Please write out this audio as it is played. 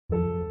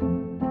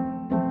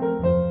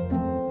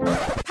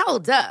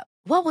Hold up.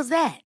 What was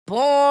that?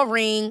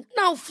 Boring.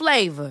 No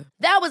flavor.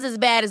 That was as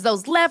bad as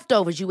those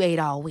leftovers you ate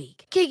all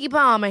week. Keke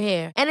Palmer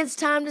here. And it's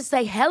time to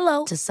say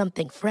hello to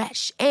something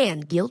fresh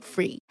and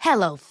guilt-free.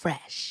 Hello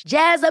Fresh.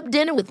 Jazz up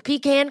dinner with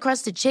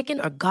pecan-crusted chicken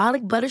or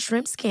garlic butter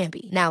shrimp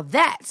scampi. Now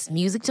that's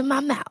music to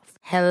my mouth.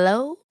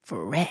 Hello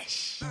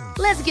Fresh.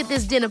 Let's get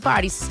this dinner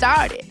party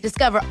started.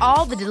 Discover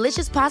all the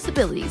delicious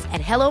possibilities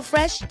at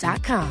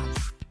hellofresh.com.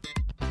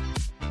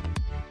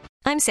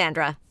 I'm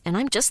Sandra, and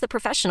I'm just the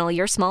professional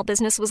your small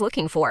business was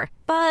looking for.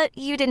 But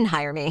you didn't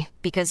hire me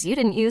because you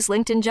didn't use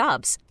LinkedIn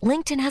Jobs.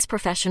 LinkedIn has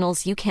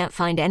professionals you can't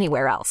find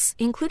anywhere else,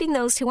 including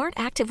those who aren't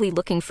actively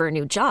looking for a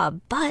new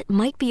job, but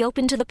might be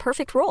open to the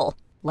perfect role,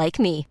 like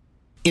me.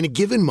 In a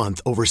given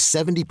month, over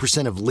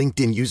 70% of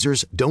LinkedIn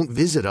users don't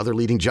visit other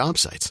leading job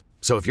sites.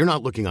 So if you're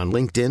not looking on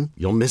LinkedIn,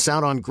 you'll miss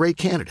out on great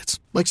candidates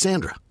like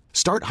Sandra.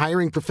 Start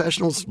hiring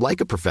professionals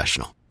like a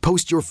professional.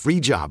 Post your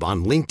free job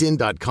on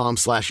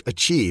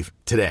linkedin.com/achieve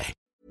today.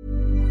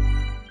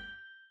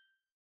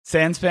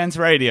 Sanspants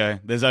Radio.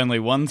 There's only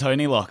one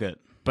Tony Lockett.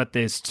 But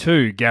there's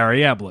two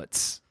Gary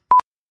Ablets.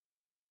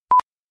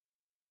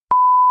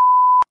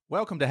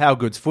 Welcome to How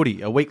Good's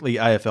Footy, a weekly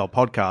AFL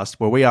podcast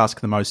where we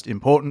ask the most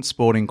important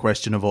sporting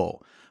question of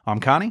all. I'm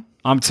Carney.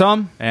 I'm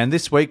Tom. And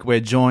this week we're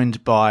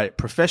joined by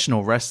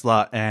professional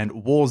wrestler and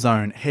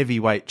Warzone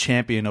heavyweight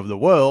champion of the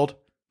world,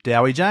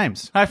 Dowie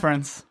James. Hi,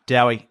 friends.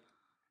 Dowie,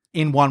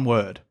 in one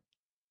word,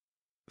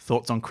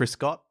 thoughts on Chris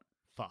Scott?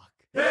 Fuck.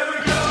 Here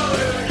we go,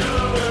 here we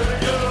go, here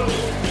we go.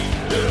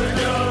 Here we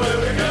go,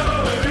 here we go,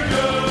 here we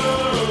go.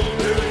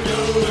 Here we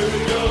go, here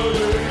we go,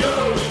 here we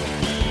go.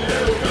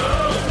 Here we go,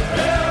 here we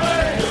go.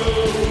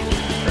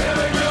 Here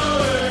we go,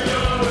 here we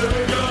go, here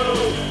we go.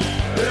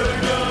 Here we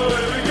go,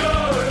 here we go,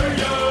 here we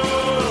go.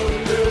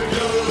 Here we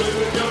go, here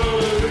we go,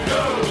 here we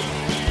go.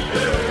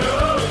 Here we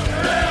go, here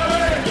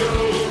we go.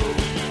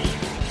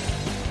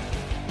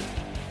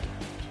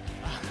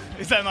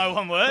 Is that my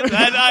one word?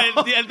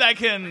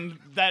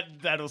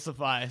 That'll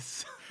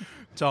suffice.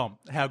 Tom,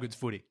 How Good's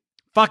Footy?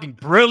 Fucking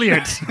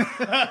brilliant.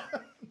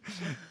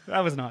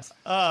 That was nice.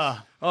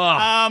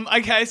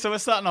 Okay, so we're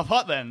starting off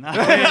hot then.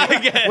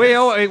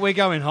 We're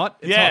going hot.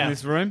 It's hot in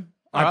this room.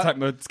 I Right. take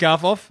my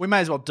scarf off. We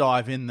may as well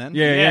dive in then.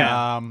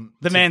 Yeah.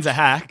 The man's a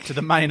hack. To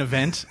the main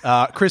event.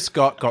 Chris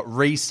Scott got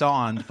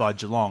re-signed by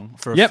Geelong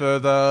for a Yep.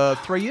 further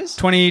 3 years.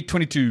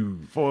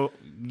 2022.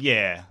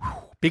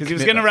 Because he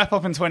was going to wrap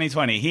up in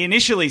 2020. He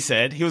initially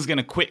said he was going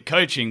to quit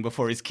coaching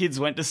before his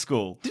kids went to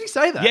school. Did he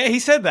say that? Yeah, he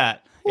said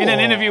that in an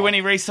interview when he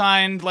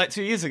re-signed like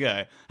 2 years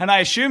ago. And I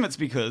assume it's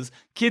because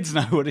kids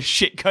know what a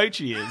shit coach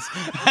he is.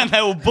 And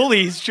they will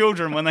bully his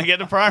children when they get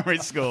to primary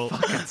school.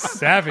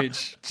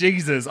 Savage.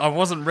 Jesus, I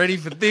wasn't ready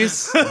for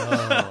this.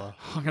 I'm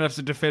going to have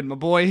to defend my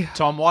boy.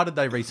 Tom, why did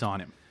they re-sign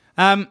him?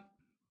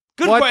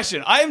 Good What-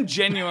 question. I am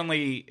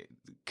genuinely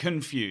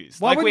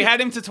confused. Why would We you-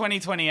 had him to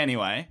 2020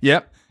 anyway.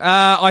 Yep.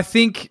 I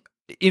think,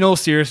 in all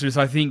seriousness,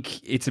 I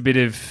think it's a bit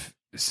of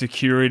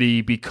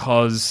security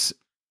because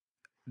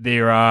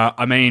there are,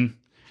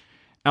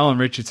 Alan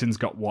Richardson's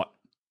got what?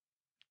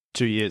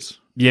 2 years.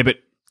 Yeah, but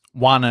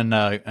One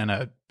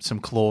and some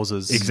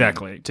clauses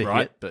Exactly, to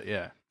right. hit, but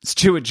yeah.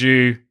 Stuart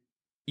Dew,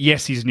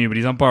 yes, he's new, but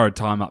he's on borrowed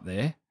time up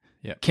there.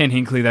 Yeah. Ken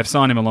Hinkley, they've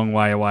signed him a long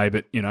way away,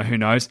 but, who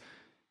knows?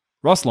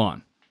 Ross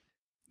Lyon.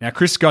 Now,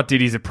 Chris Scott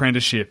did his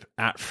apprenticeship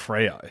at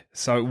Freo,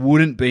 so it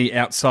wouldn't be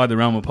outside the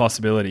realm of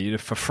possibility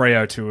for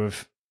Freo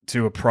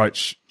to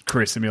approach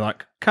Chris and be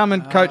like, come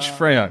and coach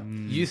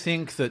Freo. You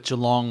think that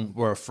Geelong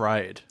were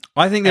afraid?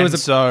 I think there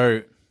was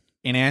so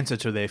in answer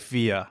to their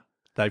fear,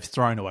 they've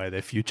thrown away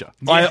their future.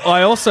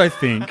 I also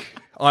think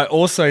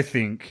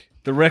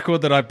the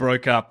record that I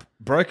brought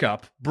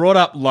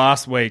up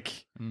last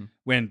week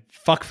when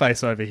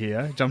fuckface over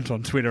here jumped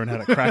on Twitter and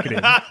had a crack at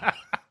him.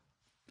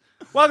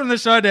 Welcome to the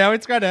show, Dow.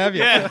 It's great to have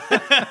you.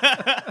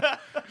 Yeah.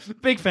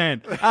 Big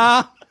fan.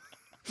 I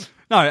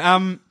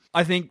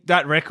think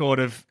that record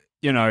of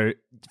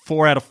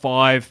 4 out of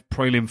 5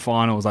 prelim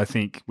finals. I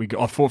think we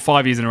got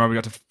 5 years in a row. We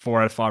got to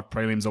 4 out of 5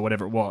 prelims or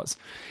whatever it was.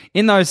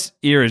 In those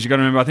eras, you got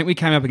to remember. I think we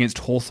came up against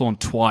Hawthorn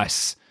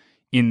twice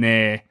in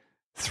their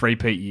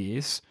three-peat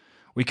years.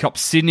 We copped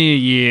Sydney a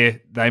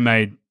year. They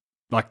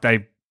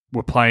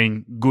were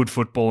playing good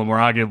football and were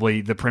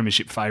arguably the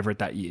premiership favourite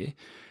that year.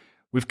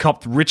 We've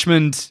copped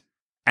Richmond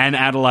and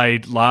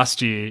Adelaide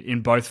last year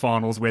in both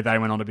finals where they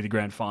went on to be the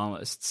grand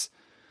finalists.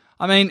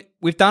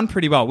 We've done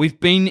pretty well. We've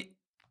been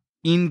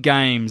in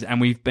games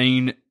and we've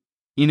been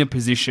in a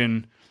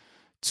position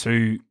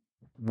to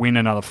win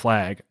another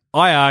flag.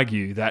 I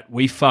argue that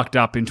we fucked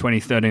up in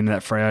 2013 in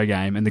that Freo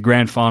game, and the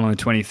grand final in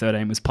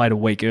 2013 was played a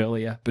week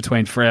earlier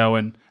between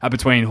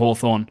between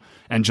Hawthorn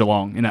and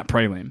Geelong in that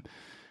prelim.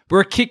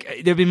 There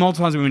have been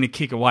multiple times we went to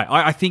kick away.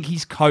 I think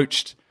he's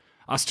coached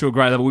us to a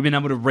great level. We've been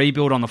able to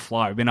rebuild on the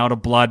fly. We've been able to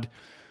blood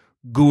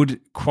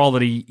good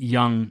quality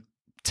young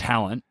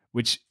talent,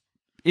 which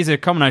is a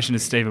combination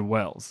of Stephen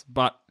Wells.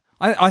 But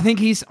I think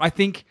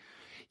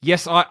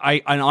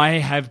I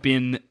have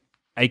been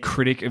a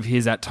critic of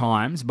his at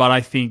times, but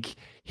I think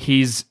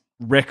his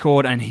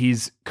record and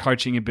his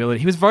coaching ability.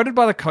 He was voted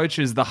by the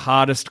coaches the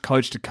hardest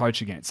coach to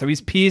coach against. So his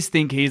peers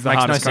think he's the Makes no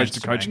hardest coach sense to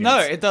to coach me.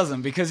 against. No, it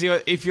doesn't, because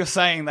if you're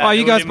saying that, Oh,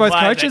 you it guys would both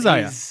imply coaches, that are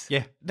you? he's-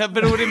 Yeah. No,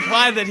 but it would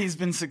imply that he's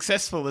been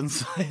successful in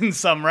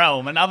some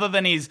realm, and other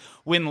than his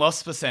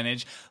win-loss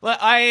percentage,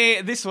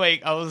 this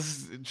week I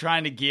was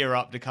trying to gear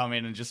up to come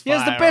in and just He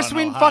has the fire best on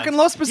all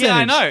win-fucking-loss hearts.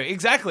 percentage. Yeah, I know,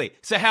 exactly.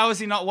 So how has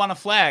he not won a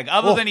flag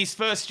other Oh. than his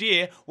first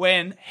year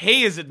when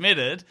he has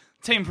admitted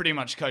team pretty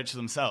much coached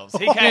themselves.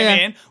 He Oh, came yeah.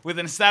 in with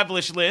an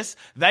established list,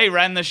 they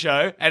ran the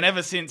show, and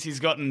ever since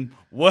he's gotten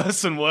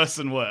worse and worse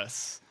and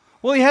worse.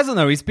 Well, he hasn't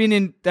though.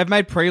 They've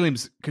made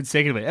prelims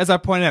consecutively. As I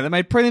pointed out, they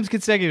made prelims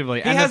consecutively.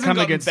 He and they've hasn't come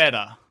gotten against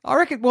better. I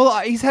reckon. Well,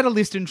 he's had a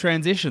list in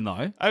transition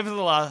though. Over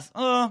the last,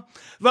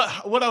 look,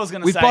 what I was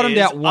going to We've say bottomed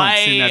is out once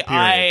in that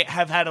period. I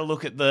have had a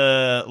look at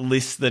the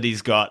list that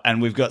he's got,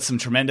 and we've got some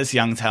tremendous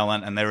young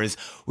talent, and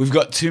we've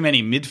got too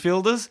many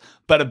midfielders.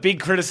 But a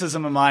big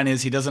criticism of mine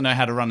is he doesn't know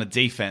how to run a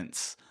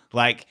defense.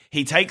 Like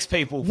he takes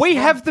people. We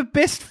have the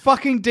best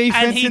fucking and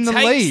defense he in the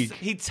takes, league.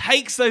 He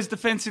takes those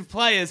defensive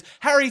players.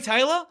 Harry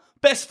Taylor,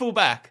 best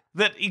fullback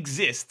that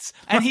exists,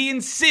 and he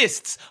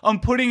insists on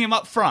putting him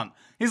up front.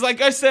 He's like,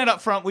 go stand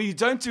up front where you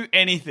don't do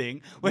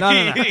anything, where,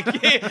 No.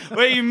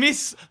 where you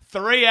miss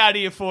 3 out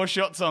of your 4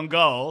 shots on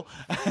goal,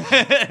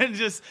 and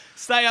just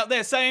stay up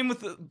there. Same with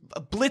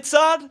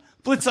Blitzard.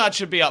 Blitzard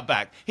should be up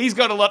back. He's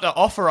got a lot to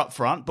offer up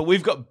front, but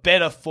we've got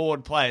better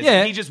forward players.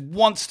 Yeah. He just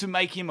wants to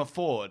make him a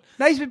forward.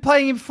 No, he's been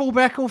playing him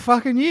fullback all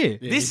fucking year.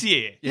 This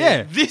year.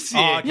 Yeah. This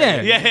year. Oh,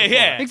 okay.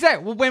 Yeah.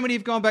 Exactly. Well, when would he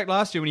have gone back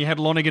last year when you had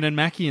Lonergan and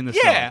Mackie in the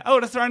Yeah, side? I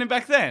would have thrown him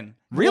back then.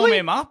 Really? Warm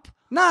him up.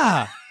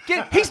 Nah.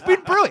 He's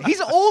been brilliant.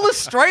 He's all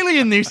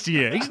Australian this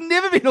year. He's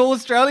never been all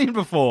Australian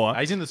before.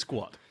 He's in the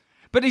squad.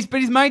 But he's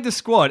made the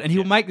squad and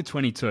he'll make the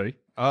 22.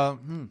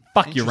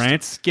 Fuck your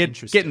rants.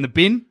 Get in the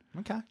bin.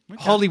 Okay.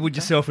 Hollywood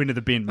yourself into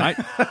the bin, mate.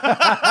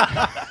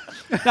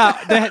 Now,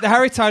 the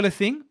Harry Taylor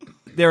thing,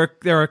 there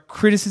are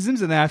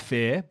criticisms and they are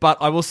fair, but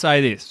I will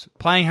say this.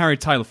 Playing Harry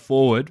Taylor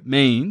forward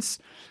means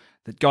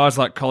that guys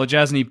like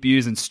Kolajasny,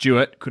 Buse and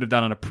Stewart could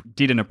have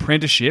did an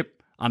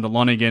apprenticeship under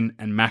Lonergan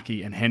and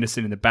Mackie and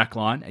Henderson in the back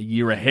line a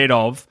year ahead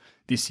of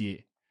this year.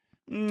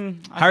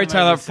 Harry can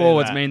Taylor maybe see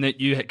forwards that. mean that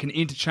you can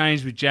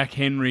interchange with Jack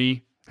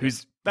Henry,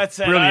 who's That's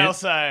it. brilliant. I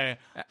also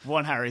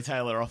want Harry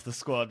Taylor off the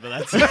squad, but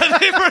that's a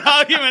different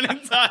argument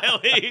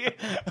entirely.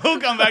 We'll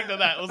come back to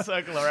that. We'll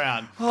circle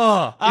around.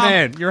 Oh,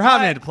 man, you're a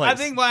hard man to please. I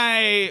think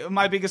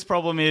my biggest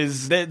problem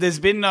is there's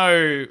been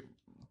no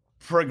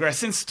progress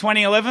since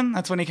 2011.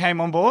 That's when he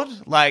came on board.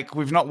 Like,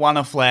 we've not won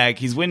a flag.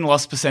 His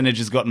win-loss percentage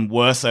has gotten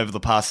worse over the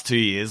past 2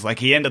 years. Like,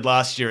 he ended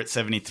last year at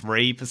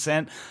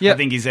 73%. Yep. I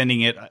think he's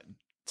ending it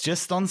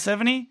just on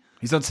 70.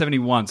 He's on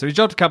 71, so he's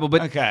dropped a couple.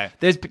 But Okay.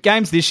 there's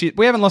games this year.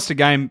 We haven't lost a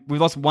game.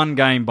 We've lost one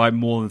game by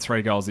more than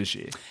 3 goals this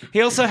year.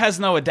 He also has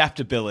no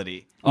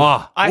adaptability.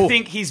 I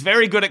think he's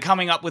very good at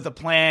coming up with a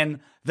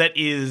plan that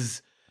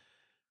is...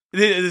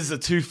 This is a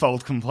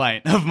twofold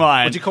complaint of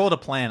mine. Would you call it a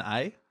plan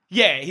A?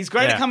 Yeah, he's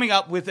great Yeah. at coming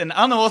up with an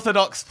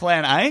unorthodox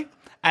plan A,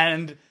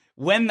 and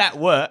when that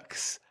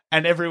works,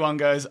 and everyone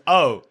goes,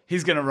 oh,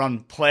 he's going to run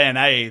plan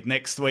A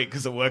next week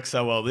because it works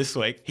so well this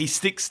week, he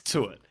sticks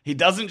to it. He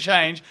doesn't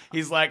change.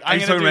 He's like, I'm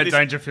He's going to talking do about this.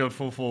 Dangerfield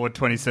full forward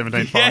 2017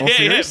 Yeah, final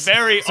series.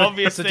 very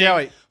obvious so thing.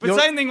 Joey, But you're-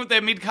 same thing with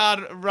their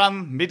midfield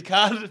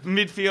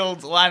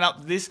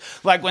lineup. This,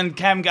 like when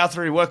Cam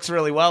Guthrie works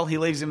really well, he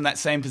leaves him in that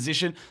same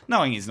position,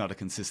 knowing he's not a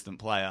consistent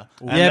player.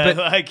 And Yeah, but-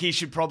 like he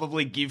should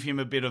probably give him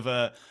a bit of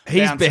a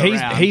He's bounce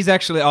around. he's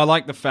actually. I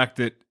like the fact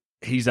that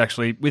he's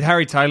actually with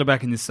Harry Taylor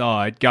back in the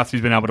side.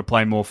 Guthrie's been able to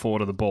play more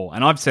forward of the ball,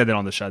 and I've said that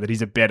on the show that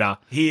he's a better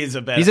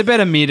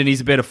mid and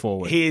he's a better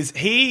forward.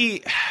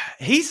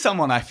 He's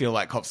someone I feel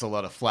like cops a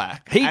lot of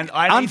flack, He- and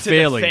I need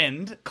unfairly. to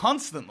defend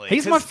constantly.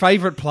 He's my 'cause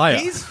favourite player.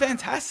 He's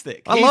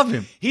fantastic. I love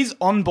him. His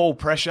on-ball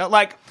pressure,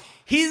 like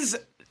his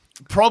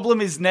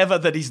problem is never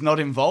that he's not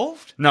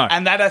involved. No.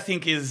 And that I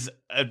think is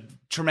a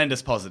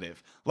tremendous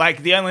positive.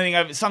 Like the only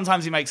thing,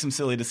 sometimes he makes some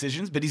silly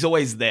decisions, but he's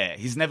always there.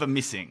 He's never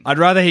missing. I'd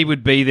rather he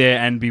would be there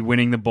and be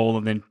winning the ball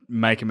and then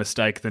make a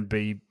mistake than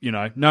be,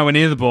 nowhere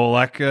near the ball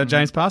like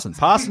James Parsons.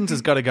 Parsons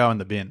has got to go in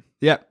the bin.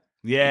 Yep.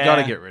 Yeah. You got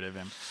to get rid of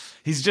him.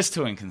 He's just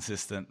too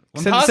inconsistent.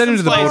 When Send him Parsons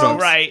to the plays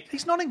Bulldogs. great,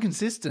 He's not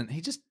inconsistent.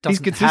 He just He's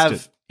doesn't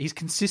consistent. He's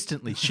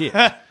consistently shit.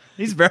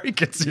 He's very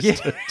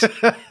consistent.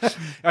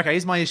 Okay,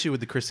 here's my issue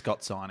with the Chris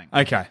Scott signing.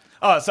 Okay.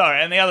 Oh,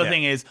 sorry. And the other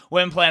thing is,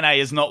 when Plan A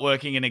is not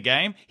working in a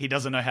game, he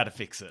doesn't know how to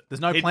fix it.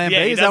 There's no Plan B?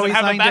 He Is that what doesn't you're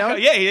have a saying, backup.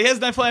 Joey? Yeah, he has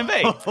no Plan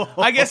B.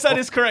 I guess that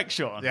is correct,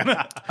 Sean.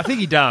 I think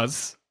he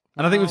does.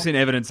 And I think we've seen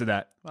evidence of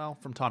that. Well,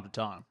 from time to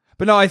time.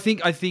 But no, I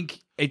think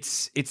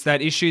it's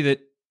that issue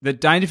that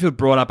Dangerfield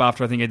brought up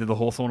after I think either the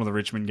Hawthorn or the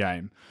Richmond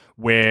game,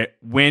 where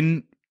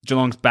when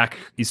Geelong's back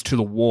is to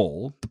the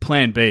wall, the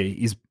plan B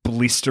is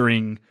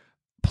blistering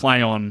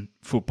play on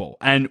football.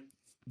 And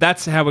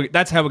that's how we're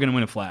going to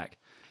win a flag.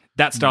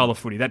 that style of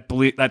footy.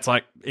 That's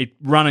like it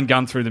run and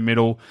gun through the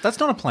middle. That's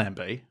not a plan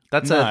B.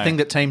 That's No. a thing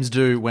that teams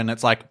do when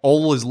it's like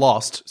all is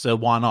lost, so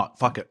why not?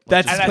 Fuck it.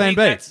 That's And I plan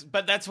think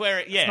B. that's where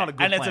it, yeah, not a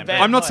good and it's plan a B.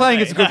 bad I'm not plan saying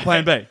B. it's a good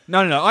plan B.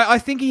 No. I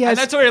think he has. And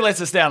that's where he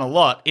lets us down a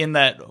lot in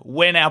that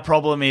when our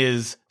problem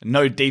is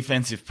no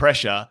defensive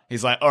pressure,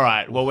 he's like, all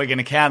right, well, we're going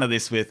to counter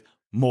this with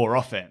more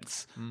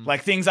offense.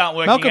 Like things aren't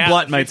working Malcolm out.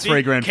 Blight at made 50,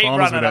 3 grand keep finals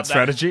running with that up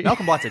strategy.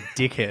 Malcolm Blight's a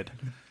dickhead.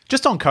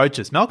 Just on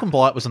coaches, Malcolm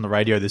Blight was on the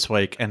radio this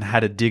week and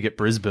had a dig at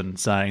Brisbane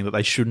saying that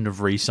they shouldn't have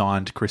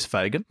re-signed Chris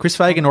Fagan. Chris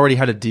Fagan already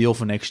had a deal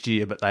for next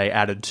year, but they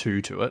added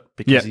 2 to it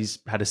because Yeah. he's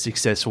had a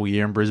successful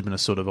year and Brisbane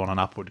is sort of on an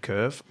upward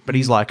curve. But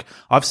he's like,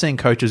 I've seen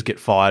coaches get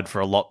fired for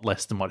a lot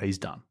less than what he's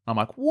done. I'm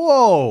like,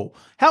 whoa,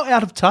 how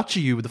out of touch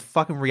are you with the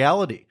fucking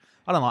reality?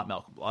 I don't like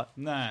Malcolm Blight.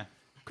 No.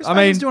 Chris I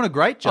Fagan's mean, doing a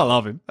great I job.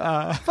 love him.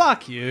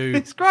 Fuck you.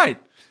 It's great.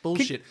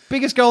 Bullshit.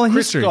 Biggest goal in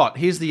Chris history. Scott,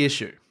 here's the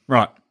issue.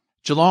 Right.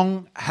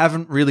 Geelong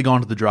haven't really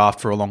gone to the draft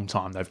for a long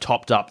time. They've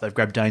topped up. They've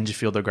grabbed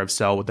Dangerfield. They've grabbed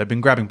Selwood. They've been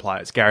grabbing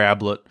players. Gary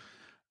Ablett,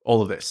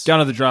 all of this. Going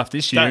to the draft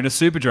this year Don't- in a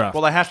super draft.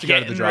 Well, they have to go to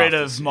the Getting draft.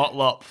 rid of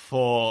Motlop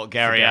for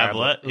Gary Gary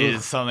Ablett Ablett.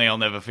 is something I'll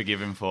never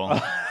forgive him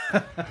for.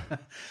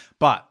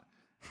 But,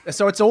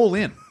 so it's all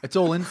in. It's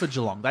all in for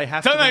Geelong. They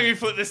have Don't to make win. me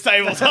flip this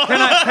table. can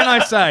I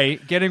say,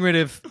 getting rid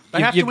of...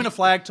 They have to win a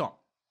flag, Tom.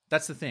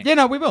 That's the thing. Yeah,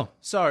 no, we will.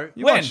 So,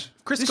 You watch.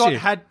 Chris This Scott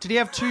year. did he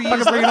have 2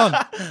 years bring it on.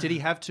 left? Did he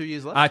have 2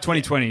 years left?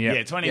 2020, yeah. Yeah,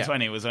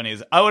 2020 was when he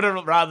was. I would have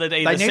rather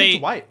either They see. needed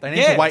to wait. They need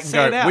Yeah, to wait and see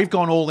it go, out. we've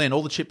gone all in.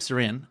 All the chips are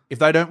in. If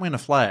they don't win a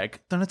flag,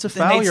 then it's a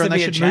There needs failure to and they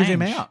be a should move him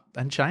change. out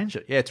and change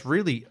it. Yeah, it's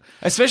really...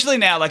 Especially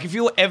now, like if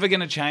you're ever going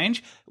to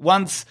change,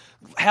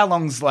 how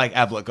long's like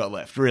Ablett got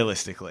left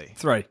realistically?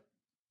 3.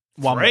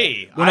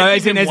 3. Well, no, I'd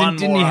as give in, him as in one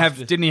didn't more he have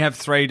after- didn't he have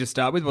 3 to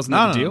start with? Wasn't No,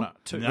 that no, the deal? no,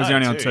 2. Was he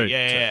only on 2?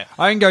 Yeah.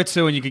 I can go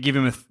 2, and you could give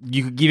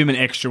him an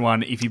extra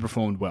one if he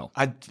performed well.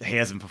 He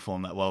hasn't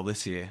performed that well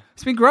this year.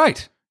 It's been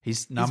great.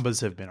 His numbers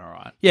have been all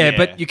right. Yeah, Yeah.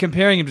 but you're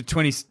comparing him to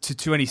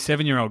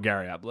 27-year-old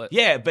Gary Ablett.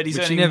 Yeah, but he's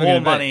Which earning you're never more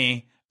gonna beat.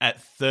 money at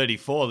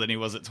 34 than he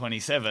was at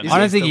 27. I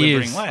don't He's think he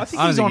delivering is. less. I think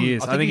I don't he's think on- he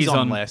is. I I think think he's he's on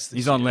on less this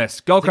He's year. on less.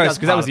 Gold I think Coast, that's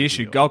because that part was of the the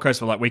issue. deal. Gold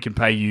Coast were like, we can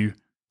pay you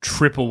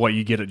triple what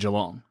you get at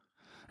Geelong.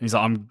 And he's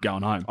like, I'm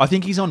going home. I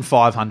think he's on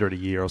 500 a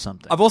year or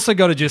something. I've also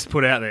got to just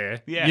put out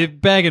there, Yeah. you're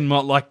bagging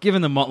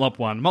given the Motlop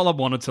one, Motlop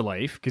wanted to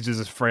leave because he was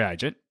a free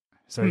agent.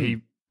 So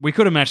we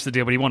could have matched the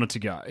deal, but he wanted to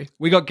go.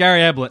 We got Gary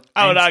Ablett.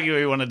 I would and argue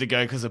he wanted to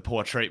go because of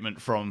poor treatment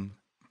from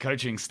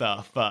coaching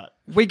staff, but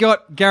we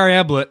got Gary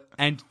Ablett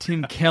and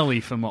Tim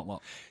Kelly for Motlop.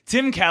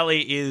 Tim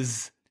Kelly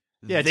is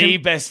the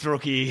best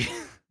rookie.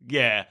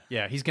 Yeah.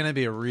 Yeah, he's going to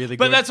be a really good...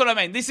 But that's what I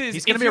mean. This is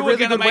He's going if to be a you were really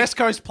gonna good make- West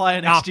Coast player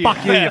next year.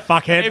 Fuck you, you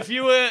fuckhead. If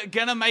you were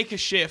going to make a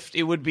shift,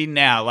 it would be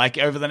now. Like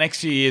over the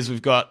next few years,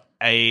 we've got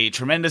a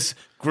tremendous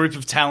group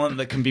of talent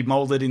that can be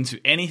molded into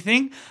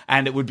anything.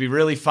 And it would be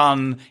really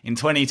fun in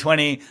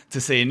 2020 to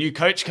see a new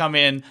coach come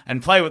in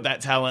and play with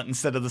that talent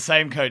instead of the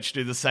same coach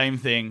do the same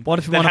thing. What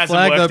if you that won a hasn't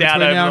flag, though, worked out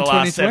between over now the and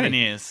last 2020? 7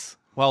 years?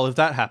 Well, if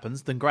that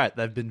happens, then great.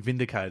 They've been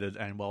vindicated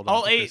and well done.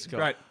 I'll to Chris eat. Scott.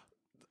 Great.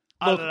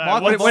 I Look, don't know.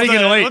 Michael- What's what are you the-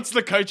 gonna eat? What's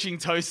the coaching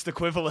toast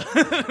equivalent?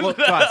 Look,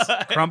 guys,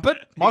 Crumpet?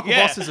 Michael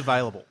Yeah. Voss is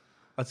available.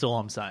 That's all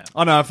I'm saying.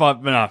 Oh, no, if I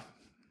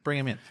Bring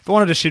him in.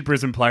 wanted a shit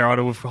Brisbane player, I'd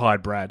have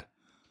hired Brad.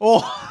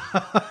 Oh,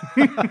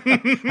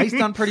 he's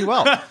done pretty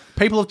well.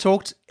 People have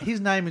talked. His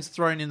name is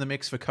thrown in the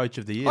mix for Coach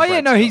of the Year. Oh, yeah,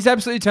 Brad no, Scott. he's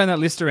absolutely turned that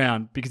list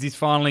around because he's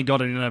finally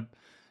got it in a...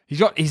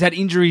 He's had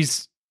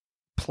injuries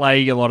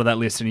plague a lot of that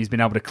list and he's been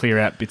able to clear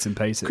out bits and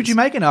pieces. Could you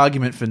make an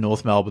argument for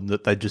North Melbourne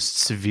that they just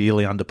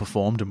severely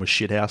underperformed and were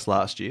shithouse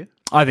last year?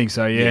 I think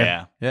so, yeah.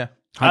 Yeah. Yeah.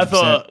 I 100%.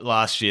 thought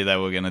last year they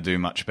were going to do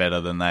much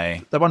better than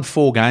they... They won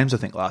 4 games, I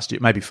think, last year,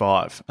 maybe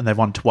 5, and they've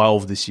won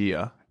 12 this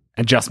year.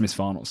 And just missed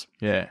finals.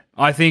 Yeah.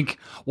 I think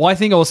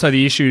also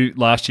the issue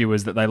last year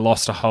was that they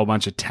lost a whole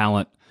bunch of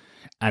talent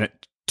and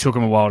it took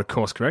them a while to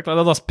course correct. Like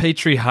they lost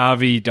Petrie,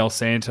 Harvey, Del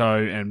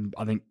Santo, and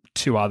I think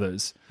 2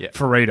 others. Yeah.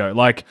 Ferrito,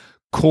 like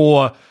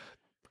core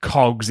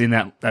cogs in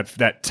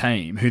that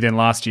team who then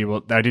last year,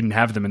 well, they didn't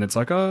have them and it's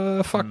like,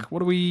 oh, fuck, what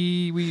do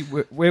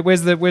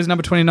where's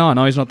number 29?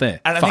 Oh, he's not there.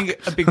 And Fuck. I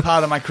think a big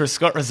part of my Chris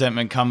Scott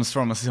resentment comes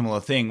from a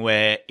similar thing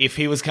where if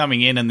he was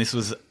coming in and this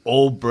was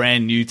all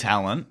brand new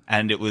talent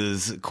and it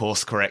was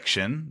course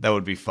correction, that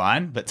would be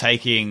fine. But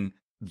taking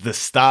the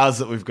stars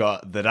that we've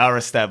got that are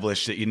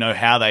established, that you know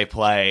how they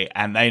play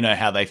and they know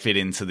how they fit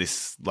into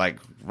this like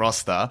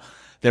roster,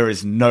 there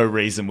is no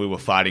reason we were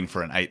fighting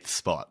for an 8th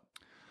spot.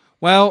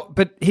 Well,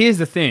 but here's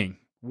the thing.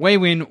 We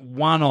win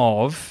one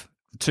of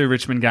 2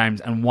 Richmond games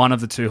and one of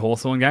the 2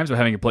 Hawthorn games. We're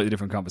having a completely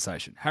different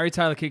conversation. Harry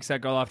Taylor kicks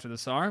that goal after the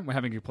siren. We're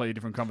having a completely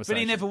different conversation. But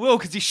he never will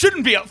because he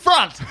shouldn't be up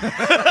front.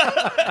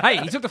 Hey,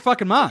 he took the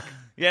fucking mark.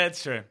 Yeah,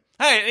 it's true.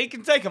 Hey, he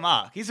can take a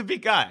mark. He's a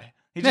big guy.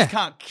 He just Yeah.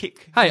 can't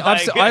kick. Hey,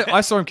 Like-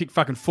 I saw him kick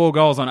fucking 4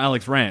 goals on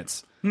Alex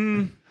Rance.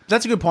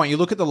 That's a good point. You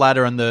look at the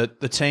ladder and the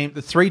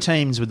 3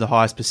 teams with the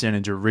highest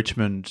percentage are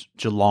Richmond,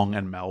 Geelong,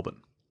 and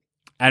Melbourne.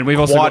 And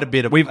we've also Quite got, a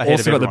bit we've ahead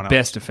also of got the everyone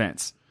best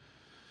defense.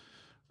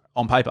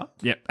 On paper.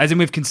 Yeah, as in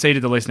we've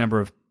conceded the least number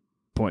of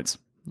points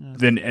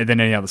than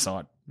any other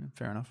side.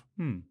 Fair enough.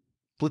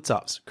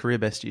 Blitz-ups, career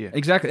best year.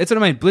 Exactly. That's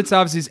what I mean.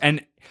 Blitz-ups is,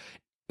 and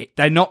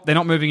they're not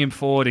moving him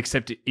forward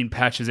except in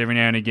patches every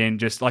now and again.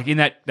 Just like in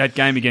that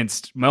game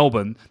against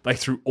Melbourne, they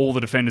threw all the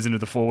defenders into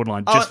the forward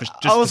line. I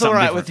was all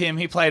right with him.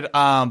 He played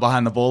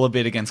behind the ball a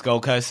bit against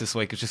Gold Coast this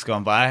week. It's just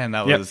gone by, and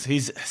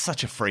he's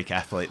such a freak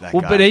athlete. That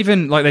guy. But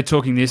even like they're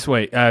talking this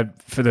week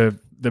for the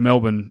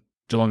Melbourne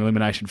Geelong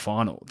elimination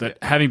final, that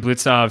having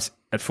Blitzarves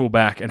at full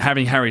back and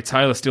having Harry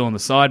Taylor still on the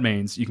side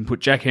means you can put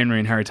Jack Henry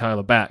and Harry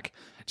Taylor back.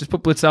 Just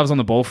put Blitzarves on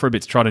the ball for a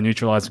bit to try to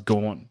neutralise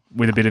Gawn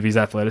with a bit of his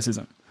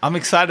athleticism. I'm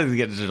excited to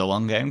get to the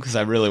Geelong game because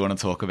I really want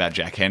to talk about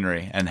Jack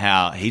Henry and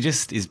how he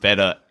just is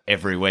better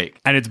every week.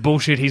 And it's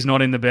bullshit he's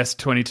not in the best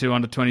 22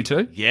 under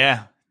 22.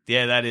 Yeah,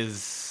 that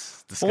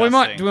is disgusting.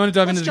 Well, do we want to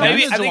dive into the game?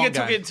 Maybe I think it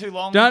took it too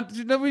long.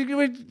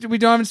 We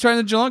dive straight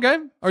into the Geelong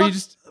game? Or are you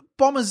just...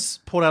 Bombers,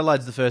 Port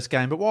Adelaide's the first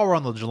game, but while we're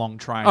on the Geelong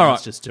train, All right.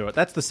 let's just do it.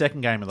 That's the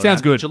second game of the Sounds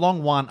round. good.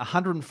 Geelong won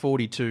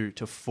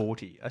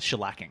 142-40, a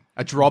shellacking,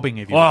 a drobbing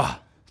if you will. Oh,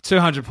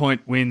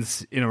 200-point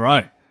wins in a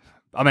row.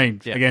 I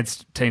mean,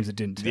 against teams that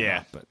didn't.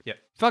 But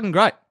fucking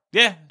great.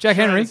 Yeah. Jack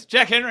Henry.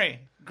 Jack Henry.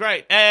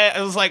 Great.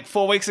 It was like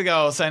 4 weeks ago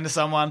I was saying to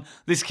someone,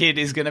 this kid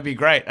is going to be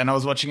great. And I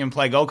was watching him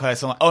play Gold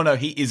Coast. I'm like, oh no,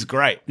 he is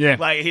great. Yeah.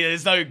 Like,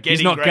 there's no getting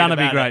He's not great going to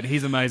be about great. it.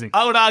 He's amazing.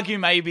 I would argue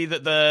maybe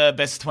that the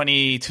best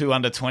 22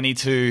 under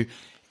 22,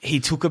 he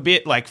took a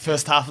bit, like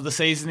first half of the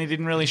season he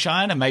didn't really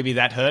shine, and maybe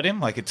that hurt him.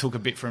 Like it took a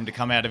bit for him to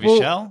come out of his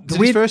shell. Is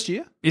it his first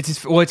year? It's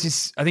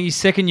his. I think his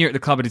second year at the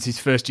club, but it's his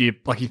first year.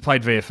 Like he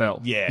played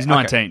VFL. Yeah. He's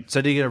 19. Okay.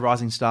 So did he get a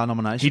Rising Star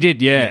nomination? He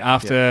did,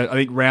 after I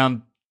think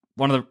round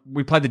one of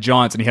we played the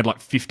Giants and he had like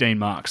 15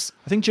 marks.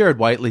 I think Jared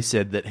Waitley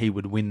said that he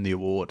would win the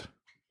award.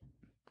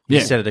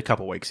 He said it a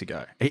couple of weeks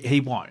ago.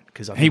 He won't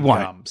because I think He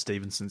won't.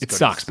 Stevenson's. It got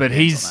sucks, his but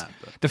hands he's on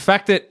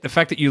that, the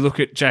fact that you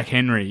look at Jack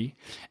Henry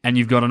and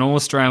you've got an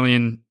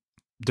All-Australian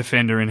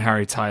defender in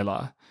Harry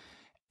Taylor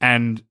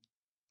and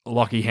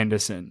Lockie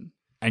Henderson,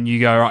 and you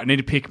go, right, I need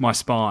to pick my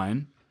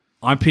spine.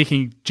 I'm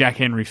picking Jack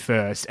Henry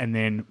first, and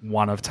then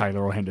one of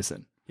Taylor or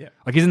Henderson. Yeah.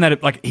 Like, isn't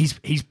that like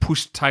he's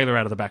pushed Taylor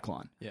out of the back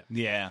line?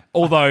 Yeah.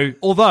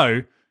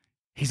 Although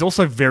he's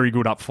also very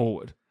good up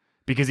forward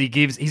because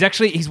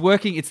he's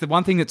working. It's the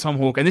one thing that Tom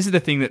Hawke, and this is the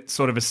thing that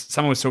sort of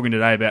someone was talking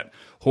today about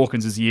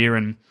Hawkins' year,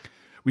 and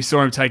we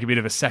saw him take a bit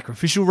of a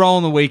sacrificial role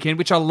on the weekend,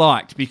 which I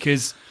liked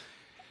because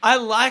I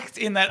liked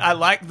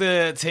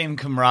the team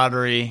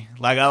camaraderie.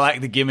 Like, I like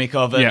the gimmick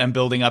of it and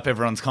building up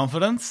everyone's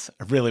confidence.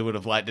 I really would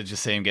have liked to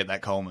just see him get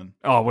that Coleman.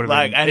 Oh, would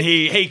have been. And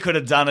he could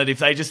have done it if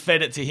they just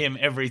fed it to him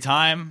every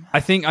time. I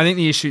think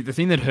the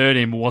thing that hurt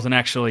him wasn't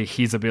actually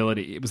his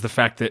ability. It was the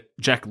fact that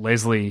Jack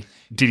Leslie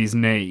did his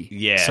knee.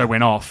 Yeah. So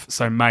went off.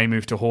 So May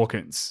moved to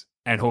Hawkins.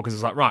 And Hawkins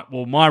was like, right,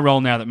 well, my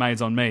role now that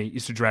May's on me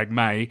is to drag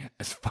May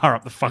as far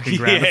up the fucking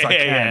ground as I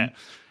can.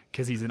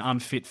 Because he's an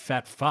unfit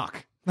fat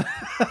fuck.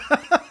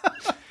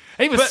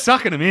 He was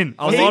sucking him in. He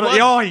was.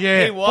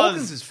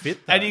 Hawkins is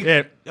fit, though.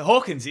 And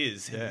Hawkins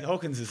is. Yeah.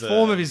 Hawkins is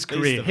Form of his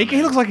career.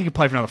 He looks like he could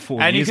play for another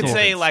 4 years. And you can see,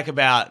 Hawkins. like,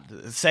 about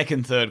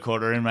second, third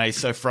quarter, and he's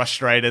so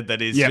frustrated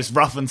that he's just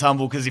rough and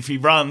tumble because if he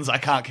runs, I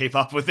can't keep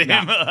up with him.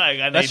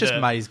 That's just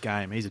May's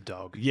game. He's a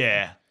dog.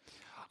 Yeah.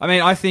 I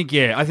mean, I think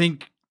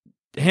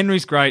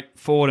Henry's great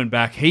forward and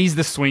back. He's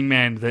the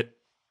swingman that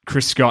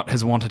Chris Scott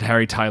has wanted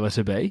Harry Taylor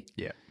to be.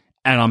 Yeah.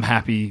 And I'm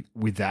happy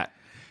with that.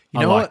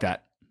 You I know like what?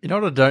 that. You know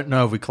what I don't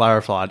know if we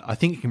clarified? I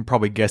think you can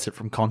probably guess it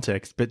from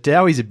context, but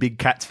Dowie's a big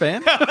Cats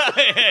fan.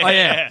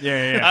 Yeah.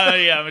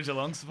 I'm a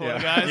Geelong supporter,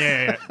 guys.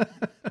 Yeah.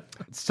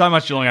 So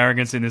much Geelong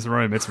arrogance in this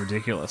room. It's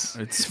ridiculous.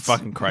 It's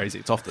fucking crazy.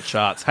 It's off the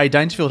charts. Hey,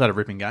 Dangerfield had a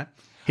ripping game.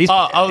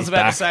 I was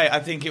about back. to say, I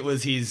think it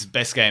was his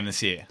best game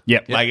this year.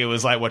 Yep. Like, it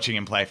was like watching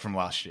him play from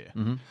last year,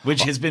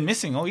 which has been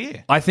missing all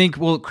year. I think,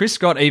 Chris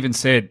Scott even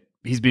said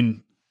he's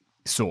been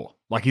sore.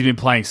 Like, he's been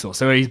playing sore.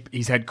 So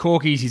he's had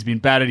corkies, he's been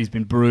battered, he's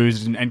been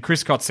bruised. And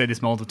Chris Scott said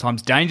this multiple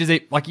times. Dangers,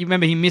 like, you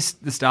remember he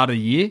missed the start of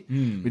the year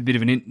with a bit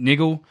of a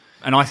niggle.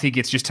 And I think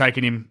it's just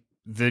taken him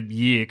the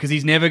year because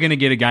he's never going to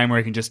get a game where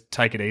he can just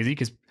take it easy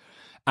because,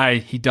 A,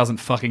 he doesn't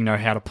fucking know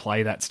how to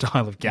play that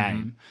style of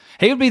game.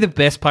 He would be the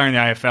best player in the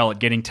AFL at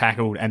getting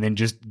tackled and then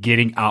just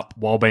getting up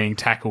while being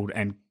tackled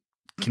and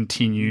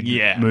continued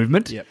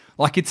movement. Yep.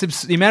 Like, it's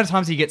the amount of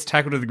times he gets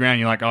tackled to the ground,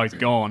 you're like, oh, he's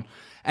gone.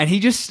 And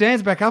he just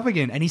stands back up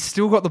again, and he's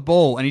still got the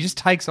ball, and he just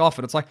takes off.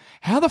 And it's like,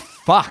 how the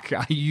fuck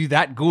are you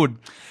that good?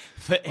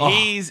 But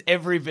he's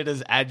every bit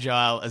as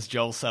agile as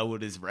Joel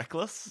Selwood is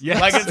reckless.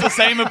 Yes. Like, it's the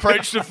same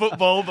approach to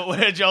football, but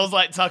where Joel's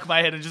like, tuck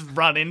my head and just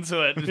run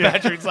into it. And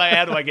Patrick's like,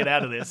 how do I get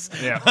out of this?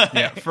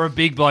 Yeah. For a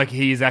big bloke,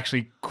 he is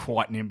actually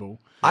quite nimble.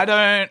 I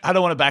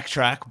don't want to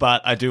backtrack,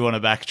 but I do want to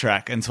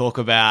backtrack and talk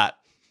about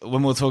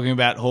when we were talking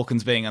about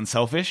Hawkins being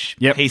unselfish.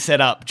 Yep. He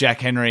set up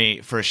Jack Henry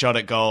for a shot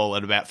at goal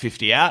at about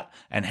 50 out,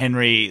 and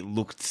Henry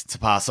looked to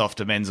pass off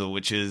to Menzel,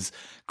 which is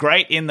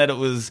great in that it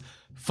was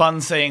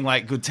fun seeing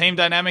like good team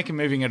dynamic and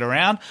moving it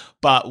around.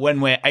 But when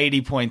we're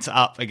 80 points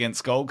up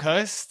against Gold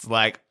Coast,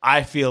 like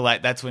I feel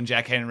like that's when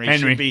Jack Henry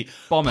should be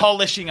bomb it.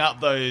 polishing up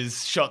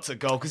those shots at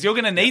goal because you're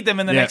going to need them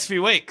in the next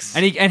few weeks.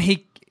 And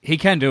he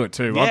can do it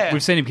too. Yeah.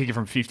 We've seen him kick it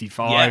from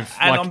 55. Yeah,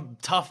 and Like, on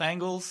tough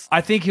angles.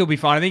 I think he'll be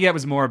fine. I think that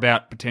was more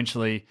about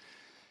potentially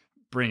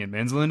bringing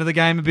Menzel into the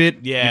game a bit,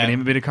 Yeah. giving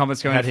him a bit of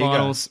confidence going How'd to he go?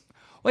 finals.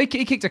 Well,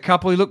 he kicked a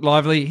couple. He looked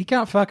lively. He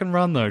can't fucking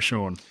run though,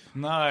 Sean.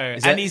 No,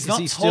 that- and he's is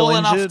not he still tall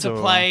enough injured, to or-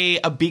 play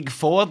a big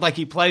forward. Like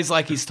he plays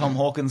like he's Tom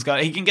Hawkins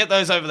guy. He can get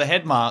those over the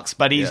head marks,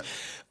 but he's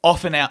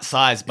often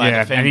outsized by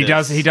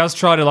defenders. and he does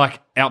try to like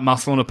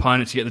outmuscle an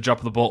opponent to get the drop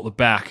of the ball at the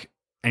back,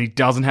 and he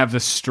doesn't have the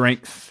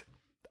strength.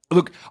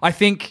 Look, I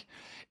think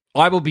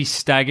I will be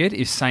staggered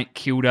if St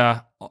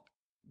Kilda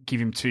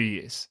give him 2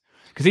 years,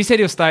 because he said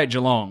he'll stay at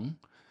Geelong,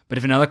 but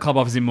if another club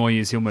offers him more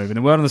years, he'll move. And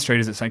the word on the street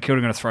is that St Kilda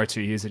are going to throw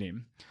 2 years at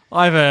him.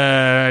 I have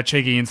a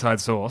cheeky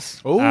inside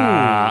source. Ooh.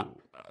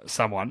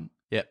 Someone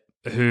Yep.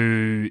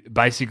 who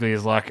basically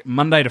is like,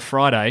 Monday to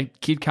Friday,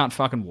 kid can't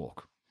fucking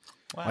walk.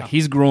 Wow. Like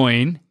his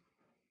groin,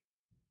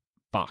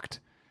 fucked.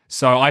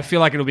 So I feel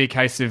like it'll be a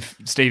case of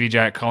Stevie J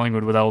at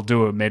Collingwood where they'll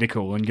do a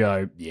medical and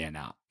go, yeah,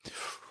 nah.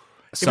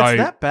 So if it's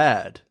that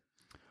bad,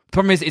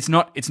 problem is it's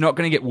not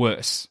going to get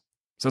worse.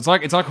 So it's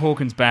like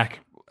Hawkins back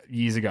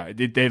years ago.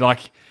 They're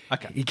like,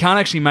 Okay. he can't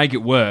actually make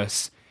it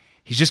worse.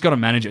 He's just got to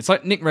manage it. It's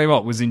like Nick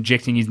Rewalt was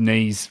injecting his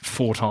knees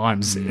 4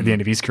 times at the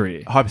end of his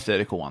career.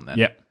 hypothetical one then.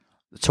 Yep.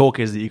 The talk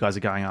is that you guys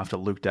are going after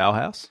Luke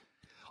Dalhouse.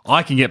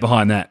 I can get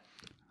behind that.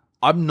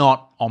 I'm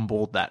not on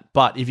board that.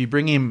 But if you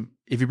bring him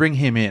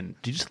in,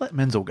 do you just let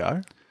Menzel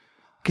go?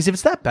 Because if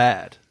it's that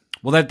bad,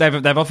 Well,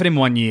 they've offered him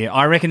 1 year.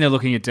 I reckon they're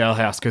looking at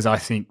Dalhouse because I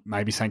think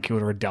maybe St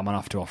Kilda are dumb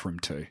enough to offer him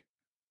 2.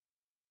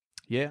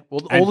 yeah.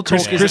 Well, And all the talk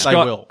is Chris that they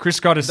Scott, will. Chris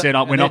Scott has said,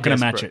 and we're not they're going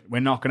to match desperate. it. We're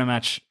not going to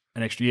match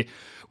an extra year,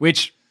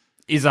 which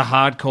is a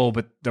hard call,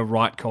 but the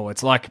right call.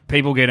 It's like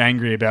people get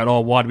angry about,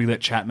 why did we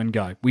let Chapman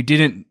go? We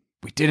didn't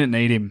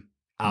need him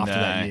after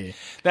that year.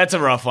 That's a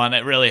rough one.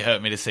 It really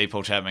hurt me to see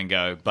Paul Chapman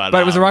go. But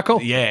it was the right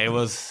call. Yeah, it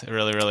was. It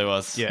really, really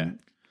was. Yeah.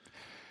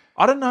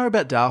 I don't know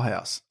about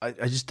Dalhouse. I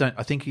just don't.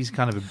 I think he's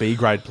kind of a B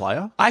grade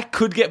player. I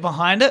could get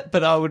behind it,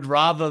 but I would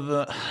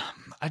rather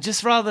I'd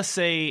just rather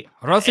see.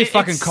 I'd rather see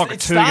fucking it's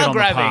Cockatoo get on the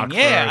star-grabbing. park for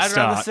Yeah, a I'd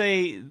rather start.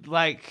 see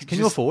like. Can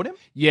you afford him?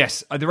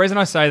 Yes. The reason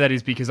I say that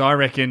is because I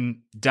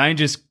reckon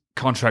Danger's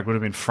contract would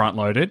have been front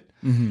loaded.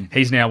 Mm-hmm.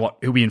 He's now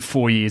he'll be in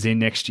 4 years in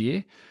next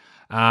year.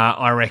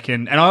 I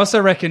reckon. And I also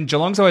reckon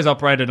Geelong's always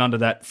operated under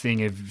that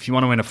thing of if you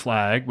want to win a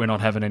flag, we're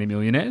not having any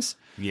millionaires.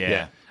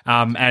 Yeah.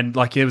 And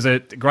like there was a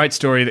great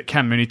story that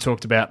Cam Mooney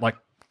talked about, like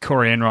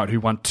Corey Enright, who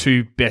won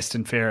 2 best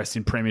and fairest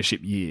in premiership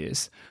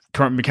years.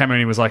 Cam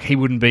Mooney was like, he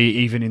wouldn't be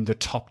even in the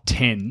top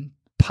 10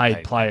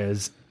 paid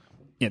players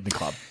in the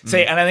club.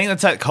 See, and I think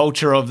that's that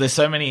culture of there's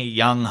so many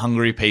young,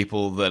 hungry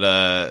people that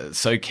are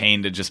so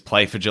keen to just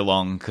play for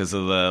Geelong because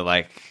of the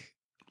like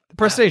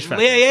Prestige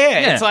factor.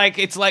 Yeah.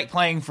 It's like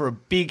playing for a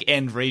big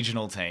end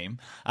regional team.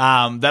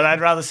 That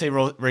I'd rather see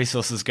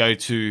resources go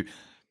to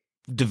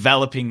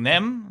developing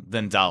them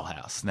than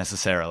Dalhouse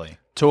necessarily.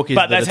 Talk is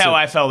But that that's it's how a-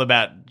 I felt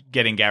about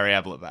getting Gary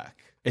Ablett back.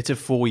 It's a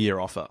 4-year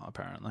offer,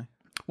 apparently.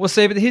 Well,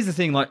 see, but here's the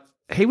thing, like,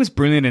 he was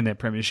brilliant in their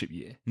premiership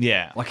year.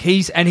 Yeah. Like,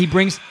 he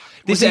brings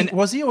this.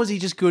 Was he or was he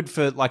just good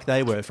for like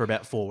they were for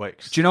about 4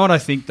 weeks? Do you know what I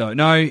think though?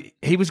 No,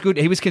 he was good.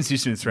 He was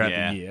consistent throughout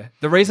Yeah. the year.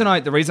 The reason I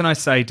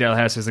say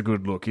Dalhouse is a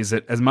good look is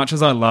that as much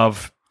as I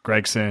love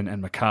Gregson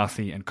and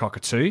McCarthy and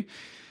Cockatoo,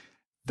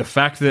 the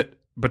fact that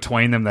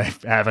between them they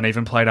haven't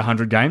even played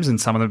 100 games and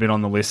some of them have been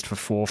on the list for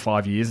 4 or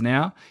 5 years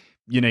now,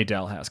 you need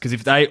Dalhouse because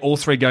if they all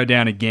 3 go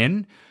down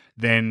again,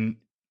 then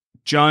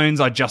Jones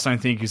I just don't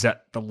think is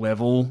at the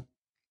level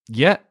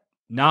yet.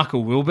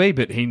 Narkle will be,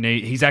 but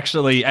he's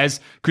actually, as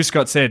Chris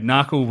Scott said,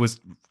 Narkle was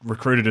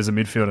recruited as a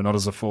midfielder, not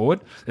as a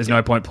forward. There's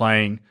no point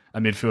playing a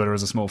midfielder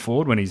as a small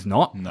forward when he's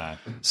not. No.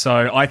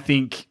 So I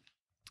think,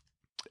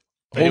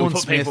 But he'll Holland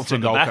put Smith people to from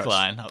the Gold back Coast.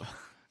 line.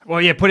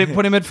 well, yeah, put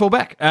him at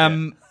fullback.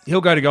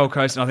 He'll go to Gold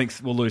Coast, and I think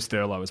we'll lose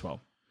Thurlow as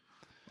well.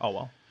 Oh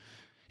well.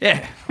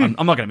 Yeah, I'm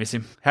not going to miss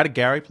him. How did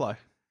Gary play?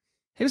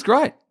 He was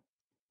great.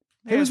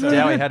 He was really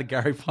Dowie, good. how did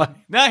Gary play?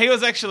 No, he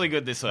was actually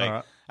good this week. All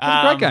right. It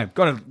was a great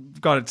game.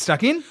 Got it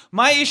stuck in.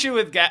 My issue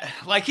with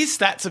like his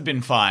stats have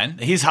been fine.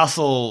 His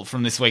hustle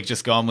from this week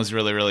just gone was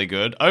really, really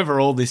good.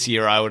 Overall this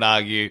year, I would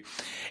argue,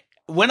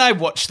 when I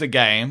watch the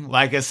game,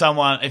 like as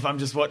someone, if I'm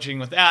just watching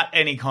without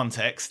any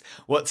context,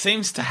 what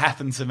seems to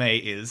happen to me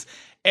is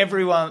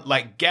everyone,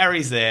 like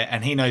Gary's there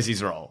and he knows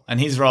his role. And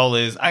his role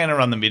is, I'm going to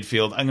run the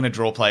midfield, I'm going to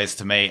draw players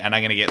to me, and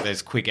I'm going to get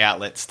those quick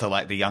outlets to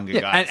like the younger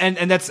guys.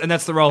 And that's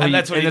the role. And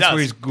that's what he does.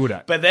 what he's good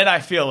at. But then I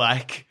feel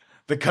like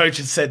the coach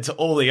has said to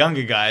all the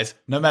younger guys,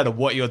 no matter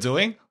what you're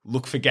doing,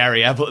 look for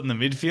Gary Ablett in the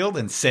midfield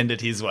and send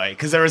it his way.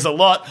 Because there is a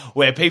lot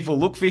where people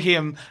look for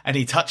him and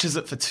he touches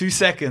it for 2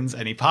 seconds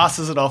and he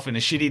passes it off in a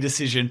shitty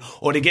decision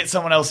or to get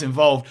someone else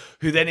involved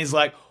who then is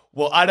like,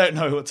 well, I don't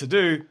know what to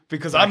do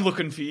because I'm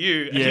looking for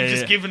you and you've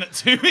just given it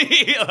to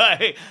me.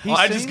 Like,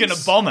 I'm just going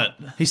to bomb it.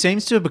 He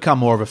seems to have become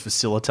more of a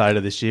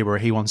facilitator this year, where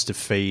he wants to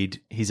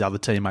feed his other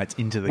teammates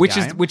into the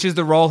game. Which is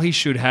the role he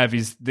should have.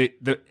 Is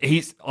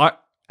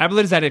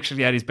Ablett is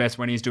actually at his best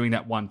when he's doing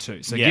that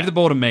 1-2. So Yeah. give the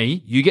ball to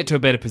me, you get to a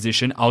better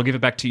position, I'll give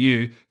it back to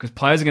you because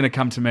players are going to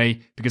come to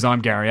me because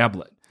I'm Gary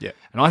Ablett. Yeah.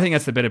 And I think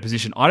that's the better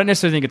position. I don't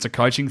necessarily think it's a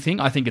coaching thing.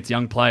 I think it's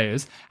young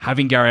players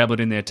having Gary Ablett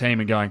in their team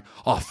and going,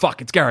 oh,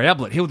 fuck, it's Gary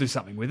Ablett. He'll do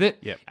something with it.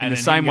 Yep. In And the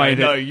then same you go, way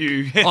that, "No,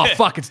 you." oh,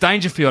 fuck, it's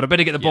Dangerfield. I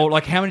better get the ball.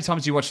 Like, how many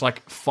times do you watch,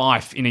 like,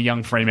 Fife in a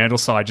young Fremantle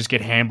side just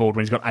get handballed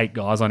when he's got 8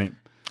 guys on him?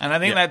 And I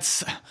think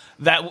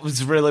that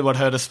was really what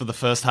hurt us for the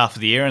first half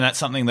of the year, and that's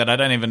something that I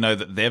don't even know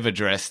that they've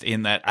addressed,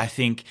 in that I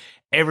think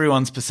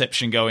everyone's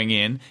perception going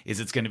in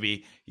is it's going to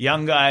be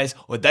young guys,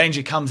 or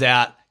Danger comes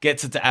out,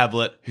 gets it to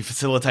Ablett, who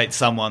facilitates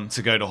someone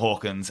to go to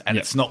Hawkins, and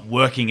it's not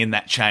working in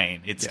that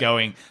chain. It's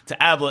going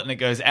to Ablett and it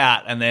goes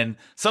out, and then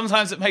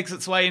sometimes it makes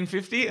its way in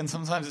 50, and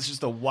sometimes it's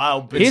just a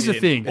wild boost Here's the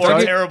in, thing. or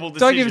a terrible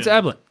decision. Don't give it to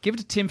Ablett. Give it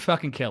to Tim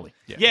fucking Kelly.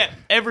 Yeah,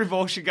 every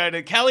ball should go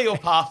to Kelly or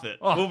Parfitt.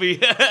 We'll be...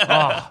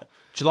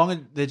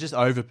 Geelong, they're just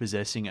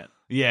over-possessing it.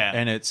 Yeah.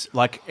 And it's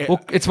like... Well,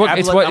 it's what- Ablett,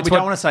 it's what- it's we what-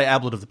 don't want to say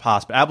Ablett of the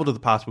past, but Ablett of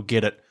the past will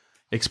get it,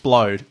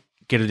 explode,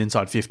 get it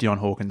inside 50 on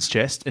Hawkins'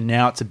 chest, and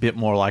now it's a bit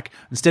more like,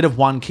 instead of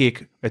one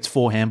kick, it's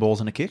 4 handballs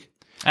and a kick.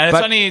 And it's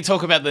But- funny you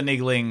talk about the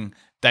niggling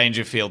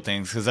Dangerfield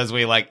things, because as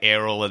we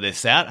air all of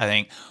this out, I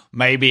think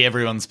maybe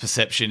everyone's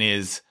perception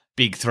is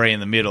big 3 in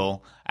the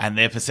middle, and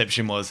their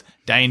perception was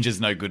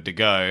Danger's no good to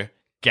go.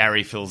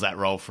 Gary fills that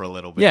role for a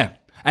little bit. Yeah.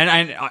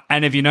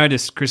 And if you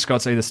notice, Chris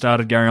Scott's either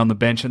started Gary on the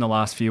bench in the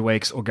last few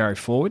weeks or Gary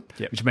forward,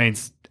 which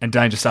means, and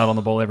Danger started on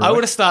the ball every I week.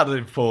 would have started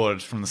him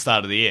forward from the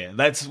start of the year.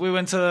 We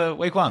went to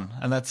week 1,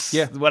 and that's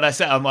what I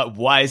said. I'm like,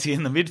 why is he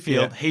in the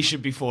midfield? Yeah. He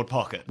should be forward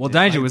pocket. Well,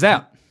 Danger was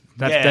out.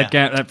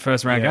 That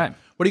first round game.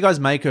 What do you guys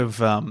make of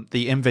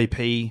the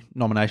MVP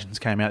nominations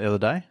came out the other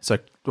day? So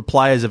the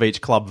players of each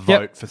club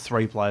vote for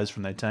 3 players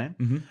from their team.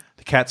 Mm-hmm.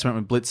 The Cats went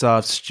with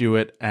Blitzar,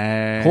 Stewart,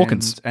 and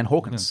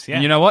Hawkins. Yeah.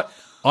 And you know what?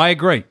 I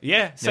agree.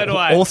 Yeah, so do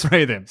I. All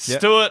 3 of them.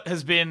 Stewart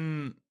has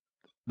been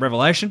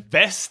Revelation.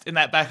 best in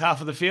that back half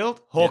of the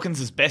field.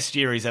 Hawkins' best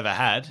year he's ever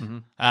had.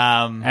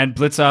 And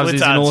Blitzar's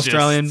is an Blitzard's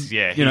All-Australian. just-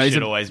 yeah, you know, he he's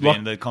should a always be lock-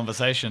 in the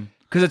conversation.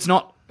 Because it's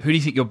not who do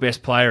you think your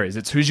best player is,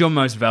 it's who's your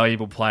most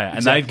valuable player.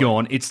 And they've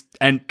gone,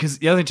 because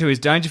the other thing too is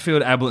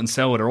Dangerfield, Ablett and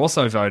Selwood are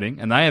also voting,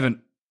 and they haven't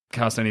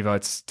cast any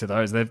votes to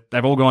those. They've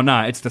all gone,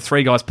 no, it's the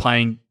 3 guys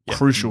playing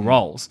crucial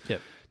roles. Yep.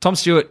 Tom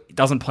Stewart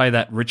doesn't play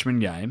that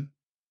Richmond game.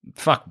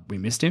 Fuck, we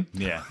missed him.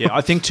 Yeah. Yeah,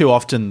 I think too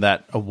often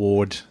that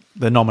award,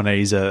 the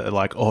nominees are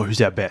like, oh, who's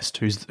our best?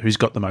 Who's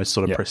got the most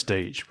sort of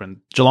prestige?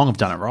 When Geelong have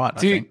done it right, I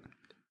think.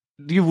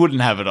 You wouldn't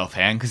have it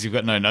offhand because you've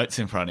got no notes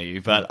in front of you,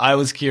 but I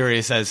was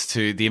curious as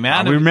to the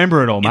amount We of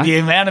remember it all, mate. the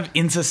amount of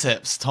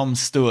intercepts Tom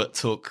Stewart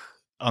took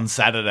on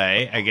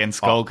Saturday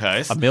against Gold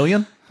Coast. 1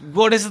 million?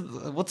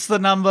 What's the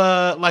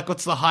number? Like,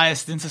 what's the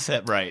highest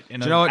intercept rate in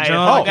Do you know what- an do you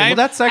know AFL what- game? well,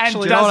 that's And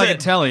actually- Do you know what I does can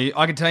tell you?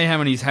 I can tell you how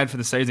many he's had for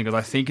the season because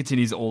I think it's in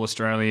his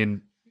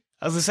All-Australian.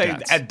 I was going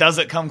to say, stats. does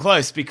it come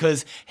close?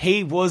 Because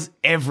he was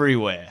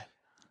everywhere.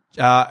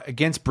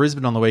 Against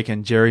Brisbane on the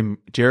weekend, Jeremy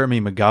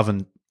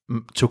McGovern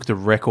took the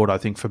record, I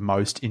think, for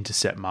most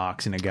intercept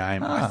marks in a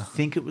game. I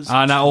think it was For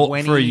a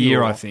 20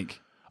 year, or- I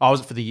think. Oh, was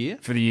it for the year?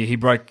 For the year, he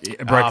broke for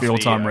the the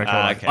all-time year.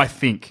 record. Okay. I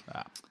think.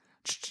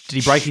 Did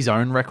he break his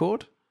own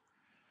record?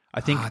 I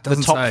think it the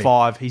doesn't top say.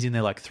 5, he's in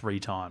there like 3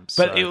 times.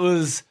 But so- it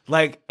was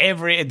like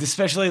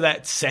especially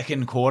that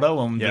second quarter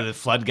when the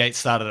floodgates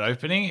started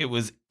opening, it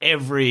was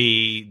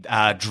every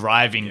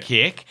driving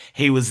kick,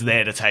 he was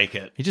there to take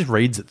it. he just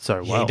reads it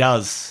so well. He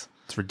does.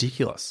 It's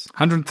ridiculous.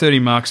 130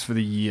 marks for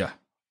the year.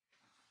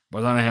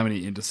 Well, I don't know how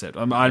many intercept.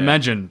 I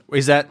imagine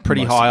Is that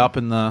pretty Most high of up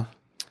in the...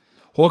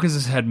 Hawkins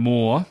has had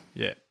more,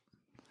 Yeah.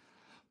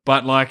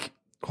 but like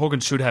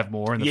Hawkins should have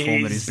more in the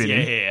form that he's been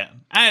in. Yeah.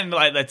 And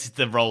like that's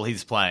the role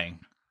he's playing.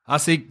 I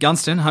see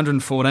Gunston,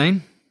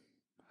 114.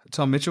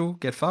 Tom Mitchell,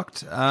 get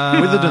fucked.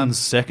 Witherden's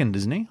second,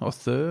 isn't he? Or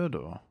third,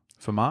 or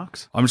for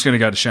marks? I'm just going to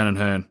go to Shannon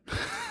Hearn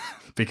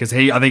because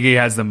I think he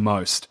has the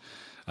most.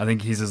 I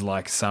think his is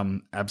like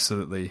some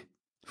absolutely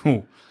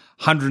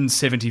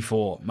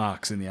 174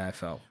 marks in the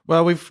AFL.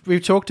 Well,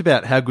 we've talked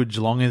about how good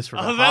Geelong is for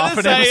I was about about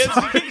half to an say,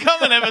 episode. it's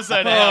become an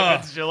episode of How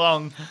Good's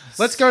Geelong.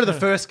 Let's go to the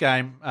first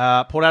game.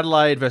 Port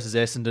Adelaide versus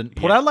Essendon.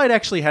 Port Adelaide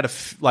actually had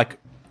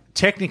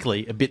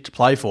technically a bit to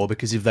play for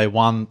because if they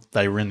won,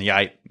 they were in the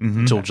 8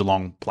 until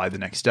Geelong played the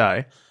next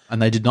day.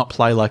 And they did not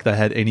play like they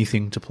had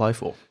anything to play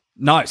for.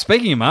 No,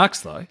 speaking of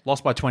marks though,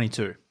 Lost by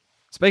 22.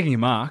 speaking of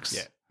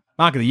marks,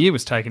 Mark of the Year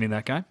was taken in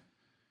that game.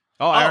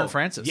 Oh, Aaron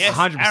Francis. Yes,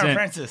 100%. Aaron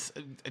Francis.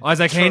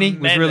 Isaac Heaney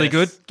was really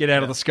good. Tremendous. Get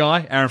out of the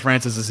sky. Aaron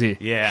Francis is here.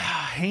 Yeah.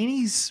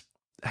 Heaney's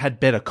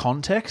had better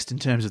context in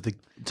terms of the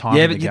time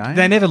Yeah, of the but game.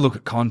 they never look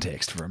at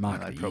context for a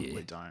mark They of the probably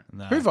year.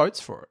 don't. Who votes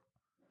for it?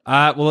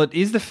 Well, it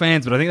is the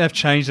fans, but I think they've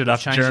changed it up.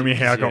 Changed Jeremy it,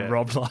 Howe got yeah.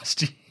 robbed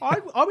last year.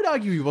 I would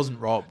argue he wasn't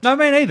robbed. No,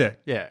 me neither.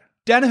 Yeah.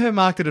 Danaher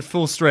marked it at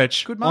full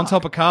stretch Good on mark.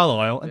 top of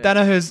Carlisle, and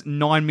Danaher's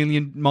 9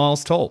 million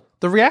miles tall.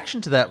 The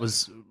reaction to that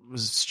was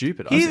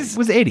stupid. I It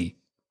was Eddie.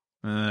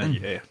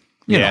 think. Yeah.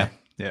 You Yeah. know,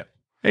 Yeah.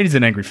 Eddie's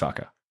an angry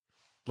fucker.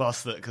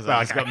 Lost it because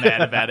I just got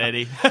mad about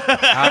Eddie.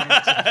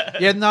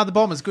 Yeah, no, the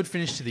Bombers, good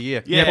finish to the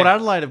year. Yeah. But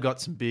Adelaide have got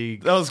some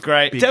big... That was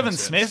great. Big Devon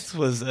concerns. Smith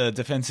was a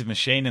defensive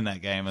machine in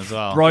that game as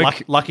well.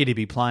 Broke lucky to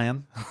be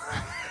playing.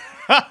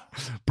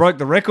 broke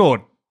the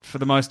record for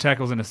the most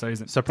tackles in a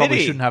season. So probably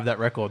Did he? shouldn't have that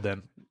record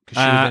then.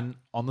 Because she'd have been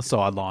on the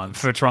sidelines.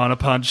 For trying to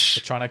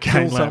punch. Trying to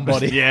Kane kill Lambert.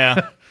 somebody.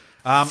 Yeah.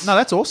 No,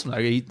 that's awesome though.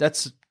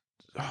 It's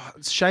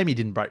a shame he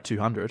didn't break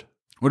 200.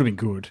 Would have been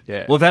good.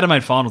 Yeah. Well, if they'd have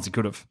made finals, he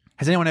could have.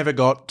 Has anyone ever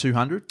got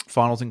 200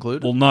 finals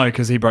included? Well, no,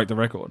 because he broke the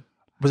record.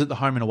 Was it the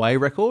home and away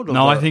record? Or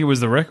No, I think it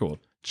was the record.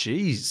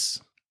 Jeez,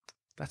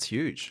 that's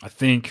huge. I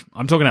think.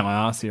 I'm talking out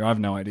my ass here. I have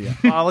no idea.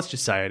 Let's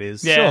just say it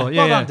is. Yeah. Sure, Well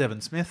yeah. done,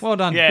 Devon Smith. Well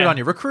done. Yeah. Good on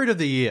you. Recruit of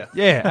the year.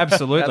 Yeah,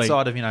 absolutely.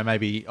 Outside of,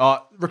 maybe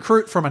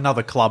recruit from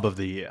another club of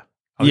the year.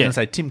 I was Yeah. going to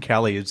say Tim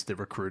Kelly is the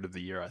recruit of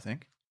the year, I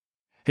think.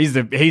 He's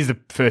the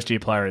first year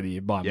player of the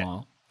year by a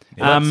mile.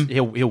 Yeah,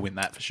 he'll win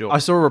that for sure. I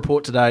saw a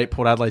report today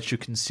Port Adelaide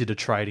should consider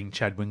trading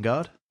Chad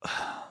Wingard.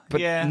 But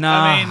yeah,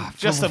 nah, I mean,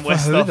 Justin for who,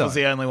 Westhoff though? was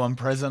the only one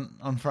present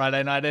on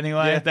Friday night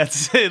anyway. Yeah.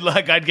 That's it.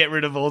 Like, I'd get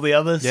rid of all the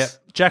others. Yeah.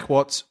 Jack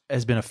Watts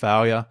has been a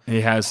failure.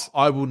 He has.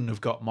 I wouldn't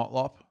have got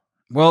Motlop.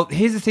 Well,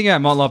 here's the thing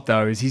about Motlop,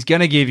 though, is he's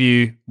going to give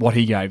you what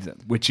he gave them,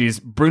 which is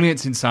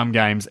brilliance in some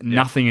games,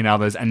 nothing in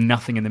others, and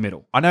nothing in the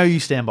middle. I know you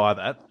stand by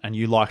that, and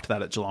you liked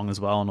that at Geelong as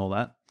well and all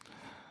that.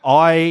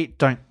 I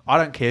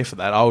don't care for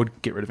that. I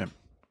would get rid of him.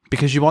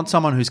 Because you want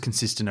someone who's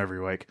consistent every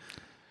week.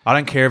 I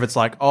don't care if it's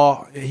like,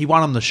 he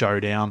won him the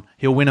showdown.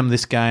 He'll win him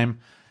this game,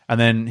 and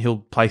then he'll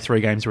play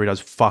 3 games where he does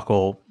fuck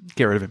all.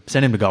 Get rid of him.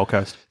 Send him to Gold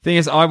Coast. Thing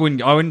is, I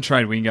wouldn't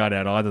trade Wingard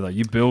out either, though.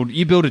 You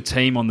build a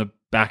team on the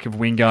back of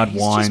Wingard,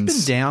 He's Wines.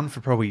 just been down for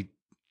probably...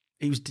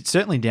 He was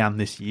certainly down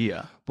this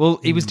year.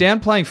 Well, he was down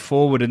playing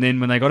forward, and then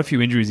when they got a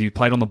few injuries, he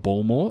played on the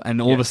ball more, and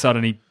all of a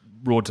sudden he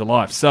roared to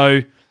life.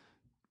 So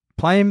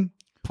play him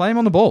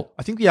on the ball.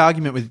 I think the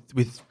argument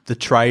with the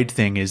trade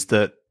thing is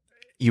that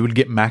you would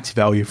get max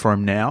value for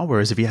him now,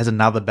 whereas if he has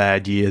another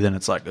bad year, then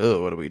it's like,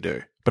 oh, what do we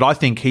do? But I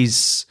think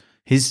he's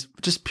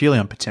just purely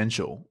on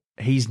potential.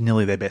 He's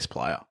nearly their best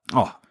player.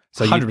 Oh,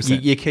 So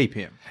 100%. you keep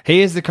him.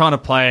 He is the kind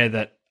of player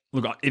that,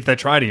 look, if they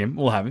trade him,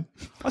 we'll have him.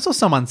 I saw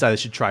someone say they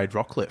should trade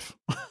Rockcliffe.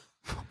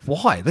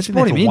 Why? Let's Been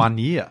brought there him for in. 1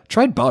 year.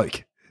 Trade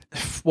Boak.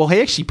 Well,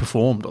 he actually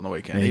performed on the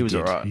weekend. He was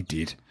did. all right. He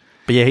did.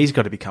 But yeah, he's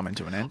got to be coming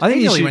to an end. I think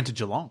he he nearly should- went to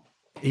Geelong.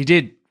 He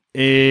did.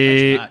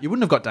 You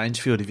wouldn't have got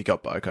Dangerfield if you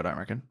got Boak, I don't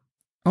reckon.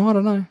 I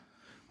don't know.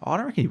 I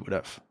don't reckon he would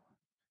have.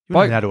 You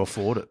wouldn't Boak- have had to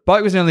afford it.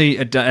 Boak was only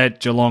at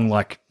Geelong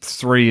like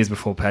 3 years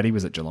before Paddy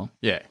was at Geelong.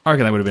 Yeah. I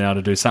reckon they would have been able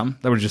to do something.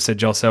 They would have just said,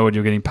 Joel Selwood,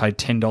 you're getting paid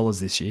 $10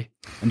 this year.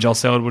 And Joel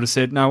Selwood would have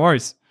said, no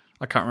worries.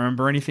 I can't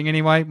remember anything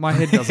anyway. My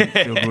head doesn't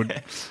feel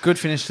good. Good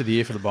finish to the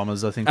year for the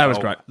Bombers. I think That was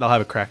great. They'll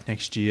have a crack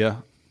next year.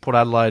 Port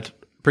Adelaide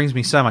brings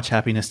me so much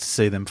happiness to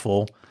see them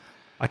fall.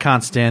 I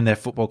can't stand their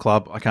football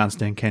club. I can't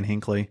stand Ken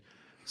Hinkley.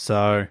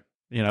 So,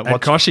 And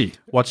Koshy.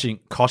 watching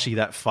Koshy,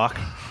 that fuck.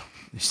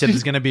 He said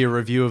there's going to be a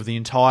review of the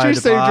entire Did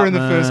you see him during the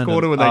department first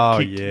quarter when and-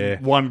 they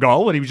kicked one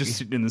goal and he was just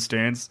sitting in the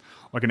stands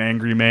like an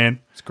angry man?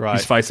 It's great.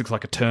 His face looks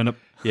like a turnip.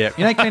 Yeah.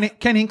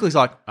 Ken Hinkley's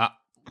like,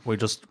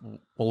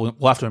 we'll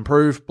have to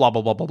improve, blah,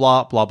 blah, blah, blah,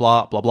 blah, blah,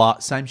 blah, blah, blah.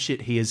 Same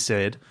shit he has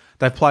said.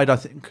 They've played, I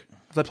think,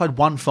 they played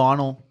one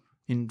final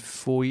in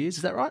 4 years.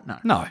 Is that right? No.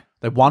 No.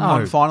 They've won No.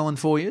 one final in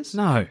 4 years?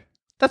 No.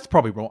 That's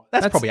probably wrong.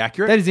 That's probably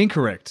accurate. That is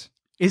incorrect.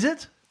 Is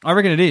it? I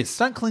reckon it is.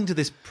 Don't cling to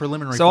this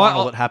preliminary So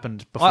final that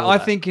happened before. I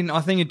that. think in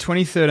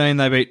 2013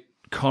 they beat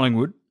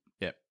Collingwood.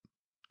 Yep.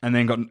 And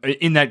then got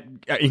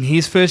in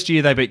his first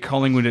year they beat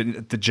Collingwood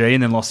at the G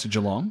and then lost to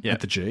Geelong Yep. at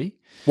the G.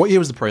 What year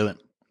was the prelim?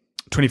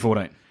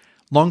 2014.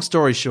 Long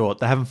story short,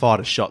 they haven't fired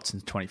a shot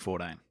since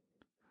 2014.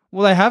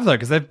 Well, they have though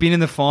because they've been in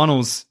the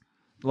finals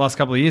the last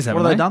couple of years. What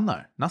Haven't have they done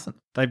though? Nothing.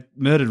 They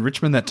murdered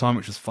Richmond that time,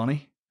 which was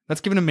funny. That's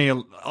given me.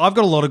 I've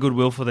got a lot of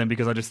goodwill for them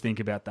because I just think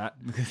about that.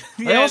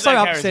 They Yeah, also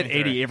that carries upset me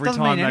through. Eddie every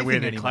Doesn't time mean they wear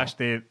anything their anymore. clash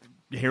their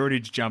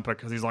heritage jumper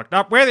because he's like,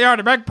 "No, we're the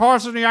only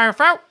magpies in the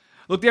AFL."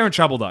 Look, they're in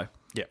trouble though.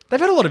 Yeah. They've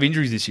had a lot of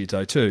injuries this year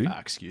too.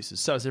 Excuses.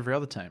 So is every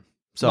other team.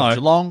 So No. is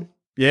Geelong.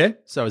 Yeah.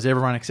 So is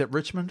everyone except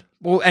Richmond.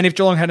 Well, and if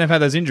Geelong hadn't have had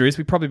those injuries,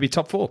 we'd probably be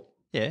top 4.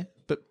 Yeah,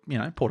 but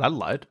Port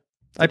Adelaide.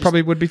 They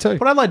probably would be too.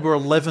 Port Adelaide were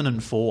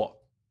 11-4,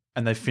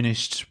 and they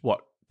finished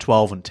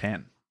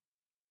 12-10.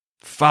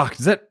 Fuck,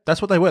 is that?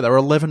 That's what they were. They were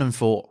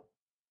 11-4.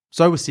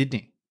 So was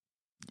Sydney.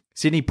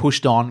 Sydney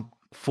pushed on,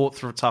 fought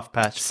through a tough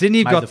patch.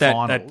 Sydney made got the that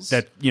finals.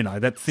 that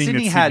that thing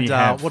Sydney that had Sydney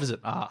have. what is it?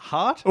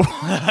 Heart. And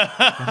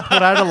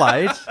Port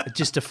Adelaide,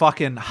 just a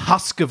fucking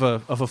husk of a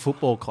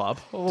football club.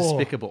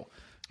 Despicable.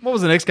 What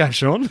was the next game,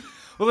 Sean?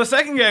 Well, the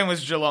second game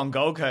was Geelong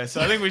Gold Coast,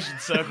 so I think we should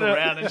circle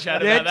around and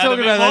chat Yeah, about that talk a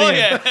bit about that more.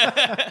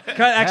 again.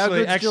 Yeah.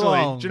 Actually, good's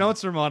Geelong? do you know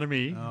what's reminded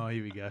me? Oh,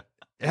 here we go.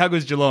 How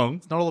good's Geelong?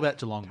 It's not all about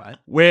Geelong, mate.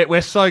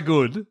 We're so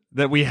good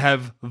that we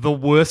have the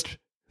worst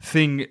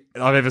thing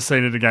I've ever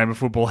seen in a game of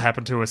football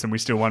happen to us, and we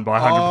still won by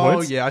 100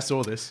 points. yeah, I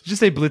saw this. Did you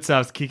see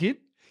Blitzar's kick it?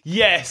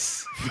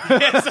 Yes.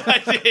 Yes, I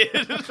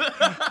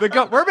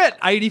did. We're about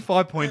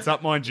 85 points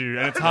up, mind you,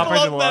 and it's halfway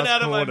Blocked through the that last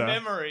out of my quarter.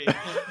 memory.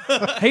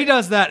 He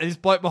does that, and this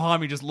bloke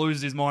behind me just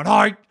loses his mind.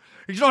 Oh,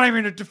 he's not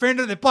even a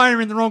defender. They're playing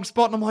him in the wrong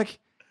spot. And I'm like,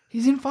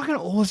 he's in fucking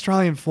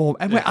all-Australian form,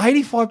 and we're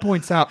 85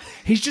 points up.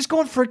 He's just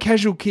gone for a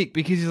casual kick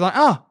because he's like,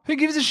 who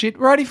gives a shit?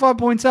 We're 85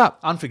 points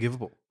up.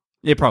 Unforgivable.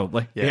 Yeah,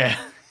 probably. Yeah.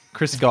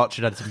 Chris Scott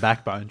should have had some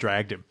backbone,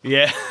 dragged him.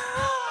 Yeah.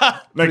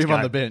 Put him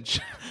on the bench.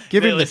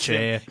 Give him the Listen,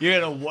 chair. You're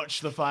going to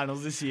watch the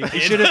finals this year. He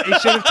should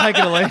have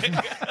taken a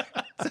lead.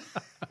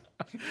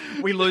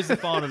 We lose the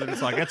final, and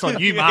it's like, that's on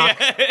you, Mark.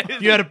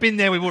 If you had been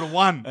there, we would have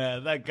won.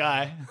 That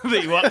guy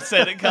that you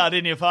upset at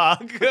Cardinia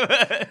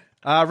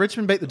Park.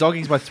 Richmond beat the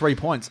Doggies by 3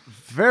 points.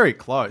 Very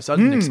close. I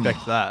didn't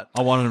expect that.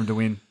 I wanted them to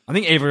win. I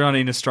think everyone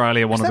in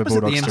Australia wanted the That was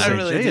at the Bulldogs to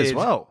win. MCG as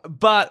well.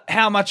 But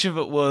how much of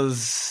it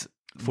was,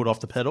 Foot off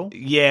the pedal.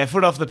 yeah,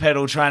 foot off the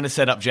pedal, trying to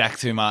set up Jack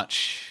too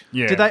much?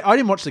 Yeah. Did they? I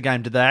didn't watch the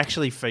game. Did they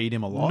actually feed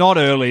him a lot? Not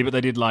early, but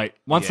they did late.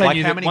 Once Yeah. they Like,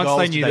 knew how that, many once goals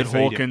they did knew they that feed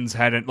him? Hawkins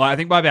hadn't, like I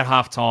think by about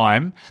half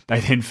time, they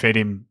then fed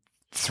him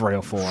 3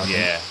 or 4. I think.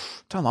 Yeah.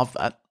 Don't love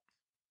that.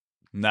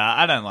 Nah,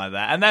 I don't like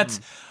that. And that's,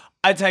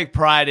 I take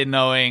pride in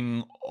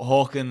knowing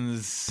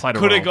Hawkins Played a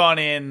could have role. gone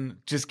in,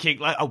 just kicked,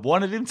 like I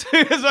wanted him to,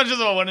 as much as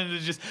I wanted him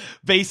to just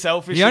be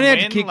selfish. He only and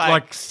had to win, kick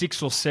like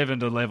 6 or 7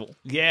 to level,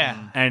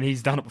 yeah, and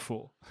he's done it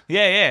before.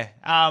 yeah.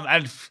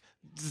 And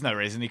there's no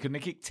reason he couldn't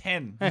have kicked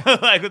 10.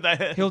 Like with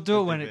that, He'll do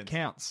it when it defense.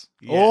 counts.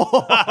 Yeah.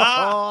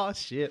 Oh,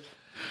 shit.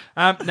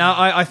 No,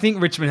 I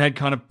think Richmond had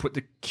kind of put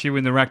the cue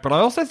in the rack, but I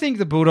also think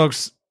the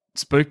Bulldogs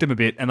spooked them a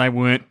bit, and they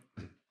weren't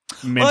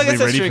mentally Well, I guess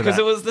that's ready true for because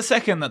that. it was the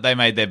second that they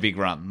made their big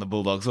run, the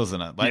Bulldogs,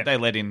 wasn't it? Like Yeah. they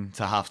led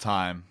into half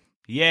time.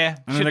 Yeah, And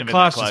then shouldn't the have been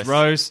class that just close.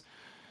 rose.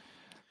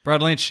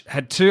 Brad Lynch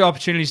had 2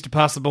 opportunities to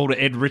pass the ball to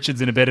Ed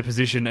Richards in a better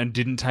position and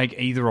didn't take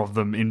either of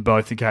them in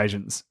both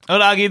occasions. I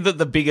would argue that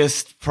the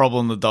biggest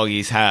problem the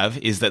Doggies have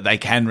is that they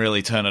can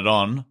really turn it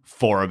on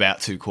for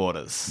about 2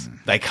 quarters.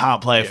 They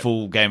can't play a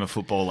full game of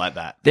football like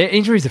that. Their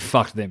injuries have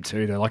fucked them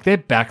too, though. Like their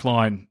back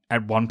line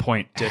at one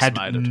point had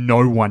Decimated.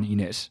 no one in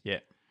it. Yeah.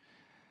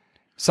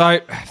 So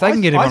if they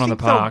can get everyone on the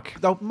park.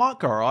 They might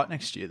go all right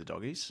next year, the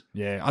Doggies.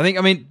 Yeah,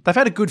 I mean, They've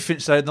had a good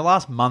finish. So in the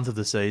last month of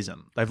the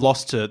season, they've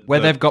lost to Where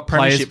the they've got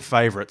players- premiership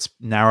favourites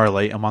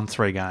narrowly and won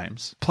 3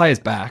 games. players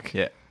back.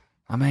 Yeah.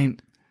 I mean,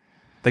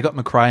 They got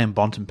McRae and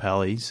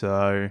Bontempelli,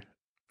 so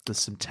there's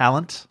some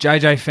talent.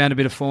 JJ found a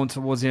bit of form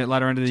towards the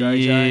latter end of the JJ.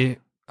 year.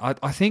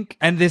 I think,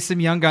 and there's some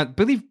young guys.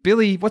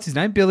 Billy, what's his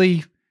name?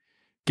 Billy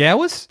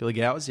Gowers? Billy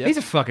Gowers, yeah. He's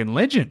a fucking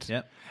legend.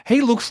 Yep.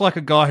 He looks like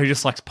a guy who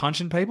just likes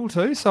punching people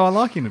too, so I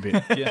like him a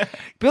bit. Yeah.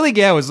 Billy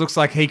Gowers looks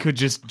like he could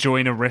just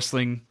join a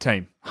wrestling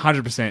team,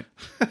 100%.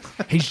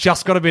 He's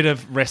just got a bit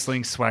of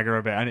wrestling swagger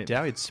about him.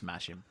 Dowie'd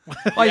smash him.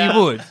 Oh, you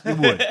would.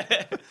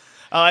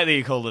 I like that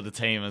you called it a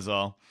team as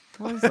well.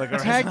 It's like a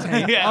tag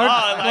team. Yeah.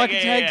 I Oh, like yeah,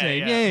 a tag yeah,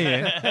 team.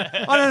 yeah.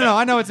 Yeah. I don't know.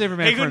 I know it's every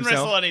man He for couldn't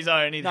himself. wrestle on his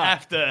own. He'd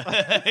have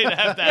to. He'd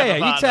have to. Yeah, have yeah. a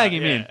You partner. tag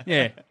him in.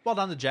 Yeah. Well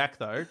done to Jack,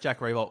 though.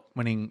 Jack Revolt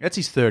winning. That's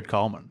his 3rd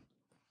Coleman.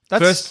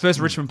 That's First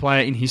Richmond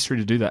player in history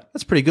to do that.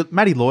 That's pretty good.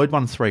 Matty Lloyd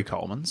won 3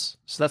 Colemans.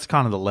 So that's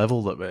kind of the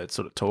level that we're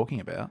sort of talking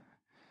about.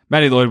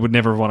 Matty Lloyd would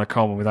never have won a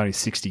Coleman with only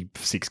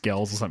 66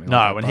 goals or something like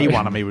that. No, when he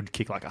won them, he would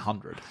kick like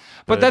 100.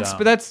 But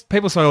that's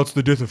people say, oh, it's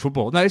the death of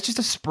football. No, it's just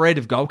a spread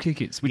of goal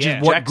kickers, which Yeah.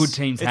 is what Jack's- good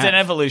teams It's have. an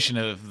evolution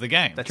of the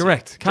game.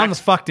 Correct. Calm the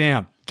fuck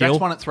down, Jack's Gil.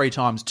 won it 3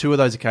 times. 2 of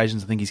those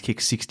occasions, I think he's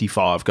kicked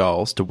 65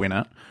 goals to win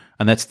it,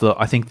 and that's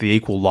I think the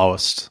equal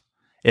lowest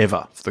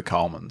ever for the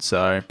Coleman.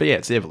 So, but yeah,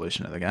 it's the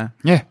evolution of the game.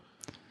 Yeah.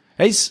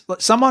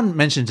 Someone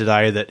mentioned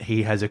today that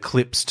he has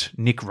eclipsed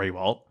Nick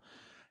Rewalt.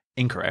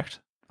 Incorrect.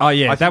 Oh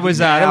yeah, I that think was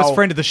now- that was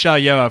friend of the show,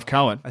 Yoav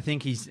Cohen. I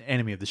think he's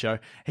enemy of the show.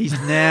 He's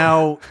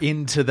now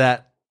into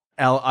that.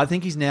 I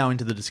think he's now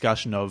into the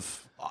discussion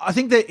of. I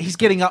think that he's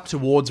getting up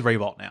towards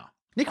Rewalt now.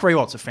 Nick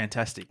Rewalt's a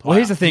fantastic player. Well,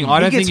 here's the thing, I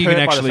He don't gets think you can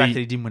hurt by the actually- fact that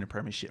he didn't win a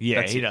premiership.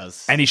 Yeah, That's he it.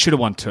 does. And he should have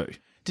won 2. Did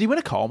he win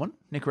a Coleman,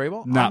 Nick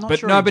Rewalt? No, I'm not but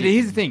sure no, he but did.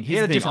 here's the thing. He had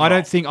Here's a the thing. different I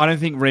role. don't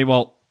think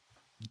Rewalt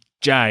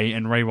J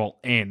and Rewalt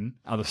N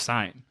are the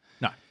same.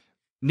 No.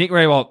 Nick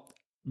Rewalt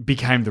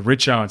became the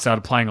Richo and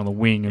started playing on the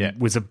wing and Yeah.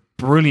 was a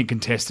brilliant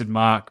contested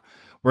mark,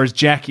 whereas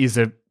Jack he's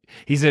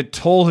a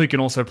tall who can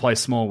also play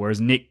small, whereas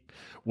Nick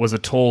was a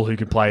tall who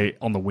could play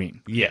on the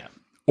wing. Yeah.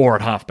 Or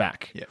at half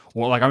back. Yeah.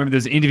 Or like I remember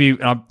there's an interview,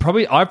 and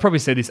I've probably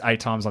said this 8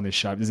 times on this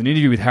show. There's an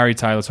interview with Harry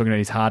Taylor talking about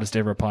his hardest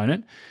ever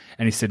opponent,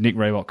 and he said Nick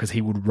Rewalt because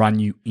he would run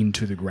you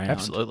into the ground.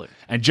 Absolutely.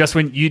 And just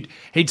when he'd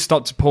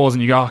stop to pause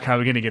and you go, okay,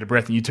 we're going to get a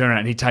breath, and you turn around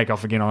and he'd take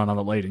off again on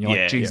another lead, and you're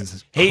like,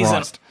 Jesus He's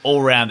Christ. an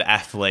all-round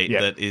athlete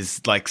Yeah. that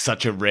is like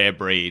such a rare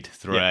breed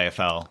through Yeah.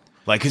 AFL.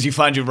 Like, because you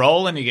find your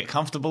role and you get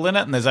comfortable in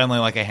it, and there's only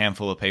like a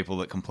handful of people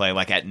that can play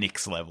like at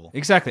Nick's level.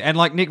 Exactly. And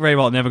like Nick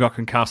Rewalt never got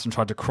concussed and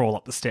tried to crawl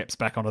up the steps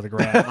back onto the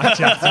ground. Like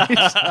Jack did.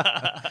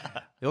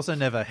 He also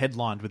never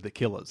headlined with the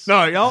Killers.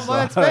 No,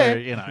 that's So, fair.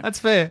 you know. That's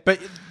fair. But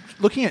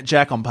looking at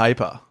Jack on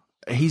paper,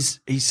 his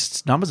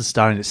numbers are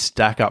starting to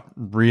stack up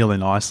really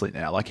nicely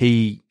now. Like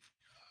he's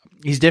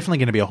definitely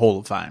going to be a Hall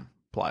of Fame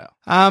player.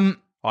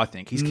 I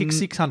think he's kicked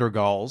 600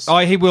 goals. Oh,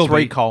 he will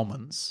 3 be.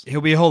 Colemans.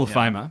 He'll be a Hall of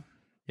Famer.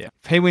 Yeah.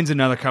 If he wins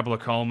another couple of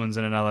Colemans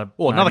and another...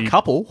 Or another maybe-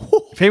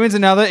 couple. If he wins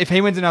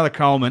another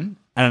Coleman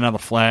and another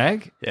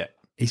flag, Yeah.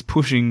 he's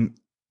pushing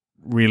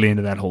really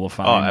into that Hall of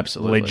Fame. Oh,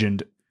 absolutely.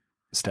 Legend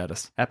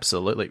status.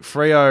 Absolutely.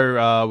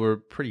 Freo were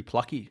pretty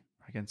plucky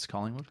against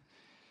Collingwood.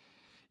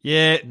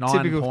 Yeah, 9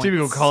 typical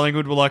points.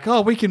 Collingwood were like,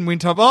 oh, we can win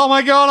top. Oh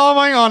my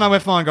god, no, we're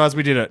fine, guys,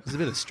 we did it. There's a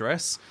bit of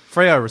stress.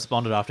 Freo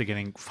responded after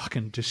getting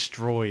fucking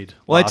destroyed.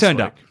 Well, they last turned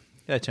week. up.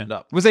 Yeah, they turned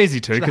up. It was easy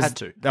too They because had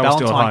to. they were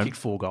still at Valentine home. kicked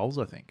 4 goals,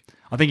 I think.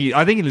 I think he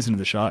listened to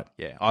the show.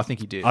 Yeah, I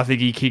think he did. I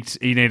think he kicked.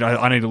 I need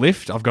a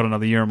lift. I've got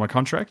another year on my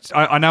contract.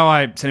 I know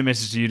I sent a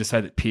message to you to say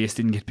that Pierce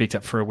didn't get picked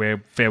up for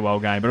a farewell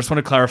game, but I just want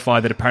to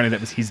clarify that apparently that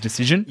was his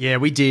decision. Yeah,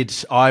 we did.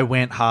 I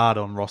went hard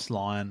on Ross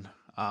Lyon,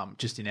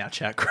 just in our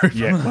chat group.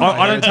 Yeah,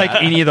 I don't take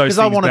any of those Because things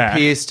I wanted back.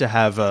 Pierce to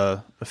have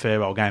a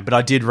farewell game, but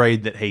I did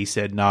read that he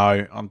said,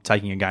 "No, I'm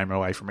taking a game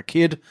away from a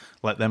kid.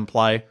 Let them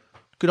play."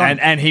 Good on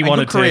And he good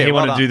wanted to career. he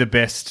Well wanted to done. do the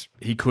best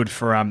he could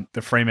for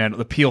the Fremantle,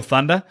 the Peel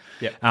Thunder.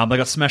 Yep. They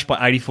got smashed by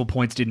 84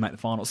 points, didn't make the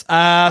finals. So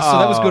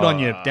that was good on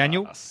you,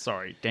 Daniel.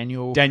 Sorry,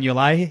 Daniel. Daniel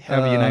A,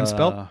 however your name's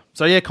spelled.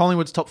 So yeah,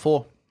 Collingwood's top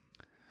 4.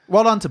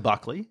 Well done to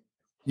Buckley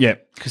Yeah,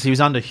 because he was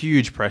under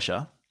huge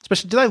pressure.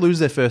 Especially, did they lose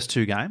their first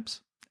 2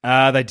 games?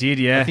 they did.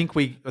 Yeah, I think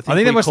we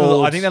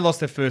lost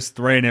their first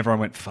 3, and everyone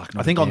went fuck.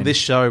 I think on this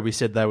show we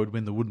said they would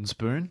win the wooden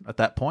spoon at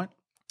that point.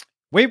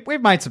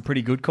 we've made some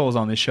pretty good calls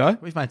on this show.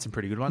 We've made some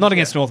pretty good ones. Not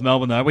against North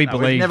Melbourne though. We No,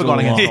 believe we've never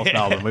gone all against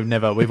along. North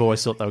Melbourne. We've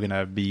always thought they were going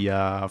to be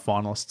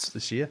finalists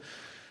this year,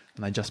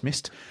 and they just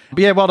missed. But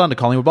yeah, well done to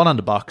Collingwood. Well done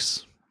to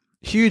Bucks.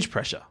 Huge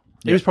pressure.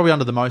 He was probably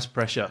under the most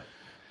pressure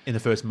in the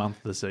first month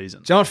of the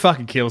season. Do you know what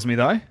fucking kills me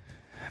though?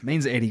 It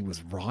means Eddie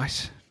was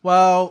right.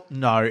 Well,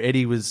 no,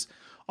 Eddie was.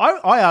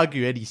 I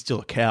argue Eddie's still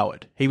a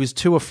coward. He was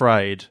too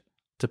afraid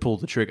to pull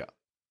the trigger.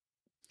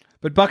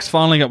 But Bucks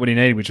finally got what he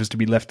needed, which was to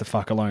be left the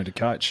fuck alone to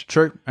coach.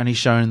 True, and he's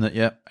shown that.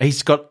 Yeah,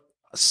 he's got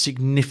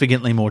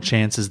significantly more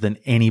chances than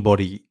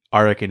anybody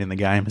I reckon in the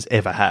game has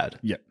ever had.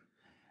 Yep.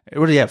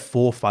 What did he have?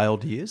 4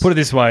 failed years. Put it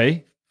this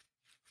way,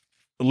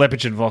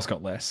 Lepich and Voss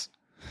got less.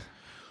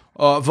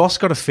 Voss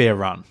got a fair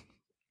run.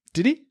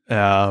 Did he?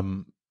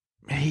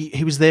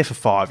 He was there for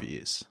 5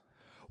 years.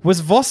 Was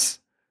Voss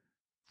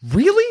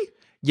really?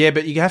 Yeah,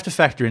 but you have to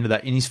factor into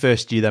that. In his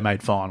first year, they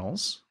made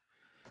finals.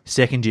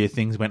 Second year,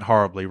 things went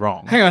horribly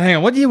wrong. Hang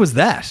on. What year was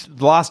that?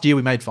 The last year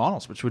we made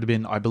finals, which would have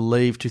been, I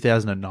believe,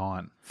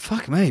 2009.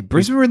 Fuck me.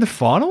 Brisbane were in the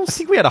finals? I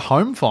think we had a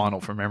home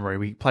final from memory.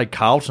 We played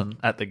Carlton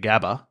at the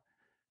Gabba.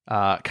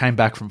 Came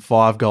back from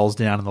 5 goals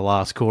down in the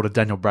last quarter.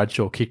 Daniel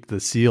Bradshaw kicked the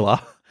sealer.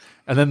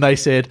 And then they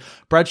said,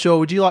 Bradshaw,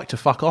 would you like to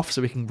fuck off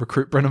so we can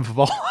recruit Brendan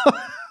Favola?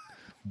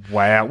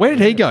 Wow. Where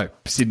did he go?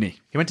 Sydney.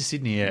 He went to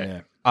Sydney,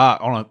 yeah.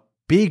 On a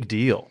big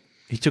deal.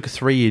 He took a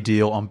 3-year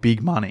deal on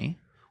big money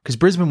because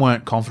Brisbane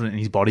weren't confident in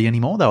his body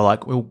anymore. They were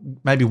like, well,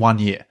 maybe 1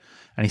 year.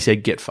 And he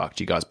said, get fucked.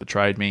 You guys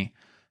betrayed me.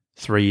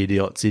 3-year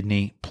deal at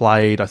Sydney.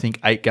 Played, I think,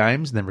 8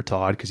 games and then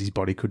retired because his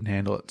body couldn't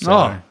handle it.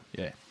 So,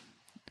 yeah.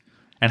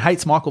 And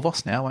hates Michael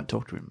Voss now. Won't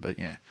talk to him, but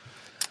yeah.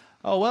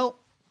 Oh, well,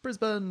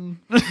 Brisbane.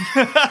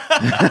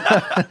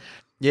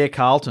 Yeah,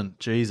 Carlton.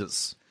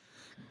 Jesus.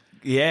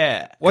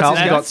 Yeah.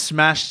 Carlton got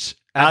smashed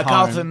at home.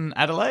 Carlton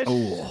Adelaide?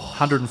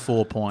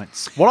 104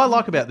 points. What I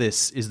like about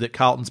this is that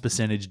Carlton's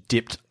percentage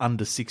dipped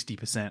under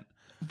 60%.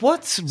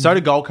 So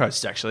did Gold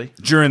Coast, actually.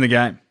 During the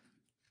game.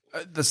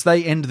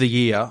 They end the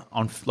year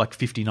on like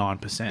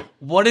 59%.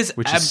 What is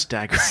Which is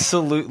staggering.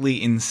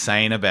 absolutely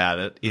insane about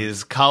it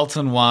is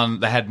Carlton won.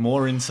 They had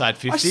more inside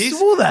 50s. I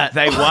saw that.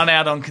 They won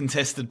out on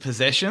contested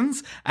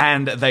possessions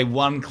and they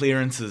won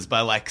clearances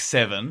by like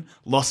 7,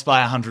 lost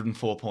by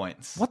 104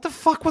 points. What the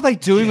fuck were they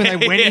doing when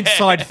they went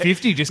inside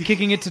 50? Just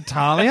kicking it to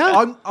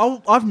Talia?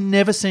 I've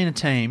never seen a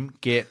team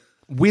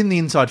win the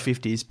inside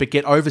 50s, but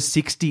get over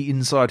 60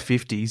 inside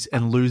 50s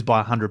and lose by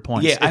 100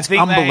 points. Yeah, it's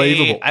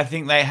unbelievable. I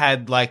think they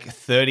had like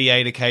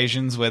 38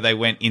 occasions where they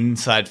went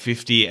inside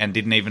 50 and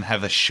didn't even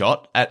have a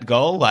shot at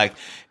goal. Like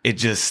it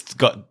just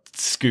got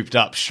scooped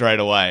up straight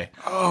away.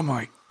 Oh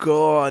my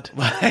God.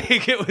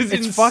 Like it was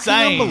It's insane. fucking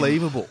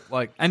unbelievable.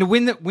 Like, And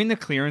win the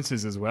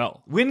clearances as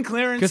well. Win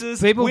clearances,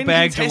 'Cause people win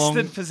bagged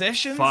contested along-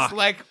 possessions. Fuck.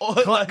 Like,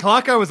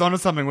 Clarko was onto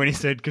something when he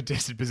said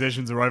contested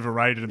possessions are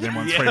overrated and then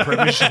won 3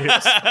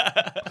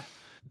 premierships.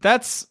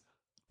 That's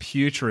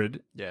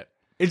putrid. yeah.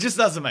 it just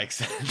doesn't make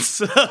sense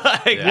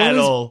at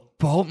all.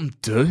 Bolton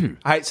do.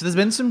 Hey, so there's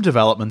been some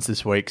developments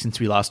this week since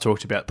we last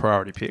talked about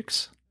priority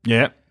picks.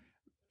 Yeah.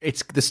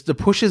 It's the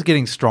push is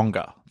getting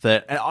stronger.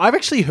 And I've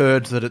actually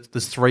heard that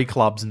there's 3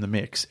 clubs in the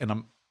mix, and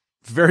I'm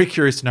very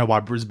curious to know why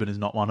Brisbane is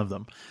not one of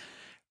them.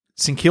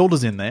 St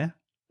Kilda's in there.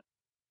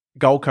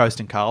 Gold Coast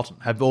and Carlton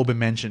have all been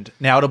mentioned.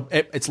 Now,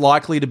 it's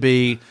likely to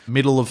be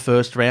middle of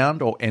first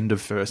round or end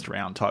of first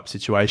round type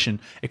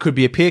situation. It could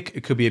be a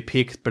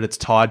pick, but it's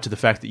tied to the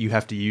fact that you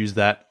have to use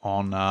that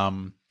on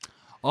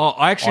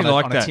I actually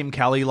like on that. a Tim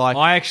Kelly like.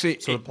 I actually,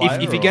 sort of player,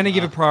 if you're or- going to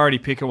give a priority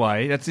pick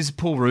away, this is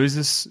Paul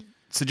Roos's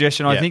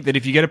suggestion. I Yeah. think that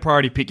if you get a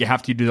priority pick, you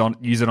have to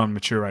use it on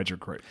mature age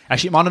recruit.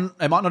 Actually,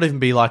 it might not even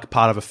be like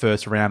part of a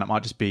first round. It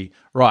might just be,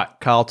 right,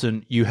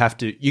 Carlton, you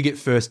get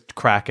first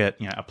crack at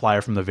a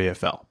player from the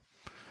VFL.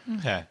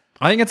 Okay.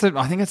 I think it's that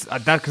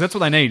because that's what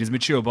they need is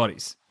mature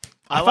bodies.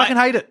 I fucking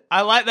hate it.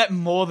 I like that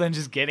more than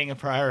just getting a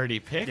priority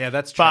pick. Yeah,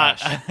 that's But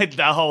trash.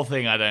 the whole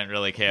thing I don't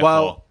really care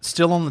Well,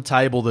 still on the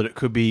table that it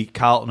could be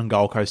Carlton and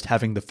Gold Coast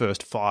having the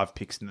first 5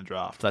 picks in the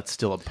draft. That's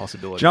still a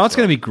possibility. Do you know what's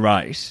going to be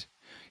great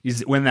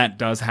is when that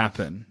does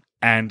happen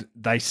and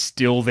they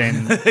still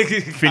then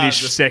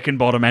finish second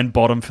bottom and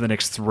bottom for the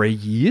next 3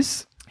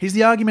 years. Here's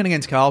the argument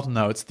against Carlton,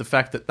 though. It's the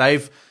fact that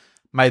they've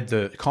made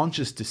the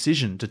conscious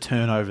decision to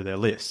turn over their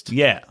list.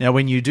 Yeah. Now,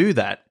 when you do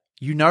that,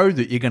 you know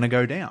that you're going to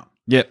go down.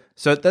 Yep.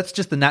 So that's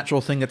just the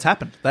natural thing that's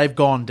happened. They've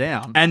gone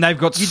down. And they've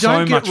got You so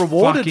don't get much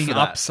rewarded fucking for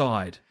that.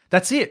 upside.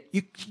 That's it.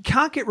 You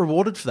can't get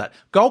rewarded for that.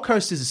 Gold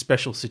Coast is a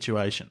special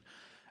situation.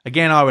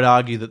 Again, I would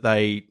argue that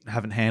they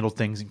haven't handled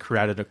things and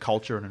created a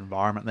culture and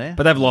environment there.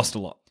 But they've lost a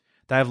lot.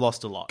 they have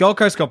lost a lot. Gold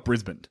Coast got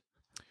Brisbane.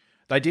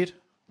 They did.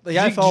 The you-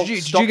 AFL did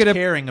you stopped get a-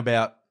 caring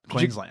about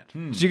Queensland.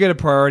 Did you get a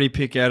priority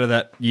pick out of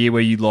that year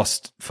where you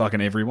lost fucking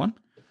everyone?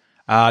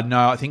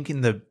 No, I think in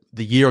the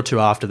year or two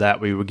after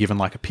that, we were given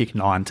like a pick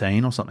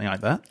 19 or something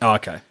like that. Oh,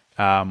 okay.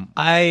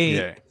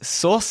 I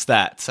saw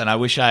stats and I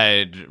wish I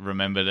had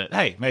remembered it.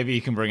 Hey, maybe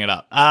you can bring it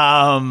up.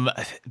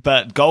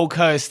 But Gold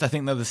Coast, I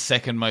think they're the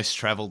second most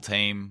travelled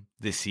team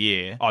this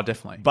year. Oh,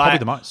 definitely. But- Probably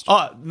the most.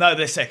 Oh, no,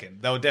 they're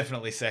second. They were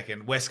definitely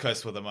second. West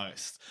Coast were the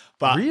most.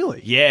 But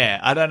Really? Yeah,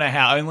 I don't know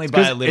how, only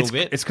by a little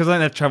bit. It's because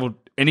they've travelled.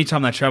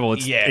 Anytime they travel,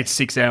 it's Yeah.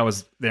 6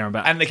 hours there and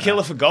back. And the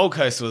killer for Gold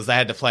Coast was they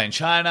had to play in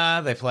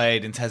China. They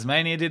played in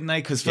Tasmania, didn't they?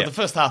 Because for the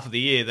first half of the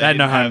year, they had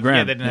no didn't home have, ground.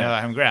 Yeah, they didn't have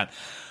a home ground.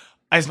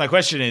 I guess my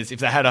question is, if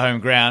they had a home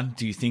ground,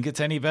 do you think it's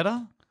any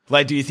better?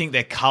 Like, do you think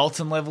they're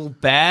Carlton level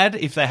bad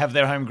if they have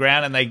their home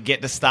ground and they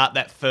get to start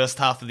that first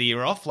half of the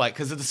year off? Like,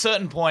 because at a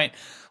certain point,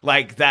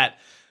 like that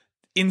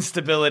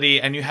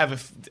instability and you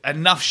have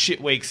enough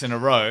shit weeks in a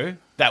row,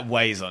 that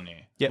weighs on you.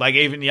 Yep. Like,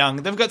 even young,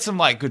 they've got some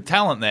like good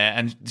talent there,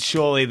 and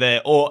surely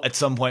they're, or at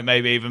some point,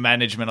 maybe even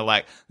management are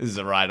like, this is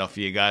a write off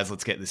for you guys,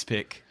 let's get this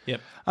pick.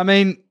 Yep. I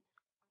mean,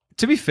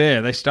 to be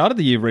fair, they started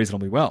the year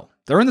reasonably well.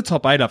 They're in the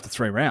top 8 after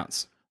 3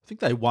 rounds. I think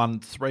they won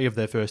 3 of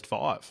their first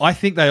 5. I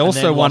think they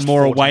also then won lost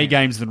more 14. away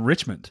games than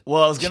Richmond.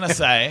 Well, I was going to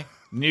say,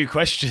 new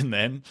question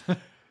then.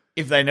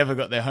 If they never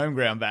got their home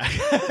ground back, do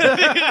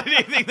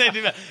you think they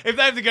do that? If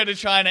they have to go to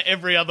China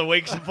every other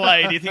week to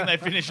play, do you think they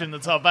finish in the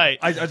top 8?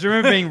 I do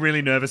remember being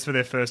really nervous for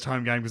their first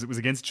home game because it was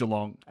against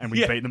Geelong and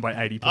we beat them by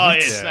 80 Oh, yeah,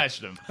 points.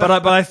 smashed them. But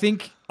I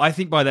think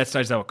by that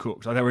stage they were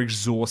cooked. Like, they were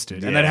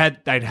exhausted, and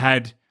they'd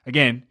had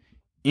again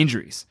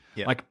injuries.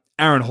 Yeah. Like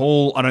Aaron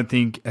Hall, I don't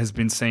think has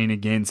been seen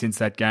again since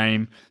that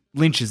game.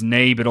 Lynch's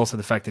knee, but also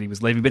the fact that he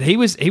was leaving. But he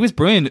was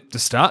brilliant to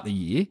start the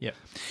year. Yeah.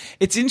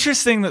 It's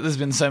interesting that there's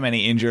been so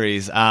many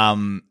injuries.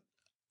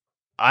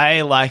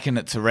 I liken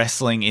it to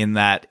wrestling in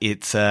that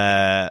it's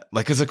like,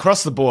 because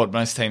across the board,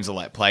 most teams are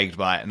like plagued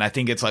by it. And I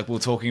think it's like we're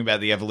talking about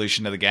the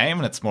evolution of the game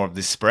and it's more of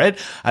this spread.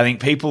 I think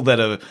people that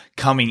are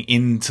coming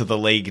into the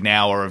league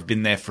now or have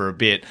been there for a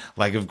bit,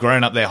 like have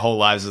grown up their whole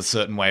lives with a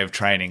certain way of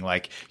training.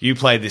 Like you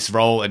play this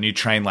role and you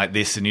train like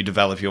this and you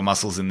develop your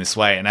muscles in this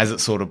way. And as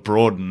it sort of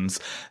broadens,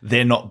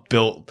 they're not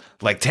built,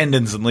 like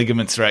tendons and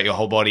ligaments throughout your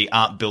whole body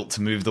aren't built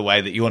to move the way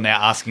that you're now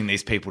asking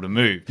these people to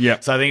move. Yeah.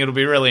 So I think it'll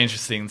be really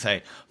interesting,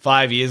 say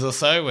 5 years or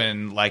so,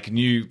 when like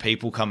new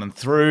people coming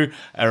through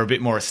are a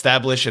bit more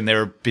established and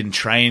they've been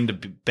trained a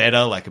bit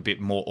better, like a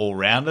bit more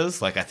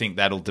all-rounders. Like I think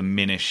that'll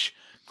diminish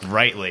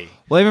greatly.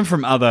 Well, even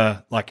from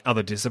other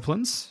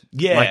disciplines.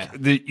 Yeah.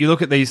 Like you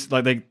look at these,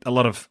 like a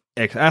lot of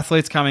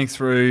ex-athletes coming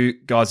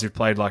through, guys who've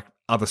played like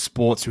other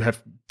sports who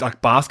have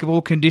like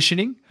basketball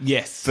conditioning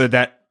Yes. for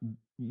that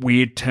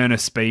weird turn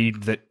of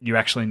speed that you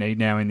actually need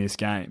now in this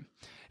game.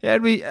 Yeah,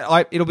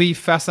 it'll be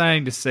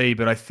fascinating to see,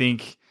 but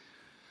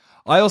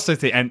I also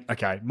think, and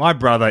okay, my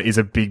brother is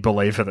a big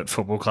believer that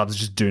football clubs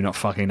just do not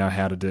fucking know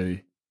how to do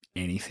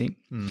anything.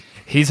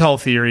 His whole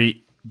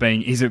theory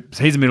being, he's a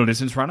middle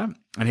distance runner,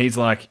 and he's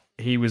like,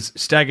 he was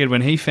staggered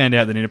when he found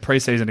out that in a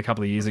preseason a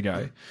couple of years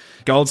ago,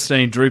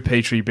 Goldstein, Drew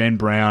Petrie, Ben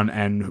Brown,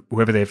 and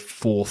whoever their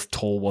fourth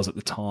tall was at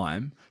the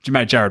time,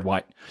 Jared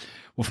Waite,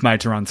 were made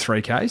to run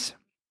 3Ks.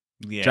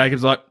 Yeah.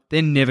 Jacob's like,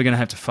 they're never going to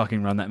have to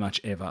fucking run that much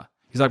ever.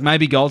 He's like,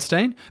 maybe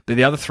Goldstein, but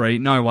the other 3,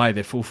 no way,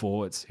 they're full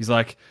forwards. He's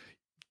like,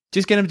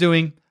 just get them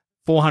doing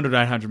 400,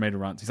 800-metre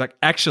runs. He's like,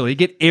 actually,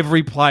 get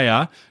every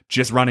player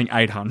just running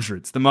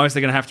 800s. The most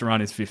they're going to have to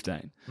run is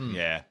 15.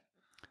 Yeah.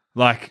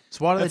 Like,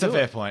 So why do That's they a do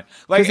fair it? point.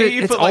 Like because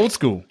you it's put, like, old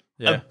school.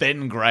 a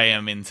Ben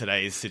Graham in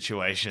today's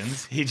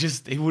situations,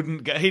 he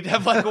wouldn't go, he'd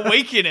have like a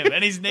week in him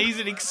and his knees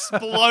would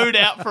explode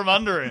out from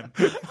under him.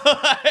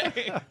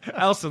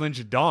 Alistair Lynch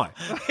should die.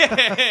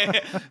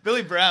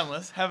 Billy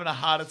Brownless having a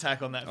heart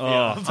attack on that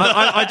field.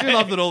 I do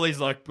love that all these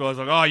like guys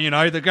are like,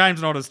 oh, the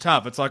game's not as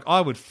tough. It's like,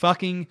 I would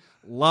fucking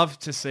love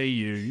to see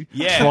you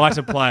try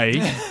to play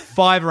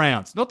 5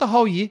 rounds. Not the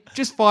whole year,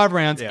 just 5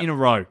 rounds in a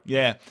row.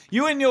 Yeah.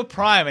 You in your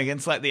prime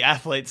against like the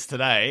athletes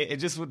today, it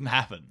just wouldn't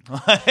happen.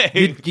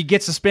 You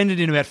get suspended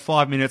in about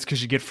 5 minutes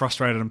because you get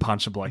frustrated and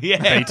punch a bloke.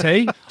 Yeah.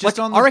 BT. Just Like,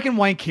 on the- I reckon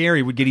Wayne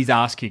Carey would get his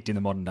ass kicked in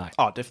the modern day.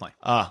 Oh, definitely.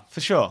 For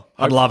sure.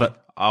 I'd love it.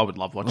 I would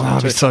love watching Oh, that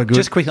it'd too. be so good.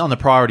 Just quickly on the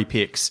priority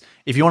picks,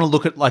 if you want to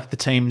look at like the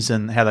teams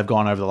and how they've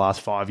gone over the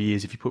last 5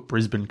 years, if you put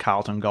Brisbane,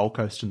 Carlton, Gold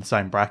Coast in the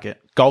same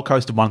bracket, Gold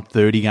Coast have won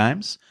 30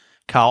 games,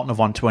 Carlton have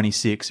won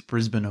 26,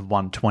 Brisbane have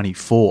won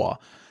 24.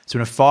 So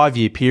in a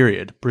 5-year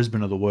period,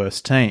 Brisbane are the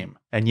worst team.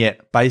 And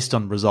yet, based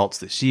on results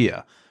this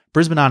year,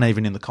 Brisbane aren't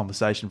even in the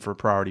conversation for a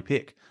priority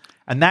pick.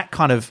 And that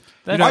kind of,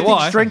 You know I think,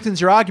 why? strengthens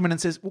your argument and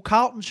says, well,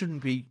 Carlton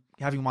shouldn't be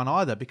having one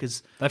either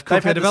because They've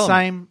cooked had their the development.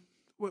 same.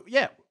 Well,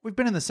 yeah, we've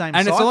been in the same. And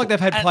it's not cycle. like they've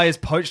had players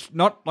poached,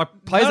 not like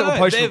players that were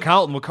poached from they've-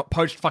 Carlton were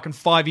poached fucking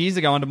 5 years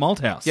ago under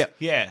Malthouse. Yeah.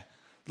 Yeah.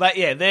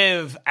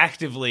 They've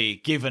actively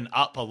given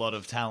up a lot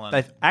of talent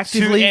They've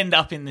actively- to end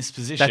up in this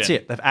position. That's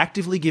it. They've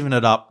actively given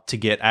it up to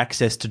get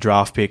access to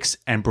draft picks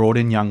and brought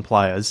in young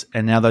players,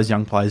 and now those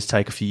young players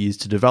take a few years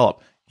to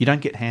develop. You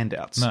don't get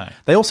handouts. No.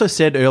 They also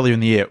said earlier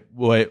in the year,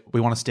 we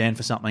want to stand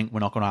for something. We're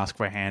not going to ask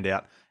for a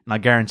handout, and I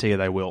guarantee you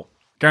they will.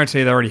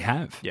 Guarantee they already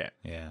have. Yeah.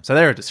 Yeah. So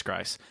they're a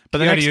disgrace. But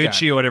the next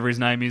Uchi game, or whatever his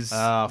name is,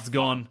 is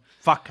gone.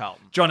 fuck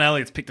Carlton. John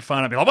Elliott's picked the phone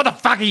up and be like, what the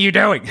fuck are you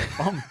doing?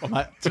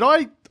 Mate,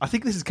 I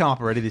think this has come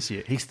up already this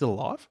year. He's still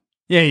alive?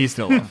 Yeah, he's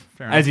still alive.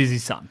 enough. As is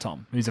his son,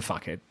 Tom, who's a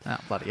fuckhead. Oh,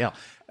 bloody hell.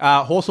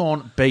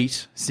 Hawthorn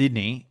beat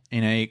Sydney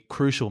in a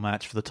crucial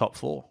match for the top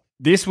 4.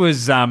 This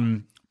was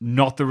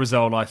not the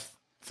result I thought.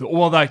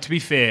 Although, to be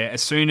fair,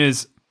 as soon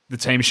as the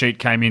team sheet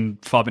came in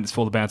 5 minutes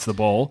before the bounce of the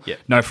ball, Yeah.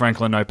 no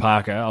Franklin, no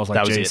Parker, I was like,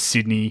 That was geez, it.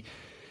 Sydney.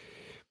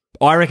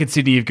 I reckon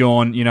Sydney have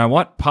gone, you know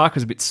what?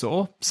 Parker's a bit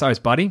sore. So is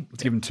Buddy.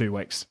 Let's give him 2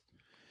 weeks.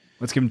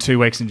 Let's give him 2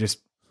 weeks and just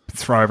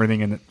throw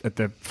everything in at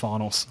the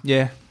finals.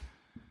 Yeah.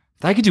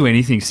 They could do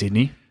anything,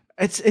 Sydney.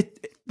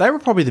 They were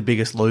probably the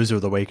biggest loser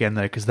of the weekend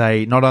though, because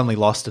they not only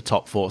lost a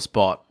top 4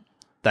 spot,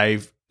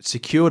 they've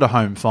secured a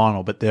home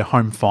final, but their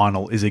home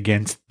final is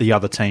against the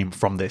other team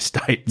from their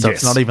state, so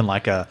it's Yes. not even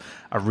like a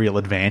real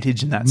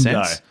advantage in that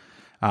sense.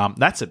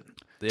 That's it.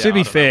 To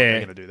be fair,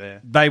 going to do there.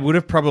 they would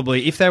have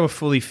probably, if they were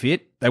fully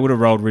fit, they would have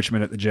rolled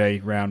Richmond at the G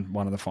round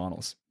 1 of the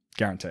finals.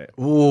 Guarantee it.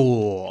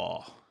 Ooh,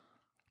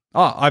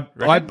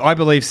 I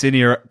believe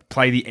Sydney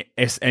play the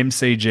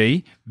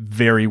SMCG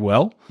very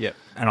well. Yep.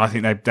 And I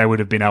think they would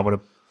have been able to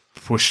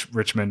push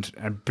Richmond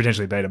and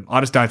potentially beat them. I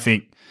just don't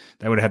think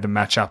they would have had the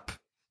matchup.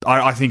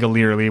 I think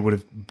O'Leary would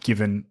have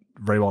given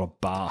Rewald a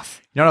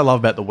bath. you know what I love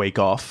about the week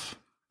off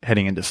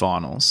heading into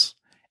finals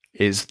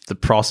is the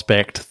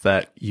prospect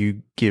that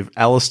you give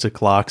Alistair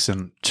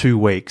Clarkson 2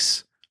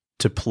 weeks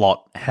to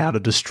plot how to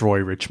destroy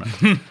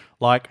Richmond.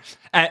 Like,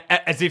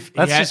 As if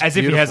That's just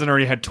he beautiful. hasn't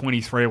already had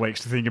 23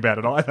 weeks to think about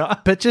it either.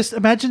 but just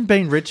imagine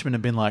being Richmond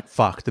and being like,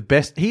 fuck,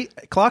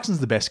 Clarkson's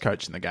the best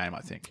coach in the game,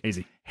 I think.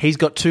 Easy. He's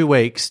got 2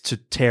 weeks to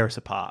tear us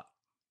apart.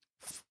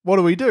 What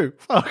do we do?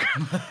 Fuck.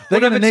 They're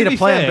going to need a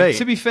plan B.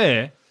 To be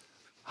fair,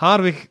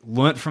 Hardwick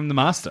learnt from the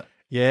master.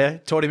 Yeah,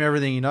 taught him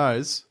everything he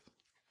knows.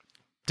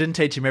 Didn't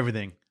teach him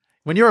everything.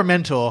 When you're a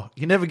mentor,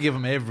 you never give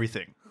them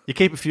everything. You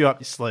keep a few up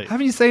your sleeve.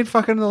 Haven't you seen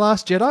fucking The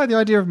Last Jedi? The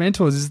idea of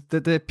mentors is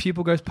that their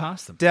pupil goes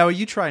past them. Dowie,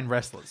 you train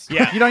wrestlers.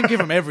 Yeah. You don't give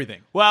them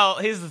everything. Well,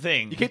 here's the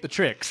thing. You keep the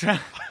tricks.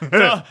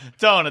 don't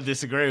want to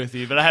disagree with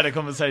you, but I had a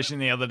conversation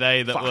the other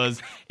day that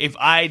was, if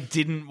I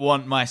didn't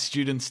want my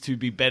students to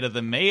be better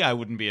than me, I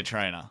wouldn't be a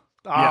trainer.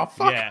 Oh,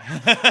 fuck. Yeah.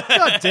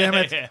 God damn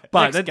it.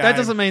 But Next that game.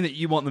 doesn't mean that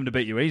you want them to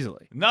beat you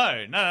easily. No. I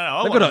They've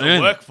want gotta them to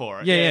earn work it. for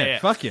it. Yeah,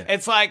 fuck yeah.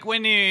 It's like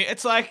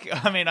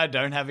I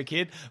don't have a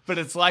kid, but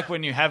it's like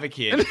when you have a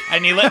kid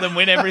and you let them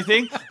win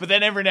everything, but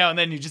then every now and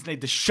then you just need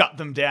to shut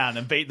them down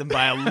and beat them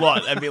by a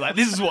lot and be like,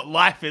 this is what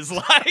life is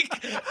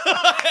like.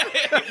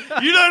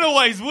 You don't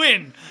always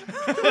win.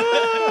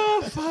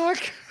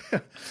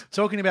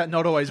 Talking about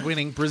not always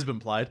winning, Brisbane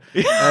played.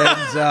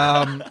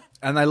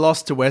 And they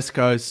lost to West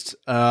Coast.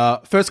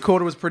 First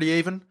quarter was pretty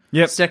even.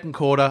 Yep. Second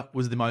quarter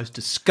was the most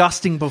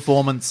disgusting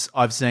performance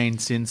I've seen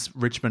since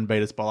Richmond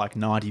beat us by like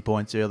 90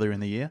 points earlier in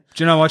the year.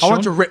 Do you know what, I Sean?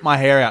 want to rip my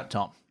hair out,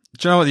 Tom.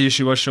 Do you know what the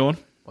issue was, Sean?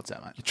 What's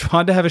that, mate?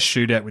 Tried to have a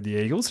shootout with the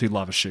Eagles, who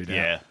love a shootout.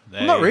 Yeah.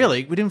 Well, not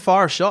really. We didn't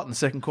fire a shot in the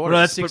second quarter.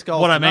 Well, that's 6 but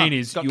goals. what to I mean none.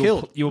 is Got you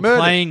killed. were Murdered.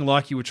 playing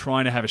like you were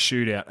trying to have a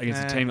shootout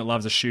against a team that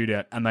loves a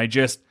shootout, and they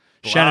just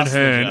Shannon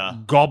Blasted Hearn ya.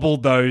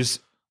 gobbled those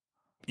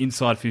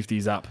inside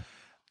 50s up.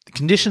 The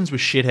conditions were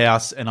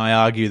shithouse, and I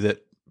argue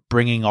that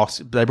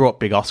they brought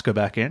Big Oscar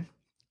back in.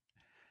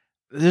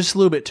 They're just a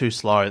little bit too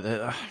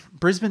slow.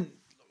 Brisbane,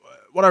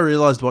 what I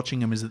realised watching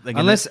them is that they're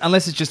gonna,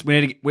 Unless it's just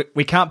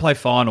we can't play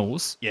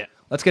finals. Yeah.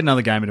 Let's get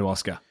another game into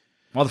Oscar.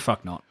 Why the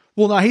fuck not?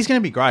 Well, no, he's going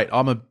to be great.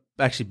 I'm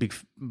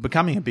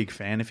becoming a big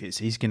fan of his.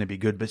 He's going to be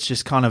good, but it's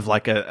just kind of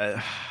like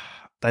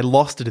they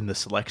lost it in the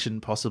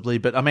selection possibly.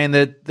 But I mean,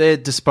 their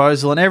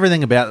disposal and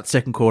everything about that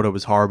second quarter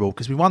was horrible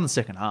because we won the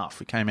second half.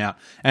 We came out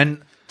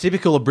and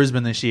typical of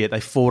Brisbane this year, they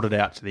fought it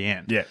out to the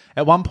end. Yeah.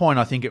 At one point,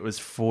 I think it was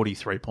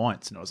 43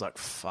 points, and it was like,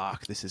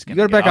 fuck, this is going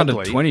You to got it back ugly.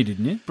 under 20,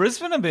 didn't you?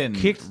 Brisbane have been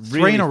Kicked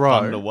really 3 in a row.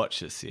 fun to watch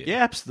this year.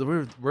 Yeah,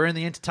 absolutely. We're in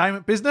the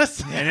entertainment business.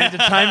 And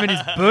entertainment is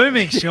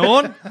booming,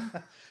 Sean.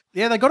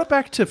 Yeah, they got it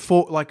back to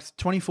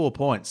 24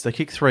 points. They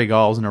kicked 3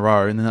 goals in a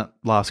row in that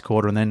last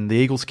quarter, and then the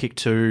Eagles kicked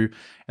 2,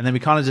 and then we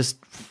kind of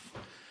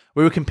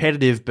we were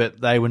competitive, but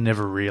they were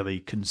never really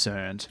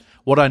concerned.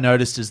 what I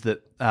noticed is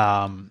that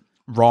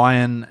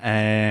Ryan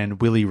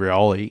and Willie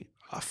Rioli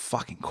are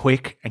fucking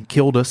quick and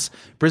killed us.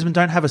 Brisbane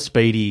don't have a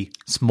speedy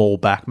small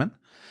backman.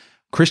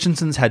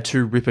 Christensen's had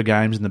 2 ripper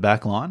games in the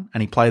back line,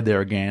 and he played there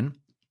again.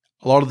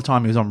 A lot of the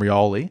time he was on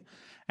Rioli,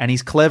 and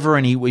he's clever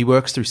and he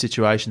works through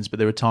situations, but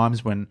there were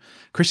times when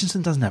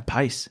Christensen doesn't have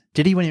pace.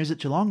 Did he when he was at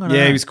Geelong? I don't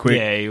know. he was quick.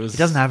 Yeah, he was. He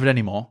doesn't have it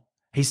anymore.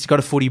 He's got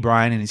a footy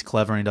brain and he's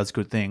clever and he does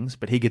good things,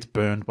 but he gets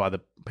burned by the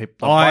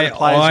people. by the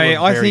players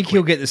who are I very think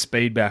he'll quick. get the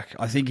speed back.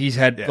 I think he's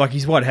had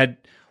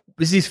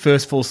this is his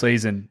first full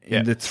season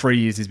in the 3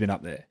 years he's been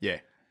up there. Yeah.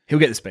 He'll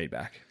get the speed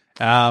back.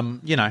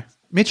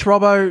 Mitch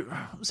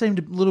Robbo seemed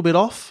a little bit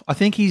off. I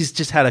think he's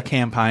just had a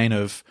campaign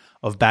of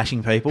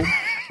bashing people,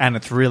 and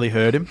it's really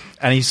hurt him.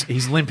 And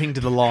he's limping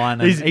to the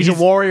line. And he's a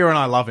warrior, and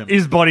I love him.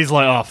 His body's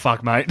like, oh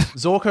fuck, mate.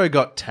 Zorko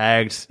got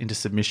tagged into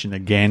submission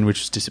again, which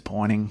was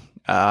disappointing.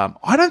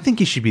 I don't think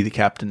he should be the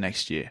captain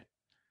next year.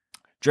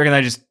 Do you reckon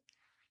they just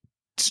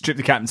strip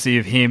the captaincy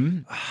of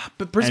him?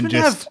 But Brisbane And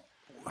just-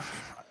 have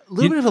a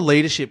little bit of a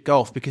leadership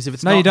golf, because if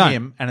it's No, you not don't.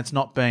 him and it's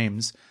not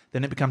Beams,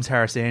 then it becomes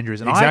Harris Andrews.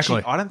 And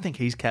Exactly. I don't think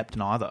he's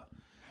captain either.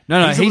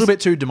 No, He's a little bit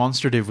too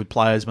demonstrative with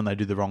players when they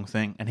do the wrong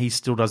thing, and he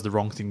still does the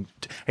wrong thing.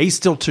 He's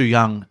still too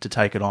young to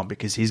take it on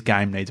because his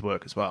game needs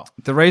work as well.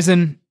 The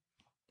reason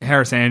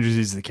Harris Andrews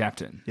is the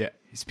captain, Yeah.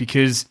 is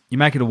because you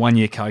make it a 1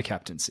 year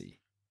co-captaincy.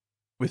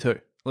 With who?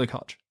 Luke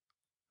Hodge.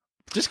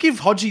 Just give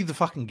Hodgie the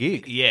fucking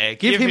gig. Yeah,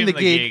 give him the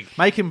gig, gig.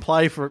 make him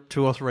play for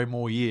 2 or 3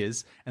 more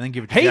years, and then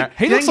give it to He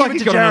Jared. looks like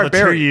he's got another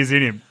 2 years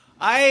in him.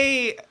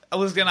 I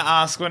was going to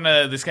ask when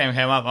this game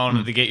came up, I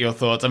wanted to get your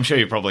thoughts. I'm sure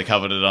you probably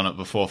covered it on it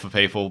before for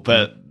people,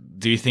 but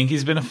do you think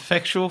he's been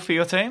effectual for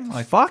your team?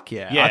 Like, Fuck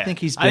yeah. yeah, I think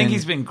he's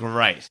been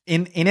great.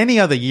 in any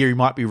other year he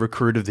might be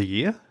recruit of the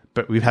year,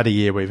 but we've had a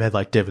year where we've had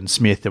like Devon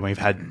Smith and we've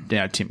had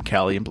Tim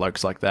Kelly and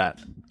blokes like that.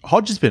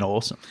 Hodge has been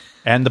awesome,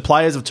 and the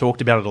players have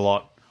talked about it a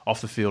lot off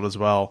the field as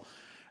well.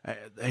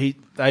 He's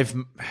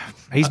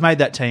made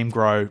that team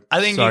grow.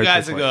 I think so you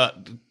guys quickly.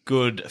 have got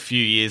good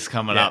few years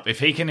coming Yeah. up. If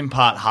he can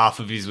impart half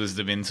of his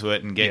wisdom into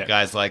it and get Yeah.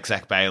 guys like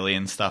Zach Bailey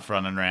and stuff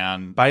running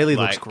around. Bailey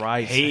like, looks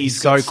great. He's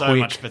He's got so so quick.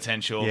 much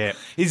potential. Yeah.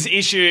 His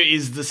issue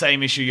is the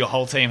same issue your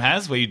whole team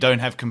has, where you don't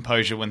have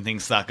composure when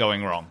things start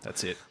going wrong.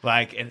 That's it.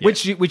 Like,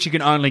 Which you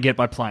can only get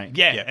by playing.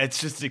 yeah, it's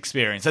just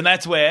experience. And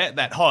that's where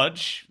that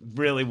Hodge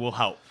really will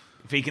help.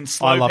 If he can I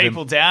slow love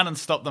people down and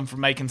stop them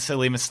from making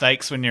silly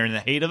mistakes when you're in the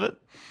heat of it.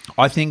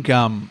 I think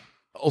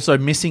also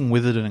missing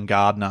Witherden and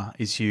Gardner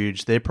is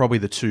huge. They're probably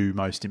the 2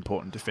 most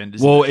important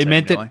defenders. Well, in the it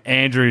meant team, that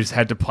Andrews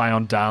had to play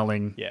on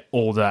Darling Yeah.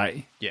 all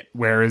day. Yeah.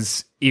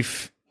 Whereas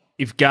if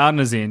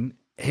Gardner's in,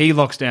 he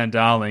locks down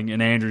Darling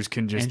and Andrews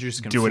can just Andrews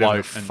can do whatever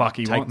the float and fuck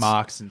he take wants.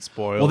 marks and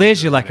spoil. Well,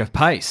 there's your lack of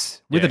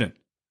pace. Witherden.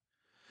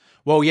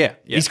 Well, yeah.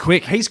 He's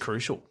quick. He's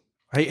crucial.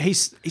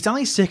 He's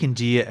only second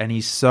year, and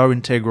he's so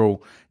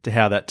integral to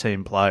how that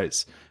team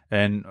plays.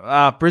 And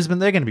Brisbane,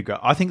 they're going to be great.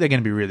 I think they're going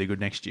to be really good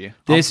next year.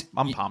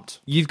 I'm pumped.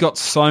 You've got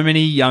so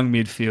many young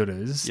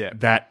midfielders Yeah.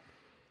 that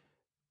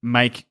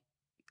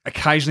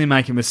occasionally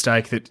make a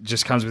mistake that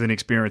just comes with an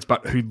experience,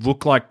 but who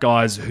look like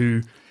guys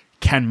who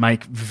can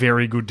make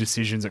very good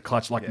decisions at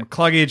clutch, like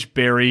McCluggage,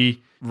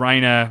 Berry,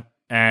 Rayner,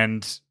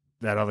 and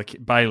that other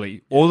kid,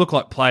 Bailey, all look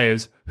like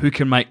players who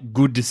can make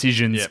good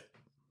decisions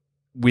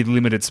with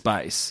limited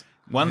space.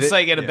 Once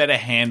they get a better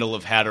handle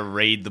of how to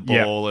read the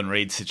ball and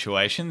read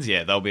situations,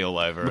 they'll be all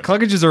over it.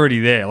 McCluggage is already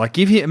there. Like,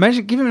 give him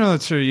another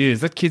 2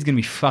 years. That kid's going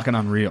to be fucking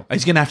unreal.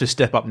 He's going to have to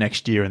step up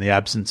next year in the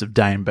absence of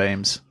Dane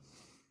Beams,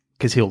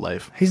 because he'll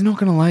leave. He's not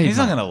going to leave. He's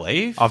not mate. going to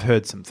leave. I've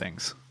heard some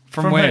things.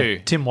 From where? who?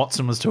 Tim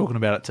Watson was talking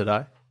about it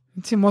today.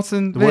 Tim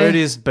Watson. The word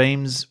is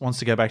Beams wants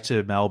to go back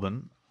to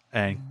Melbourne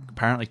and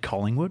apparently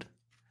Collingwood.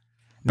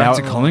 Back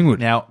to Collingwood.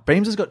 Now,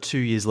 Beams has got 2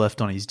 years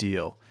left on his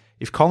deal.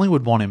 If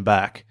Collingwood want him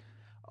back,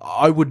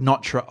 I would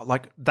not try.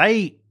 Like,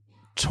 they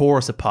tore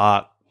us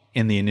apart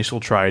in the initial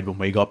trade when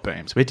we got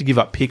Beams. We had to give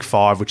up pick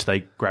 5, which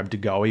they grabbed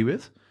Degoe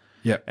with.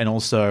 Yeah. And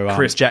also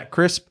Crisp. Jack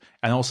Crisp.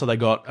 And also they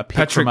got a pick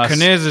Patrick from us.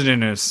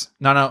 Knezadinas.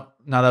 No,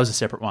 that was a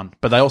separate one.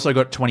 But they also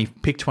got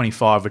pick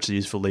 25, which they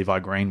used for Levi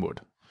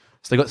Greenwood.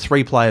 So they got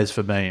 3 players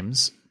for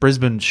Beams.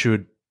 Brisbane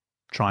should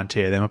try and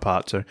tear them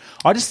apart too.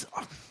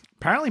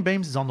 Apparently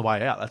Beams is on the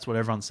way out. That's what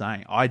everyone's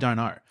saying. I don't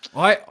know.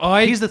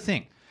 Here's the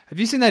thing. Have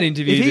you seen that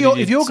interview?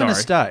 If you're going to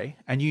stay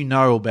and you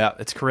know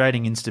about it's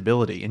creating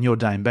instability and you're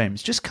Dane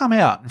Beams, just come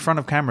out in front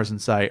of cameras and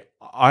say,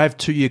 I have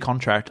 2-year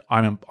contract.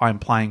 I'm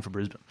playing for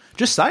Brisbane.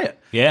 Just say it.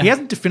 Yeah. He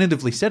hasn't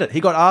definitively said it. He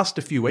got asked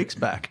a few weeks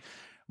back,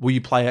 will you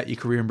play out your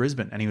career in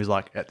Brisbane? And he was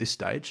like, at this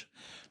stage.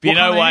 But you What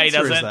know kind of why he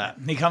answer is doesn't?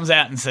 that? He comes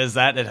out and says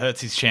that it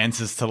hurts his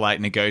chances to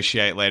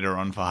negotiate later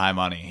on for high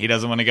money. He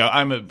doesn't want to go,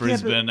 I'm at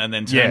Brisbane, and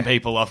then turn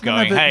people off No,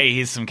 going, but hey,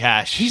 here's some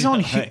cash. He was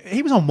on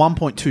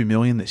 1.2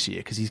 million this year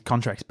because his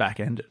contract's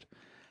back ended.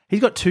 He's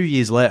got 2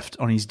 years left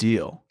on his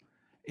deal.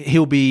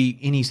 He'll be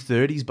in his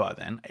 30s by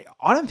then.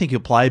 I don't think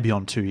he'll play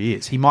beyond 2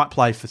 years. He might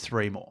play for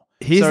 3 more.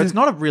 It's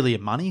not really a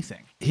money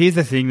thing. Here's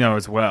the thing, though,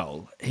 as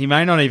well. He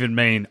may not even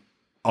mean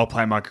I'll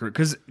play my career.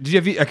 Because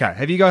have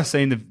you guys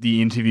seen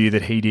the interview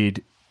that he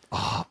did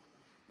a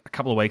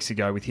couple of weeks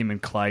ago with him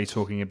and Clay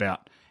talking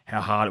about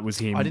how hard it was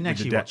him. I didn't with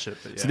the actually watch it,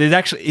 but yeah. So there's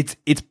actually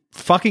it's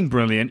fucking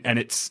brilliant, and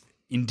it's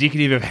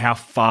indicative of how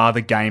far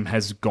the game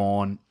has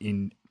gone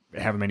in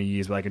however many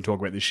years where they can talk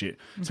about this shit.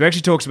 So he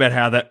actually talks about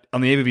how that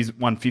on the eve of his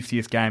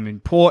 150th game in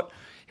Port,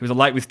 he was a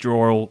late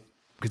withdrawal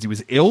because he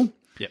was ill.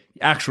 Yep.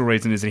 The actual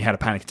reason is that he had a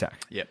panic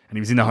attack. Yep. And he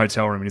was in the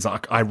hotel room and he's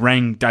like, I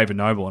rang David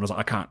Noble and I was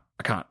like, I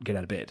can't get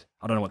out of bed.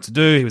 I don't know what to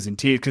do. He was in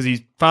tears because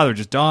his father had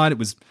just died.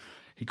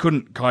 He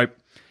couldn't cope.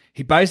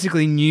 He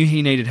basically knew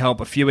he needed help.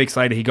 A few weeks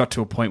later, he got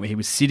to a point where he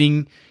was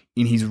sitting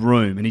in his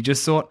room and he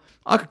just thought,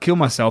 I could kill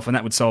myself and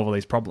that would solve all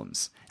these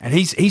problems. And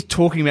he's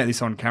talking about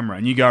this on camera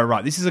and you go,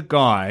 right, this is a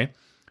guy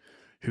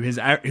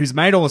who's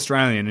made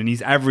All-Australian and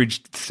he's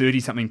averaged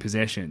 30-something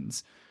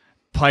possessions,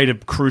 played a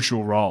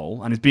crucial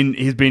role, and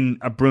he's been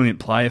a brilliant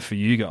player for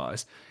you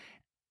guys.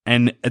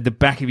 And at the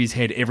back of his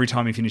head, every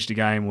time he finished a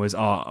game was,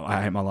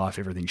 I hate my life,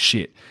 everything's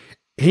shit.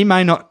 He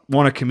may not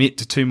want to commit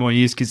to 2 more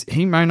years because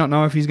he may not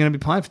know if he's going to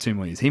be playing for 2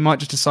 more years. He might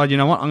just decide, you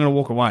know what, I'm going to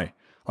walk away.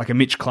 Like a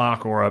Mitch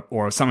Clark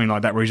or something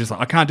like that where he's just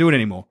like, I can't do it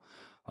anymore.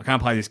 I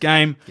can't play this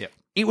game. Yep.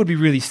 It would be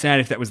really sad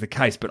if that was the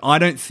case, but I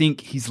don't think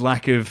his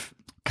lack of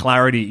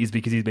clarity is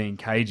because he's being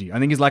cagey. I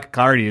think his lack of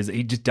clarity is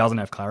he just doesn't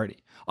have clarity.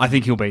 I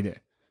think he'll be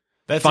there.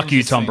 That's Fuck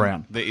you, Tom interesting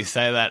Brown. That you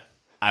say that.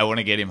 I want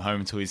to get him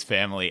home to his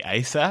family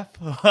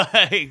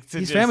ASAP.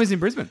 His family's in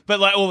Brisbane.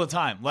 But like all the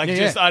time. Like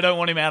Yeah. I don't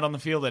want him out on the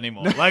field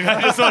anymore. Like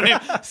I just want him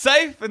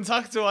safe and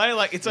tucked away.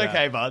 Like it's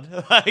okay,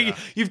 bud. Like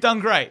you've done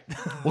great.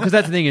 Well, because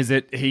that's the thing is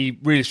that he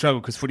really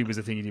struggled because footy was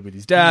the thing he did with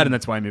his dad, and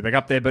that's why he moved back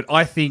up there. But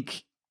I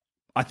think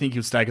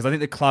he'll stay because I think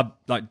the club,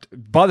 like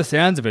by the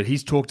sounds of it,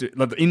 he's talked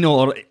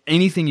like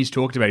anything he's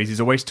talked about. He's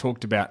always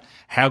talked about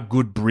how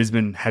good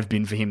Brisbane have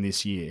been for him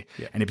this year,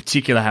 and in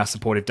particular how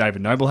supportive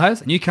David Noble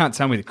has. And you can't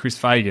tell me that Chris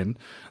Fagan,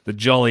 the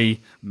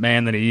jolly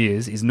man that he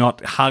is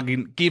not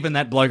giving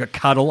that bloke a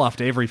cuddle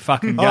after every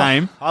fucking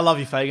game. Oh, I love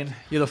you, Fagan.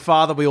 You're the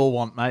father we all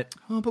want, mate.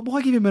 Oh, but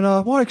why give him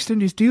why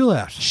extend his deal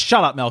out?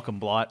 Shut up, Malcolm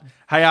Blight.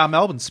 Hey,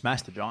 Melbourne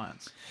smashed the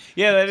Giants.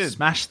 Yeah, they did.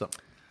 Smashed them.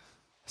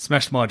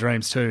 Smashed my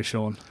dreams too,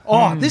 Sean.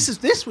 Oh, this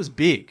was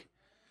big.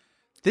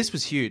 This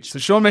was huge. So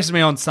Sean messaged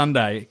me on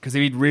Sunday because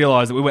he'd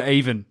realised that we were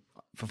even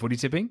for footy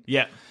tipping.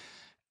 Yeah.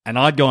 And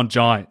I'd gone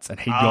Giants and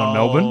he'd gone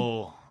Melbourne.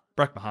 Oh,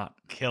 Broke my heart.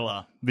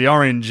 killer. The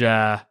orange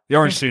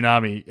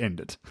tsunami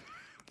ended.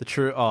 The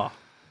true. Oh,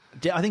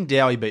 I think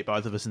Dowie beat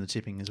both of us in the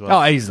tipping as well.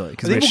 Oh, easily. I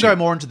 'cause think we're we'll go shit.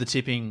 more into the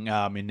tipping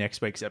in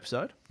next week's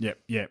episode. Yep.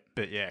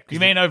 But yeah, You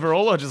mean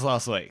overall or just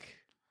last week?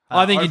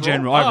 I think in overall?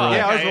 general. Oh, Overall.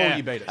 yeah, Okay, overall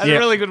you beat us. I had Yeah. a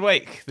really good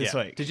week this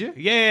Yeah. week. Did you?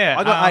 Yeah.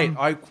 I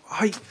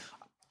got 8.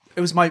 It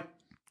was my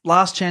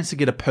last chance to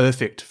get a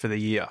perfect for the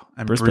year,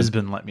 and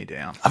Brisbane let me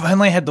down. I've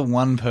only had the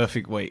one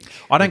perfect week.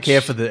 I don't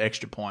care for the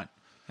extra point.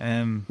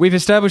 We've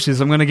established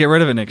this. I'm going to get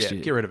rid of it next Yeah,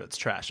 year. get rid of it. It's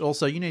trash.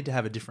 Also, you need to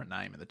have a different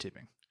name in the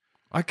tipping.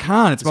 I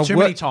can't. It's There's my too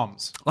many work.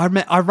 Toms.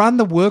 I run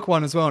the work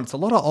one as well, and it's a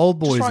lot of old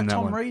boys Just write in that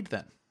Tom one. Reed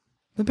then.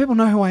 Then people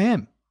know who I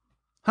am.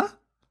 Huh?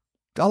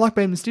 I like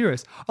being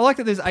mysterious. I like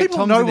that there's 8 People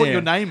Toms know in what there,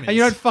 your name and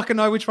you is. don't fucking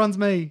know which one's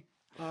me.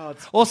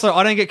 Also,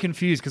 I don't get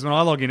confused because when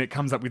I log in, it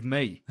comes up with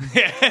me.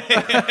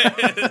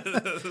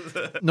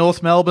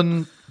 North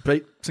Melbourne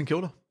beat St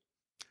Kilda.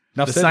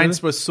 Enough The said, Saints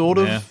really? were sort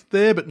of Yeah.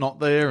 there, but not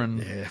there, and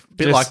a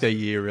bit just- like their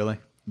year, really.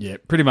 Yeah,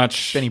 pretty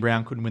much. Benny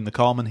Brown couldn't win the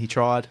Coleman. He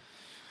tried.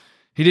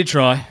 He did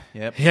try.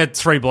 Yep. He had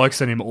 3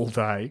 blokes on him all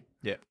day.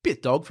 Yeah,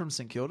 bit dog from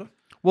St Kilda.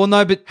 Well,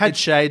 no, but Had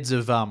shades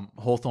of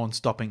Hawthorn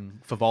stopping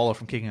Favola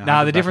from kicking.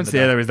 nah, the difference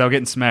there though is they were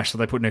getting smashed, so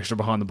they put an extra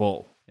behind the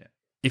ball. Yeah.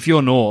 If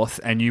you're North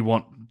and you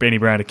want Benny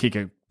Brown to kick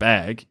a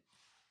bag,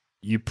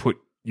 you put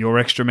your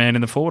extra man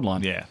in the forward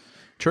line. Yeah.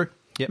 True.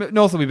 Yep. But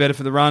North will be better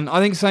for the run. I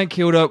think St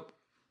Kilda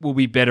will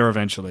be better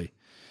eventually.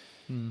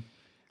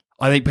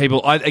 I think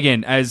people,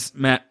 as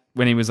Matt,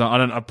 when he was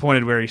on, I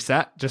pointed where he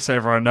sat, just so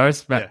everyone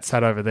knows. Matt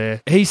sat over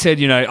there. He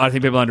said, I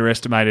think people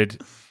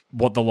underestimated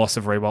what the loss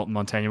of Rewalt and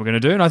Montagna were going to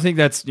do, and I think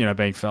that's,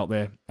 being felt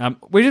there.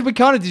 We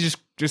kind of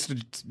just to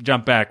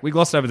jump back, we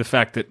glossed over the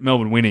fact that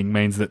Melbourne winning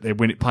means that they're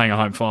playing a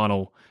home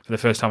final for the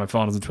first time in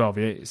finals in 12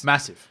 years.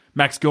 Massive.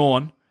 Max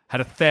Gawn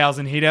had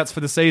 1,000 hitouts for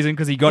the season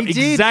because he got He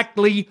did.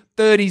 exactly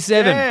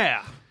 37.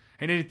 Yeah.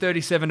 He needed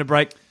 37 to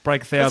break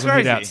 1,000 That's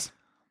crazy. hitouts.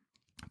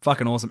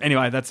 Fucking awesome.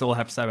 Anyway, that's all I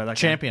have to say about that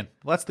game. Champion.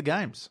 Well, that's the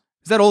games.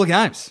 Is that all the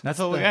games? That's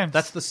all the games.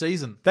 That's the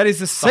season. That is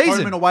the The home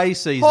season. and away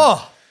season.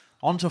 Oh.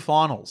 On to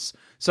finals.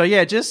 So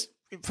yeah, just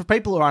for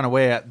people who are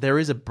unaware, there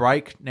is a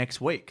break next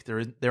week.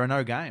 There are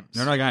no games.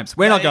 There are no games.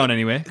 We're not going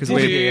anywhere because Did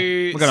we're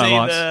you got our see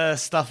lives. the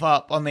stuff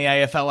up on the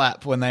AFL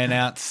app when they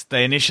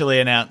initially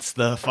announced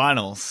the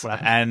finals,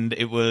 and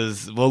it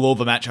was all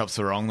the matchups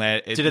were wrong.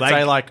 There, Did it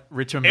say like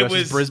Richmond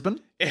versus Brisbane?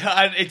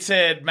 It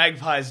said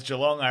Magpies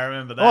Geelong. I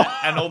remember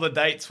that, and all the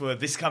dates were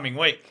this coming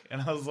week,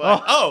 and I was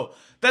like, oh.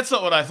 That's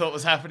not what I thought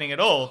was happening at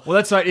all. Well,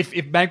 that's like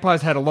if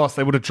Magpies had a loss,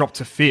 they would have dropped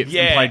to 5th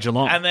and played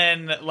Geelong. And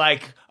then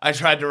I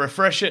tried to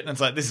refresh it, and it's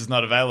like this is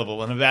not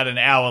available. And about an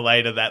hour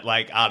later, that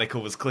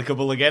article was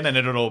clickable again, and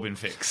it had all been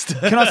fixed.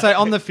 Can I say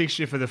on the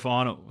fixture for the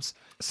finals?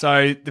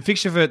 So the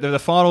fixture for the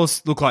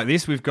finals look like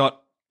this. We've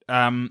got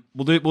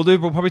We'll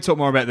probably talk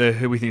more about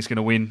who we think is going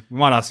to win. We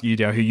might ask you,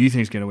 Dale, who you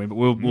think is going to win, but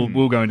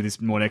we'll go into this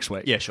more next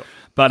week. Yeah, sure.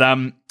 But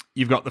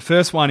you've got the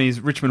first one is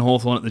Richmond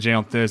Hawthorn at the G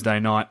on Thursday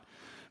night,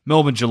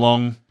 Melbourne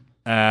Geelong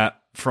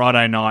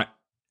Friday night,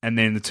 and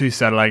then the two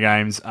Saturday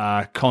games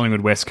are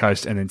Collingwood West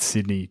Coast and then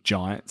Sydney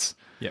Giants.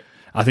 Yep.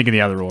 I think in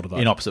the other order though.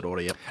 In opposite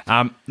order, yep.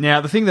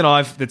 Now the thing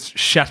that's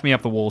shut me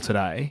up the wall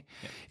today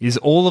is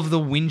all of the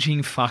whinging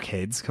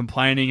fuckheads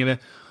complaining about,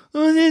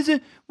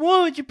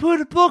 why would you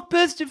put a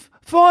blockbuster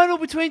final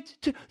between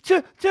two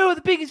of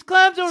the biggest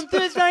clubs on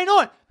Thursday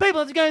night? People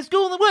have to go to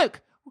school and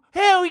work.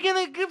 How are we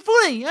going to get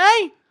footy,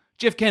 eh?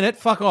 Jeff Kennett,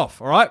 fuck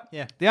off, all right?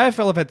 Yeah. The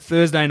AFL have had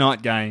Thursday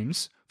night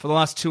games for the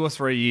last 2 or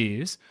 3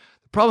 years.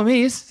 The problem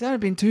is, there's only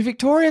been 2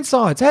 Victorian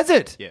sides, has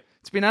it? Yeah.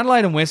 It's been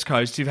Adelaide and West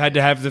Coast who've had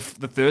to have the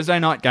Thursday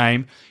night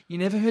game. You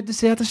never heard the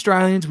South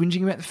Australians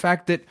whinging about the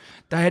fact that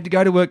they had to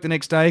go to work the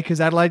next day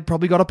because Adelaide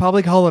probably got a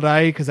public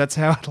holiday because that's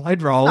how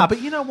Adelaide roll. No,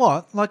 but you know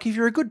what? Like, if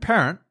you're a good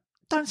parent,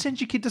 don't send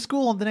your kid to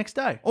school on the next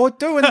day. Or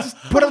do and just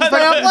put it on the I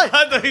fucking plate.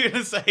 thought you were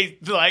going to say,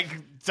 like,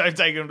 don't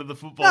take them to the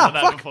football No, the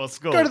night fuck. before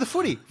school. Go to the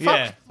footy. Fuck.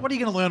 Yeah. What are you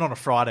going to learn on a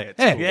Friday at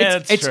Yeah, school?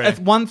 Yeah, it's true. it's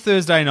one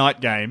Thursday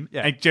night game,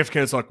 Yeah. and Jeff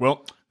Kennett's like,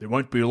 well, there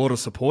won't be a lot of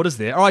supporters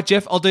there. All right,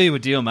 Jeff, I'll do you a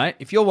deal, mate.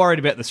 If you're worried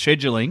about the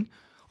scheduling,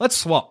 let's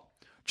swap.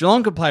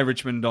 Geelong could play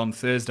Richmond on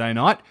Thursday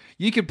night.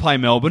 You could play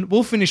Melbourne.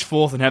 We'll finish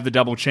 4th and have the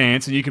double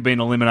chance, and you could be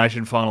in an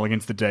elimination final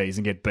against the D's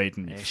and get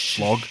beaten. You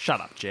slog. Shut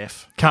up,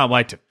 Jeff. Can't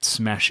wait to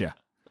smash you.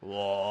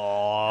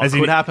 Oh, As in-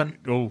 could happen.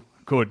 Oh,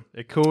 could.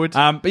 It could.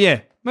 But yeah,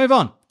 move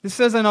on. This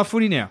Thursday night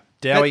footy now.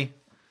 Dowie,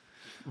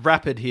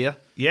 rapid here.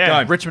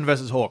 Yeah. Richmond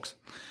versus Hawks.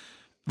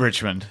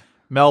 Richmond.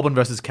 Melbourne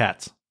versus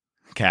Cats.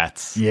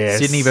 Cats. Yes.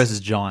 Sydney versus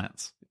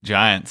Giants.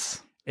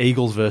 Giants.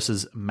 Eagles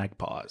versus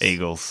Magpies.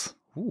 Eagles.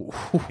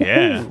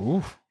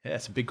 Yeah. Yeah,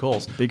 some big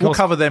calls. Big We'll calls.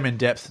 cover them in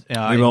depth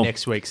in will.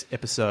 next week's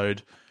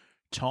episode.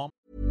 Tom?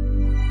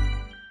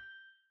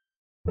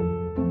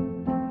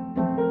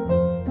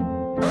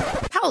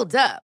 Hold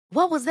up.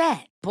 What was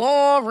that?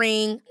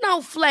 Boring.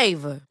 No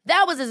flavor.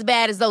 That was as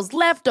bad as those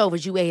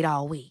leftovers you ate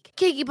all week.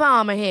 Keke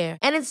Palmer here,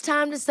 and it's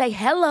time to say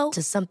hello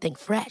to something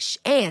fresh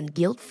and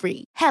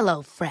guilt-free.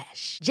 Hello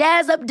Fresh.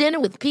 Jazz up dinner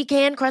with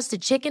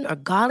pecan-crusted chicken or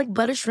garlic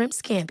butter shrimp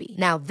scampi.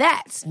 Now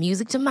that's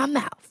music to my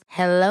mouth.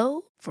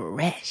 Hello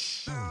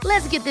Fresh.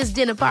 Let's get this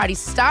dinner party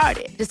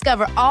started.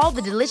 Discover all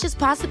the delicious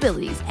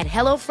possibilities at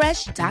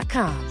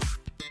hellofresh.com.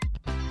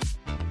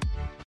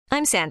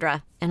 I'm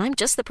Sandra, and I'm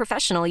just the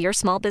professional your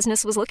small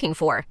business was looking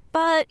for.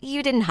 But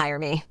you didn't hire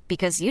me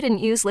because you didn't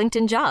use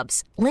LinkedIn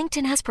Jobs.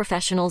 LinkedIn has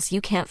professionals you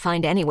can't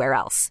find anywhere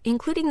else,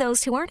 including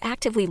those who aren't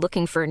actively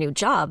looking for a new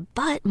job,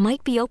 but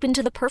might be open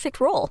to the perfect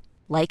role,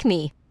 like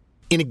me.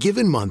 In a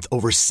given month,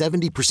 over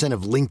 70%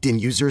 of LinkedIn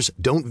users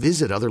don't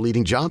visit other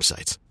leading job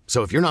sites.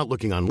 So if you're not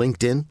looking on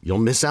LinkedIn, you'll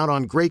miss out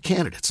on great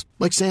candidates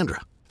like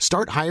Sandra.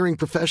 Start hiring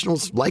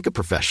professionals like a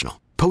professional.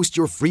 Post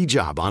your free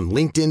job on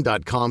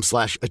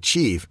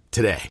linkedin.com/achieve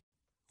today.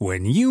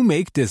 When you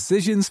make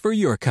decisions for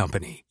your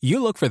company,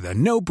 you look for the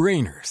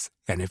no-brainers.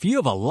 And if you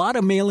have a lot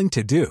of mailing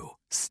to do,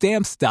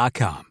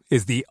 Stamps.com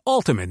is the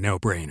ultimate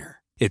no-brainer.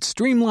 It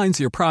streamlines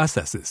your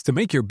processes to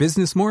make your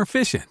business more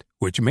efficient,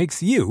 which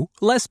makes you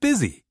less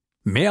busy.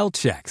 Mail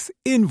checks,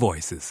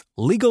 invoices,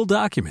 legal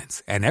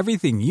documents, and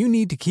everything you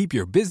need to keep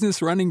your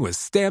business running with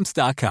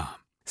Stamps.com.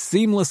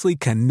 Seamlessly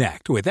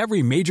connect with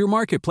every major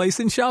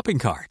marketplace and shopping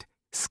cart.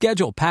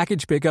 Schedule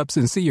package pickups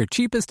and see your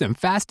cheapest and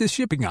fastest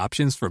shipping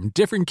options from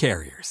different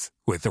carriers.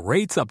 With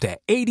rates up to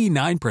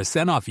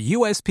 89% off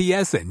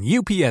USPS and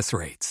UPS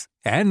rates.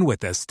 And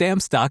with the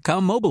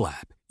Stamps.com mobile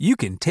app, you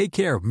can take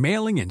care of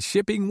mailing and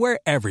shipping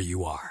wherever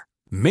you are.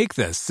 Make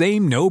the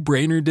same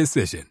no-brainer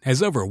decision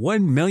as over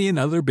 1 million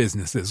other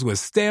businesses with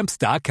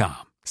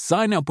Stamps.com.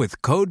 Sign up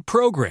with code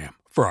PROGRAM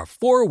for a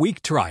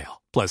 4-week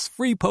trial, plus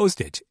free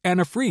postage and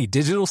a free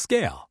digital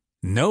scale.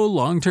 No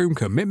long-term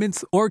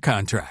commitments or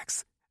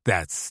contracts.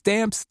 That's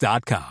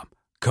Stamps.com.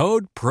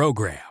 Code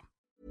PROGRAM.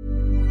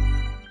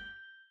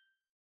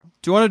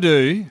 Do you want to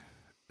do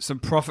some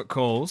profit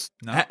calls?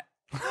 No. No?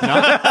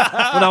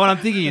 Well, no, what I'm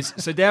thinking is,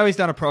 so Dowie's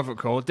done a profit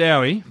call.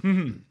 Dowie,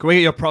 can we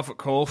get your profit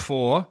call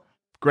for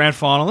grand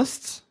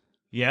finalists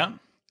Yeah.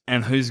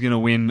 and who's going to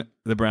win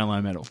the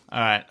Brownlow medal? All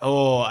right.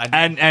 Oh,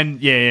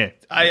 And yeah.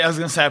 I was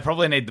going to say I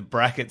probably need the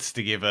brackets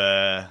to give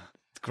a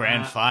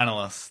grand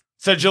finalist.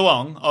 So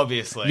Geelong,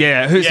 obviously.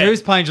 Yeah,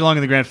 who's playing Geelong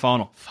in the grand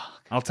final? Fuck.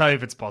 I'll tell you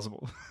if it's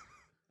possible.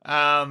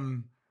 Are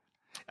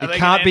It they can't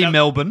gonna be end up-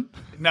 Melbourne.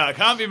 No, it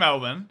can't be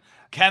Melbourne.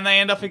 Can they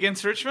end up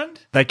against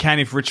Richmond? They can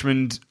if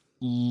Richmond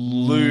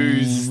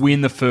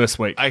win the first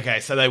week. Okay,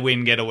 so they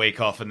win, get a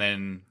week off, and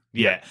then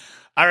yeah.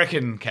 I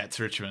reckon Cats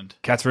Richmond.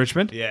 Cats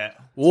Richmond? Yeah.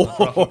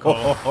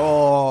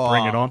 Oh,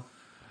 Bring it on.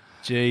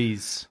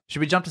 jeez. Should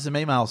we jump to some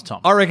emails,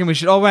 Tom? I reckon we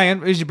should. Oh, hang on.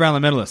 Who's your Brownlow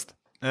medalist?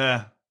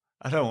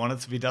 I don't want it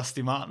to be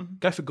Dusty Martin.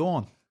 Go for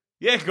Gorn.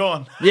 Yeah, go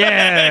on.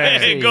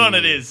 Yeah. Go on,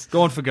 it is.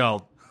 Going for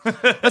gold.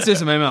 Let's do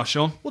some emails,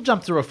 Sean. We'll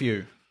jump through a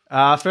few.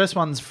 First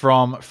one's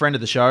from friend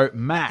of the show,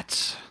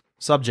 Matt.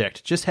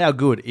 Subject, just how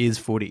good is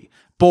footy?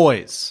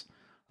 Boys,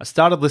 I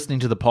started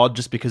listening to the pod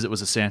just because it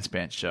was a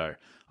Sanspants show.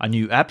 I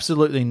knew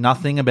absolutely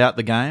nothing about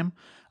the game.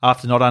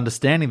 After not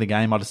understanding the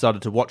game, I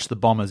decided to watch the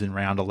Bombers in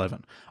round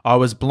 11. I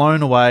was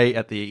blown away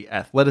at the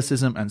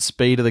athleticism and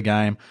speed of the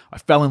game. I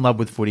fell in love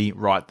with footy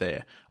right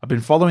there. I've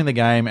been following the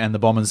game and the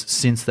Bombers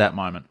since that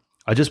moment.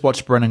 I just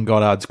watched Brendan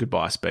Goddard's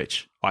goodbye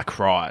speech. I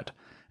cried.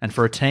 And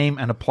for a team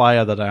and a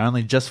player that I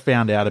only just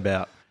found out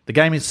about, the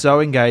game is so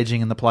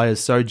engaging and the players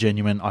so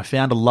genuine. I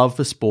found a love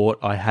for sport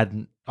I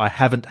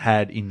haven't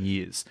had in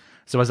years.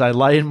 So as I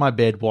lay in my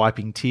bed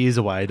wiping tears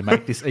away to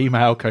make this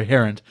email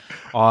coherent,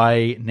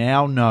 I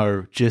now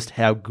know just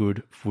how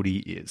good footy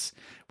is.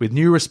 With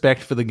new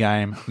respect for the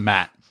game,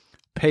 Matt.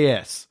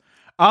 P.S.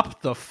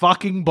 Up the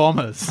fucking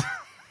Bombers.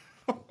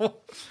 Good on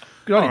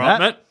you, right, Matt.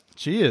 Matt.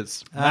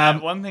 Cheers.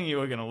 One thing you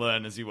were going to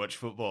learn as you watch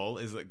football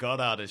is that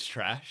Goddard is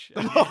trash.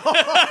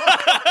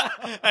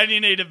 And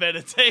you need a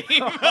better team.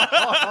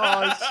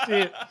 Oh,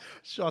 shit.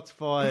 Shots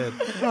fired.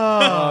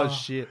 Oh,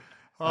 shit.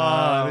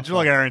 The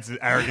Geelong arrogance is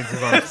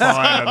on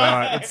fire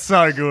tonight. It's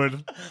so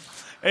good.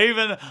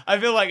 I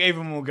feel like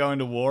even when we're going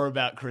to war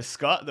about Chris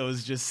Scott, there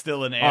was just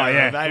still an air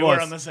yeah, of, hey, it we're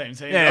was. on the same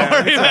team. Yeah,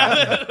 Don't worry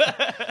about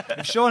it.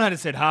 If Sean had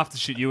said half the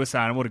shit you were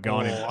saying, I would have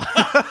gone in.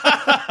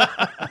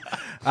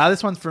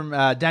 This one's from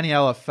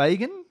Daniela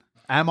Fagan.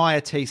 Am I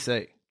a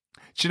TC?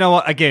 Do you know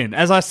what? Again,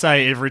 as I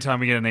say every time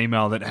we get an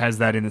email that has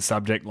that in the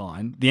subject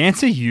line, the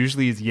answer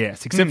usually is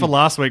yes. Except for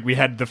last week, we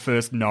had the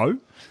first no.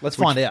 Let's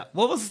find out.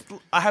 What was...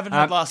 I haven't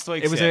heard last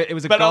week's it was yet.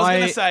 a But I was guy-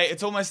 going to say,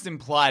 it's almost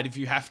implied if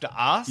you have to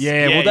ask.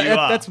 Yeah, well, you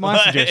are. that's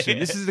my suggestion.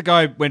 This is the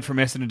guy who went from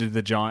Essendon to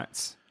the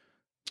Giants.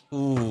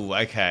 Ooh,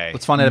 okay.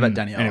 Let's find out about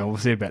Daniela. Anyway, we'll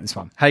see about this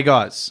one. Hey,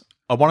 guys.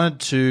 I wanted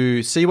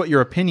to see what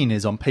your opinion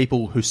is on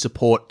people who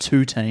support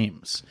two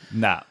teams.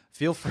 Nah.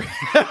 Feel free.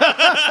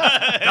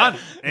 Done.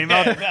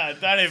 Email. No,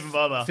 don't even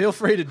bother. Feel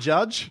free to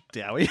judge,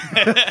 Dowie.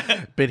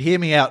 But hear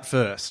me out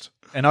first.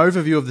 An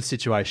overview of the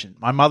situation.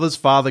 My mother's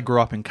father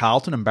grew up in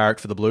Carlton and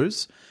barracked for the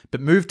Blues,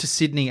 but moved to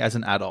Sydney as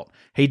an adult.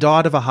 He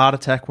died of a heart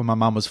attack when my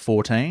mum was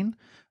 14.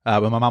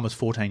 When my mum was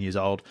 14 years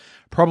old,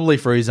 probably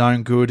for his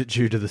own good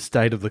due to the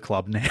state of the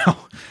club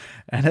now.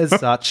 And as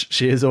such,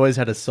 she has always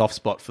had a soft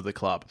spot for the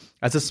club.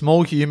 As a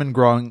small human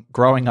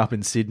growing up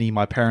in Sydney,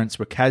 my parents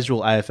were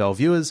casual AFL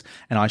viewers,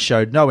 and I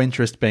showed no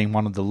interest being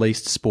one of the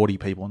least sporty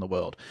people in the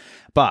world.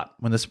 But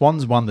when the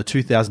Swans won the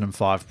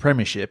 2005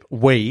 Premiership,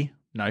 we,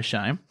 no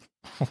shame,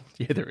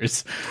 yeah there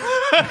is,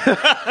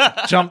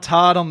 jumped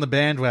hard on the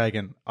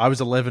bandwagon. I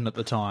was 11 at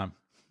the time.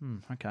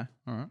 Okay,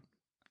 all right.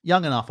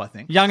 Young enough, I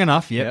think. Young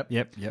enough. Yep.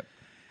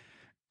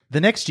 The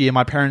next year,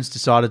 my parents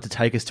decided to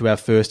take us to our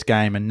first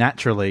game, and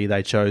naturally,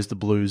 they chose the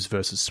Blues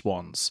versus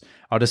Swans.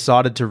 I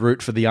decided to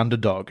root for the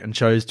underdog and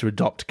chose to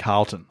adopt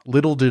Carlton.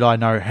 Little did I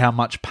know how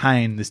much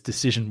pain this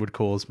decision would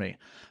cause me.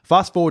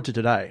 Fast forward to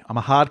today, I'm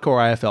a hardcore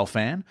AFL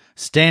fan,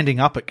 standing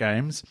up at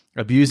games,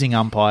 abusing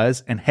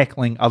umpires, and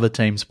heckling other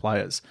teams'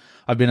 players.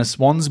 I've been a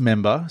Swans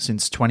member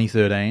since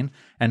 2013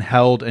 and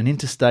held an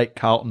interstate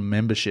Carlton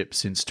membership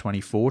since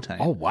 2014.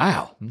 Oh,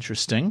 wow.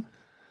 Interesting.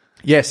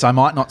 Yes, I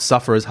might not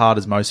suffer as hard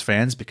as most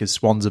fans because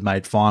Swans have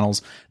made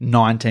finals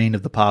 19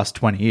 of the past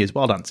 20 years.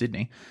 Well done,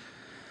 Sydney.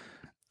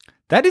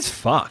 That is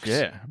fucked.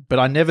 Yeah, but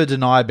I never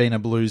deny being a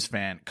Blues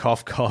fan.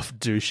 Cough, cough,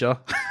 doucher.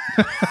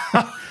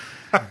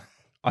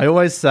 I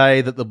always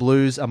say that the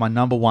Blues are my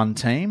number one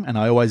team, and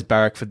I always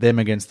barrack for them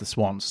against the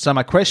Swans. So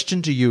my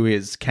question to you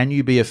is, can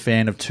you be a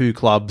fan of two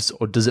clubs,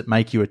 or does it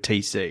make you a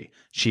TC?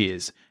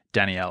 Cheers,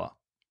 Daniela.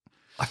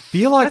 I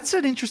feel like That's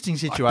an interesting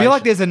situation. I feel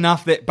like there's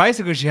enough that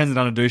basically she hasn't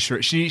done a douche.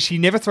 She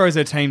never throws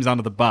her teams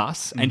under the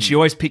bus, and she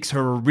always picks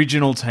her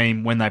original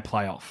team when they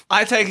play off.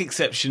 I take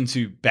exception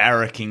to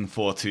barracking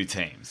for two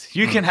teams.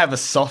 You can have a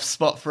soft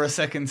spot for a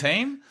second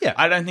team. Yeah.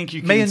 I don't think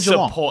you Me can and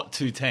Geelong. support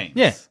two teams.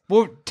 Yeah.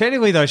 Well,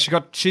 technically though,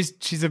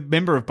 she's a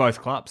member of both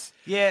clubs.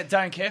 Yeah,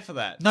 don't care for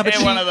that. No, but Tear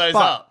she- one of those but-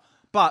 up.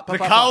 The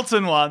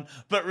Carlton one,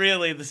 but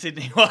really the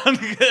Sydney one.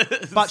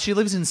 But she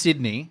lives in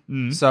Sydney,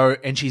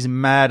 and she's a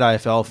mad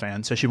AFL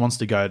fan, so she wants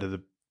to go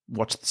to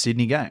watch the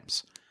Sydney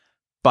games.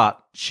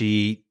 But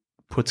she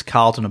puts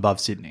Carlton above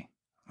Sydney.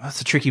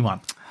 That's a tricky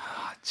one.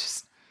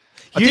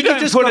 You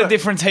don't put a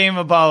different team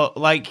above,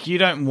 like, you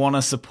don't want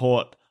to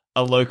support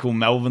a local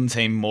Melbourne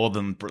team more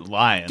than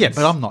Lions. Yeah,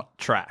 but I'm not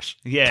trash.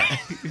 Yeah.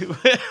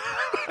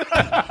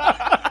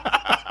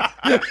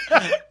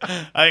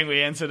 I think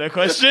we answered her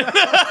question.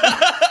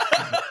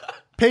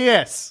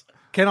 P.S.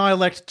 Can I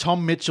elect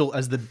Tom Mitchell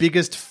as the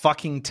biggest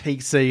fucking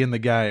TC in the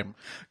game?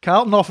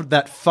 Carlton offered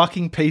that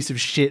fucking piece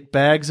of shit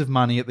bags of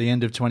money at the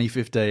end of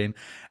 2015,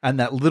 and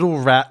that little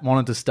rat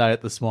wanted to stay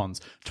at the Swans.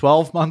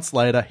 12 months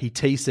later, he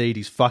TC'd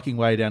his fucking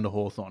way down to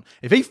Hawthorn.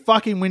 If he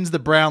fucking wins the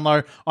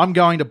Brownlow, I'm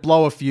going to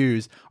blow a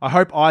fuse. I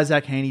hope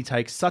Isaac Heaney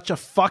takes such a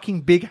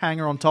fucking big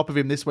hanger on top of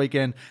him this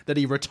weekend that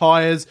he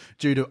retires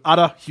due to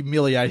utter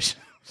humiliation.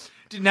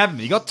 Didn't have him.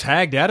 He got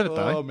tagged out of it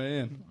though. Oh,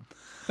 man.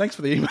 Thanks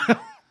for the email.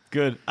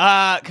 Good.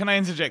 Can I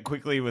interject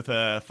quickly with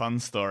a fun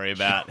story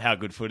about how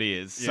good footy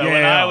is? So when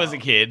Yeah. I was a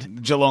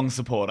kid, Geelong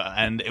supporter,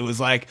 and it was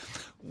like,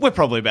 we're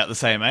probably about the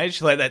same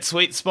age, like that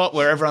sweet spot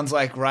where everyone's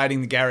like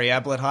riding the Gary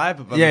Ablett high,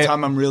 but by the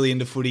time I'm really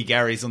into footy,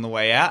 Gary's on the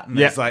way out, and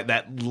there's like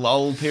that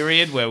lull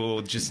period where we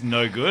were just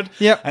no good.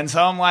 Yep. And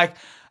so I'm like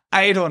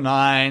 8 or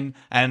 9,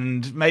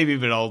 and maybe a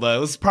bit older. It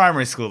was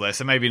primary school though,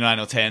 so maybe 9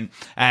 or 10,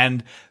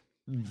 and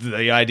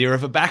the idea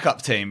of a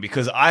backup team,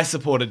 because I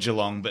supported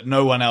Geelong, but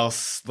no one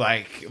else.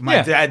 Like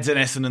my dad's an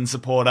Essendon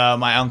supporter,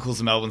 my uncle's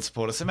a Melbourne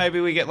supporter, so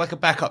maybe we get like a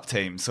backup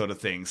team sort of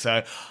thing.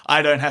 So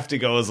I don't have to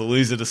go as a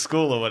loser to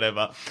school or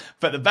whatever.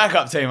 But the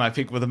backup team I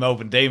picked were the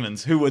Melbourne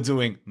Demons, who were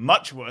doing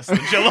much worse than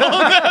Geelong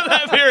at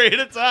that period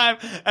of time,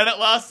 and it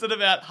lasted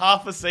about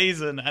half a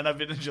season. And I've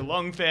been a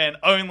Geelong fan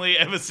only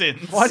ever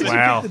since. Why did you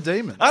pick the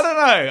Demons? I don't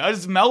know. I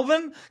was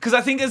Melbourne because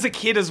I think as a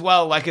kid as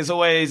well, like as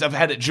always, I've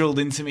had it drilled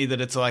into me that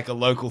it's like a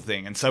local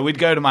thing. And so we'd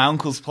go to my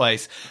uncle's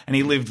place, and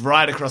he lived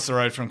right across the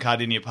road from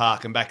Cardinia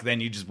Park. And back then,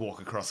 you just walk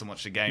across and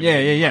watch the game. Yeah, You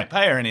yeah, didn't, yeah. like,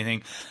 pay or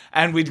anything.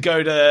 And we'd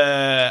go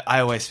to,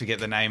 I always forget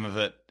the name of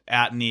it,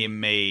 out near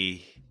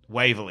me,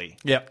 Waverley.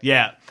 Yep.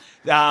 Yeah.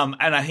 And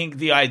I think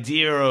the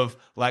idea of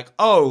like,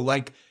 oh,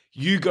 like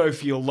you go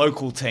for your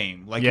local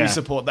team, like Yeah. you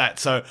support that.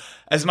 So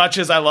as much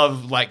as I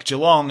love like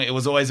Geelong, it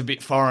was always a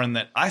bit foreign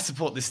that I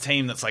support this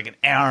team that's like an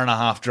hour and a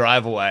half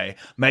drive away.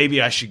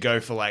 Maybe I should go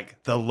for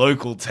like the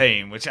local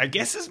team, which I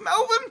guess is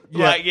Melbourne.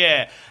 Yeah. Like,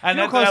 yeah. And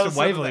You're that close was to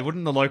sort of Waverley. like-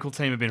 Wouldn't the local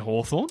team have been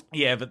Hawthorn?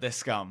 yeah, but they're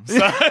scum. So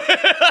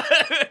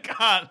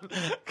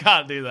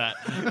can't do that.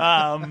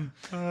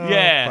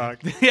 Yeah.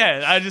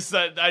 Yeah,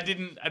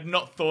 I'd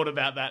not thought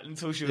about that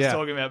until she was Yeah.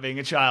 talking about being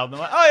a child. And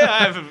I'm like, oh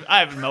yeah, I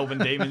have a Melbourne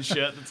Demons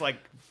shirt that's like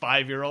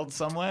 5-year-old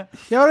somewhere.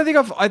 Yeah,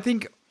 I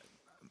think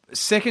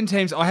second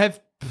teams. I have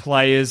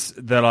players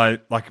that I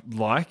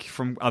like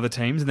from other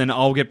teams, and then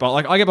I get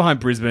behind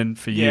Brisbane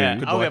for you.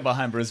 Yeah, I'll get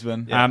behind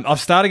Brisbane. I've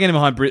started getting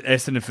behind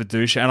Essendon for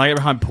Dusha, and I get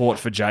behind Port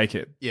for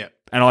Jacob. Yeah.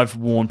 And I've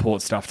worn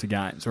Port stuff to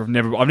games, or I've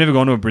never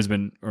gone to a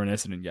Brisbane or an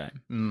Essendon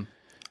game.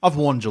 I've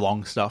worn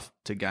Geelong stuff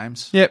to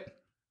games. Yep,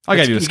 I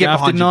gave you a get scarf,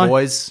 behind didn't your I?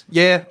 boys.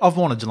 Yeah, I've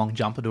worn a Geelong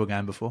jumper to a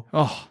game before.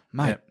 Oh,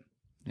 mate,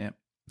 Yeah.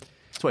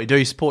 That's what you do.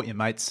 You support your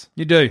mates.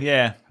 you do.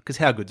 Yeah. Because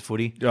how good's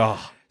footy?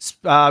 Oh,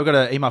 I've got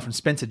an email from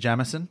Spencer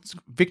Jamison. It's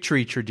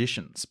victory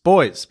traditions.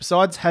 Boys,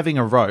 besides having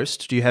a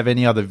roast, do you have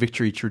any other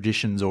victory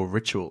traditions or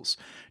rituals?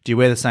 Do you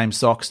wear the same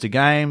socks to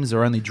games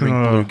or only drink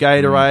blue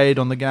Gatorade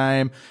on the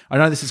game? I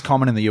know this is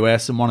common in the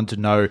US and wanted to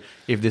know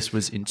if this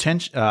was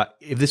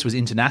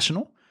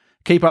international.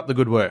 Keep up the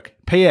good work.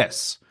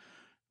 P.S.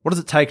 What does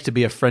it take to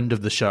be a friend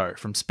of the show?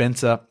 From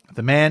Spencer,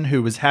 the man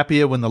who was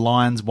happier when the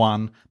Lions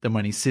won than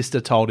when his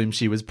sister told him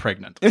she was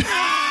pregnant.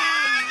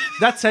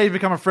 That's how you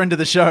become a friend of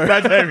the show.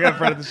 that's how you become a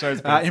friend of the show.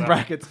 In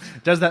brackets,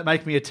 does that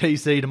make me a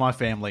TC to my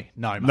family?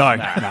 No, mate.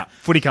 No.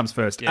 Footy comes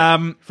first.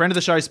 Friend of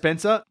the show,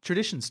 Spencer.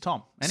 Traditions,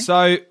 Tom. Any?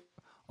 So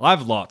I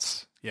have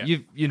lots. Yeah.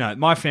 You know,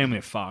 my family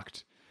are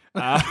fucked.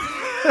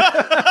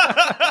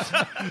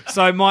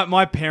 So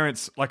my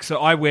parents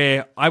I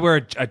wear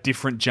a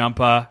different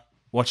jumper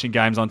watching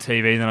games on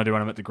TV than I do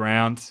when I'm at the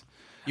ground.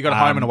 You got a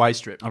home and away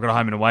strip. I've got a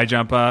home and away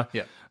jumper.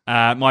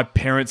 Yeah. My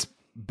parents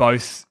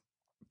both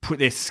put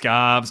their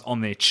scarves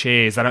on their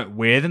chairs. They don't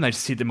wear them. They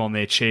just sit them on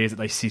their chairs that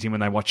they sit in when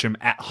they watch them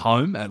at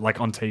home, like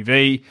on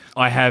TV.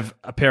 I have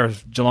a pair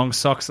of Geelong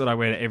socks that I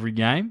wear to every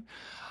game.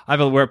 I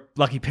have a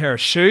lucky pair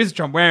of shoes, which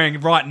I'm wearing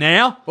right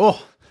now.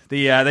 Oh,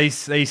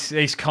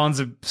 These cons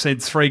have seen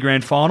 3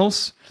 grand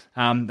finals.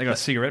 They got a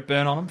cigarette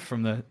burn on them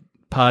from the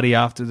party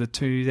after the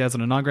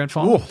 2009 grand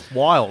final.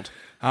 wild.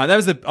 I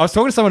was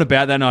talking to someone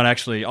about that night,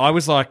 actually. I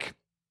was like,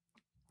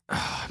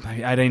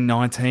 maybe 18,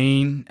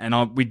 19,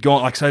 and we'd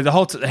gone, so the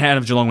whole town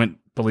of Geelong went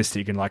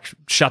ballistic and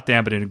shut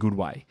down, but in a good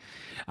way.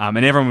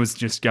 And everyone was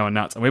just going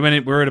nuts. And we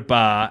were at a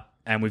bar,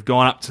 and we've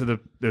gone up to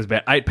there's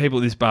about 8 people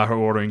at this bar who are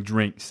ordering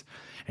drinks.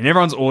 And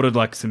everyone's ordered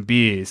some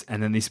beers,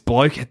 and then this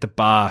bloke at the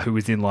bar who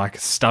was in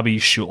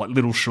stubby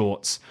little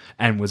shorts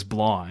and was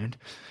blind,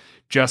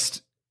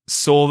 just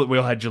saw that we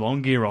all had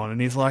Geelong gear on,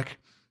 and he's like,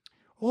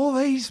 all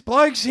these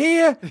blokes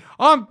here,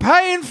 I'm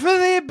paying for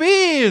their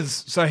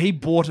beers. So he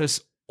bought us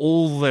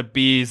all the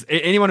beers.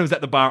 Anyone who was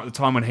at the bar at the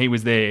time when he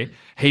was there,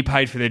 he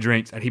paid for their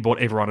drinks, and he bought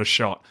everyone a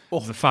shot. It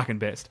was the fucking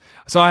best.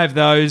 So I have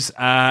those.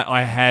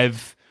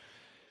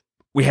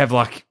 We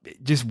have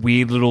just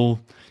weird little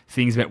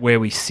things about where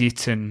we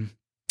sit, and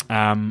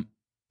I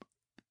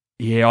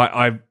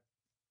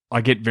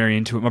get very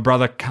into it. My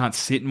brother can't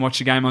sit and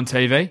watch a game on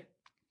TV.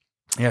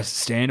 He has to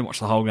stand and watch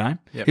the whole game.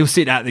 Yep. He'll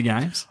sit at the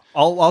games.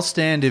 I'll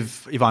stand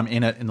if I'm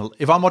in it.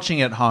 If I'm watching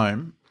it at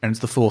home and it's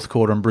the fourth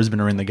quarter and Brisbane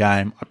are in the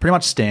game, I pretty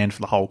much stand for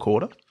the whole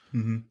quarter.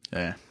 Mm-hmm.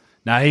 Yeah.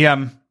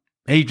 No,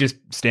 he just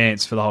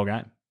stands for the whole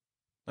game.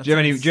 Do you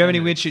have any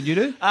weird shit you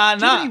do? Do you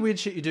have any weird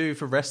shit you do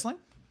for wrestling?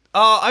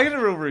 Oh, I got a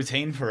real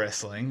routine for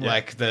wrestling,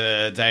 like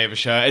the day of a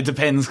show. It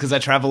depends because I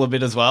travel a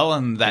bit as well,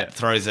 and that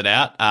throws it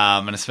out.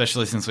 And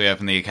especially since we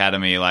opened the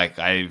academy,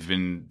 I've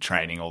been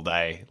training all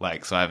day,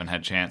 so I haven't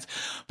had a chance.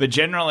 But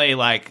generally,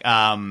 I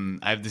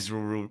have this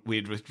real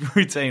weird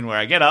routine where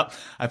I get up,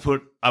 I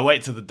put I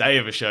wait till the day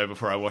of a show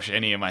before I wash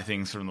any of my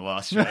things from the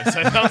last show.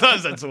 So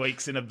sometimes that's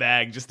weeks in a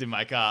bag just in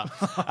my car.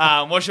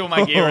 Wash all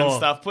my gear and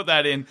stuff, put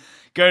that in,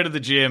 go to the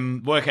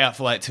gym, work out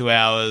for like 2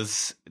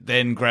 hours,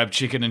 then grab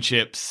chicken and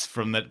chips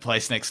from the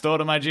place next door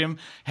to my gym,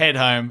 head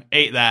home,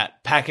 eat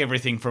that, pack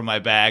everything from my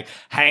bag,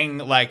 hang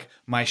like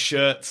my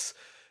shirts.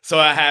 So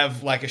I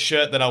have like a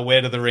shirt that I'll wear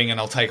to the ring and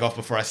I'll take off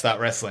before I start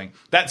wrestling.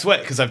 That's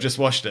wet because I've just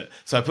washed it.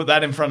 So I put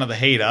that in front of the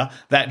heater.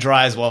 That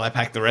dries while I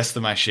pack the rest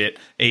of my shit,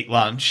 eat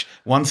lunch.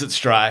 Once it's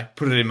dry,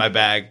 put it in my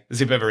bag,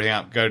 zip everything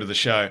up, go to the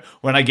show.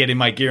 When I get in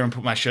my gear and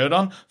put my shirt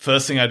on,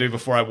 first thing I do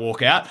before I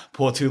walk out,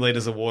 pour 2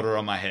 liters of water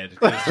on my head.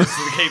 Just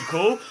to keep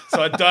cool.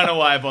 So I don't know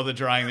why I bother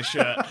drying the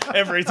shirt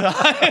every time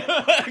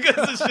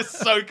because it's just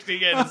soaked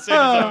again as soon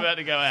as I'm about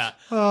to go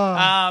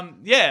out.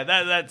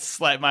 That's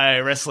like my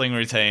wrestling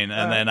routine.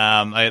 And then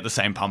I get the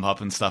same pump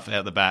up and stuff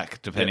out the back,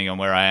 depending on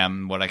where I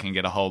am, what I can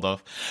get a hold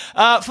of.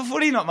 For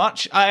footy, not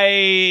much.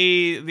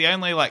 The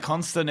only like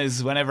constant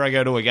is whenever I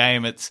go to a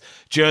game, it's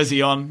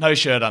jersey on, no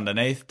shirt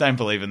underneath. Don't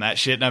believe in that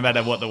shit, no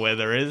matter what the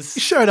weather is.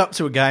 You showed up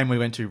to a game we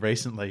went to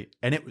recently,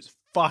 and it was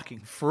fucking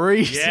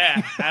freezing.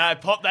 Yeah, and I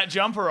popped that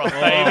jumper off,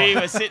 baby.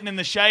 We're sitting in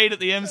the shade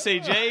at the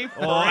MCG.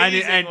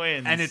 Freezing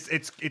winds. And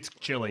it's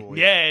chilly.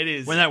 Yeah, it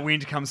is. When that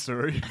wind comes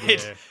through.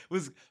 It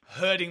was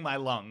hurting my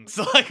lungs.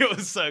 Like, it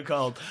was so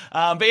cold.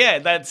 But yeah,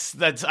 that's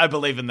I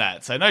believe in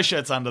that. So no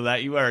shirts under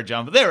that. You wear a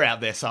jumper. They're out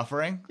there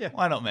suffering. Yeah.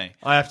 Why not me?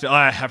 I have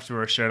to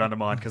wear a shirt under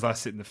mine because I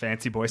sit in the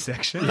fancy boy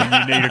section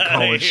and you need a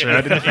collared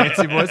shirt in the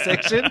fancy boy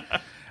section.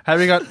 Hey,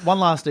 we got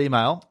one last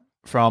email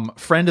from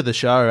friend of the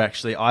show,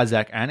 actually,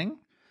 Isaac Anning.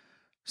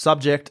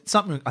 Subject,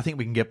 something I think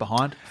we can get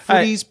behind.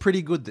 Footy's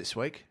pretty good this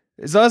week.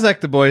 Is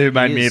Isaac the boy who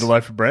made me eat a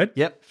loaf of bread?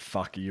 Yep.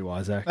 Fuck you,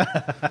 Isaac.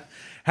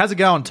 How's it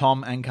going,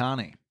 Tom and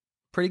Carney?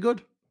 Pretty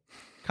good.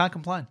 Can't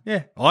complain.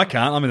 Yeah. I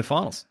can't. I'm in the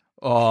finals.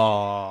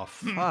 Oh,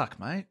 fuck,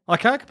 mate. I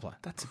can't complain.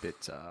 That's a bit...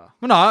 Well,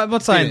 no, I'm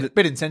not saying that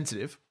bit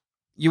insensitive.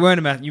 you've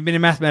been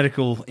in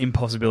mathematical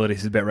impossibilities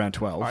since about round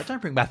 12. All right,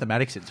 don't bring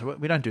mathematics into it.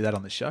 We don't do that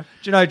on this show.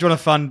 Do you want a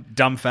fun,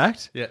 dumb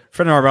fact? Yeah. A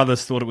friend of my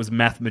brother's thought it was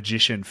math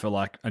magician for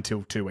like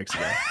until 2 weeks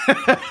ago.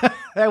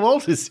 How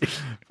old is he?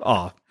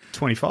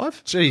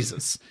 25?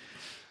 Jesus.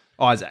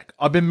 Isaac,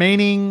 I've been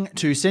meaning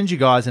to send you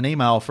guys an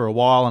email for a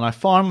while, and I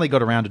finally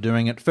got around to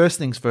doing it. First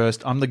things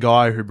first, I'm the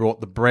guy who brought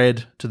the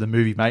bread to the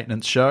movie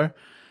maintenance show.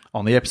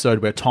 On the episode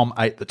where Tom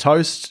ate the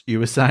toast, you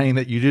were saying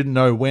that you didn't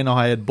know when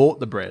I had bought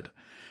the bread.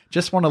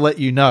 Just want to let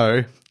you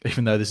know,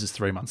 even though this is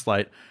 3 months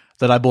late,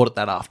 that I bought it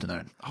that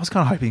afternoon. I was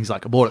kind of hoping he's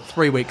like, I bought it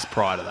 3 weeks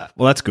prior to that.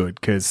 Well, that's good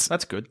because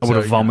That's good. I would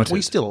have vomited.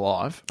 We're still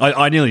alive.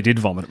 I nearly did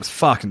vomit. It was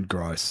fucking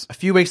gross. A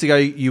few weeks ago,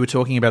 you were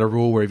talking about a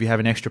rule where if you have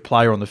an extra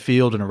player on the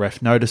field and a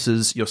ref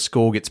notices, your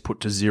score gets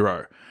put to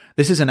 0.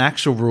 This is an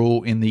actual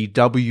rule in the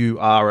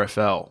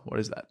WRFL. What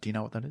is that? Do you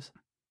know what that is?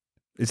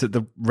 Is it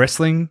the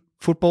Wrestling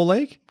Football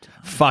League?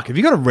 Fuck, have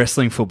you got a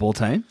wrestling football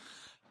team?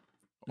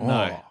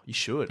 No. Oh, you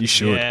should. You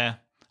should. Yeah.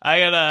 I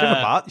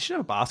got You should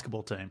have a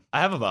basketball team.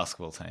 I have a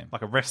basketball team.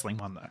 Like a wrestling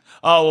one, though.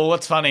 Oh, well,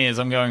 what's funny is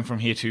I'm going from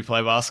here to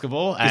play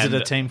basketball. Is and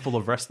it a team full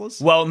of wrestlers?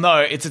 Well, no,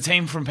 it's a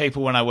team from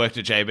people when I worked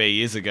at JB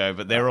years ago,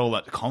 but they're all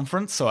at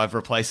conference, so I've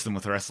replaced them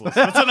with wrestlers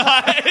for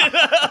tonight.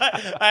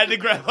 I had to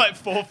grab like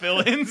 4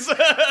 fill-ins.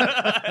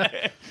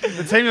 The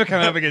team you're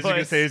coming up against, you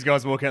can see these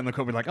guys walk out in the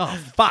court and be like, oh,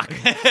 fuck.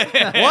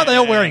 Why are they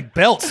all wearing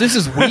belts? This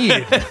is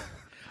weird.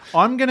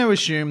 I'm going to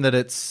assume that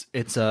it's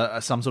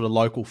some sort of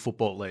local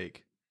football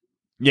league.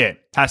 Yeah,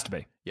 has to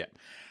be. Yeah.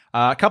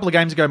 A couple of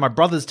games ago, my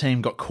brother's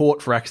team got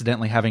caught for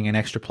accidentally having an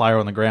extra player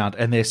on the ground,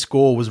 and their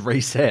score was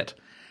reset.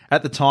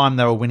 At the time,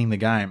 they were winning the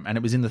game, and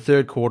it was in the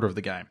third quarter of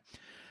the game.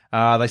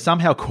 They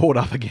somehow caught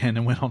up again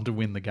and went on to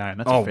win the game.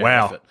 That's a fair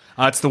effort.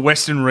 It's the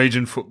Western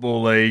Region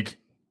Football League.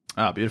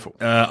 Ah, beautiful.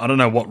 I don't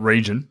know what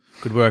region.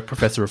 Good work,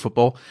 Professor of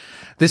Football.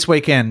 This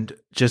weekend,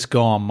 just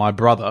gone, my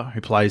brother,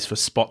 who plays for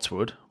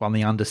Spotswood, won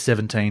the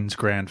under-17s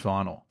grand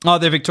final. Oh,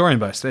 they're Victorian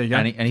based. There you go.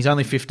 And he's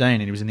only 15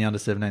 and he was in the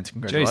under-17s.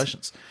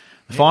 Congratulations.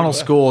 The final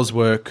scores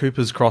were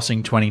Cooper's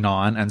Crossing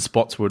 29 and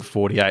Spotswood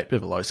 48. Bit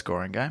of a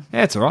low-scoring game.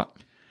 Yeah, it's all right.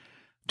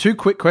 2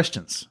 quick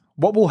questions.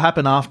 What will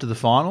happen after the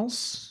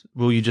finals?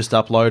 Will you just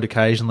upload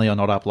occasionally or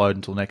not upload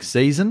until next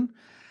season?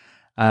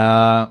 May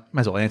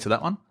as well answer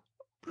that one.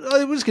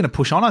 We're just going to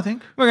push on, I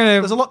think.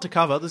 There's a lot to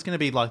cover. There's going to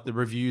be like the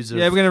reviews of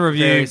we're going to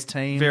review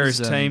various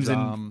teams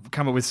and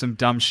come up with some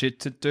dumb shit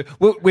to do.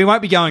 We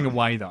won't be going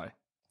away, though.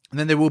 And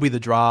then there will be the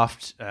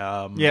draft.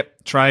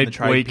 Trade the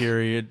trade week.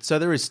 period. So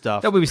there is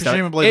stuff. There'll be stuff.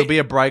 Presumably there'll be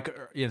a break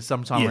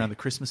sometime around the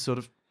Christmas sort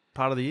of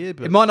part of the year.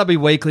 But it might not be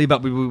weekly,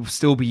 but we will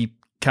still be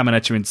coming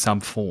at you in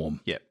some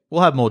form. Yeah,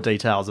 we'll have more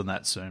details on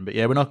that soon. But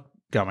yeah, we're not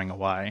going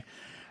away.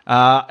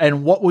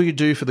 And what will you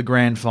do for the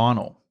grand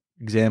final?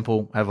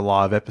 Example, have a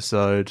live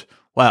episode.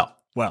 Well,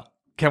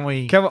 can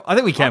we? I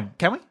think we can.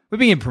 Can we? We're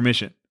being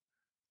permission.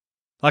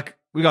 Like,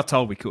 we got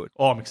told we could.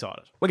 Oh, I'm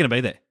excited. We're going to be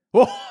there.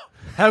 Oh,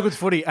 how good's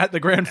footy at the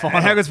grand final?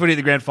 How good's footy at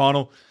the grand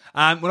final?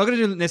 We're not going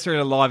to do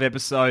necessarily a live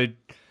episode.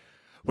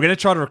 We're going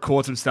to try to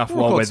record some stuff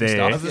while record we're some there.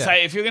 stuff. I was gonna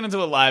say, if you're going to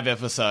do a live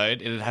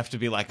episode, it'd have to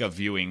be like a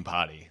viewing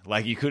party.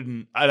 Like you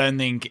couldn't. I don't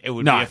think it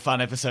would No. be a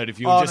fun episode if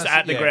you were just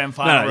at the grand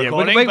final No, yeah,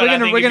 recording. we're but I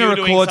gonna- think we're if gonna you were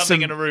doing record something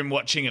some- in a room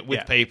watching it with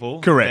Yeah.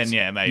 people. Correct. Then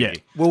yeah, maybe. Yeah.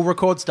 We'll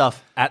record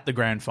stuff at the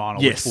grand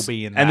final, Yes, which will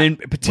be in and that then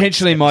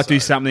potentially week's might do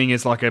episode. something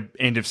as like a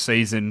end of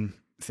season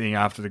thing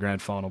after the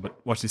grand final. But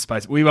watch this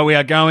space. We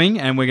are going,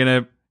 and we're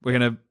gonna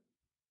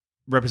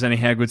representing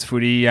How Good's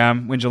Footy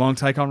when Geelong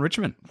take on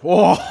Richmond.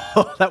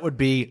 Oh, that would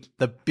be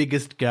the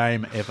biggest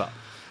game ever.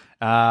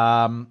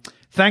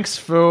 Thanks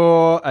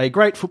for a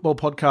great football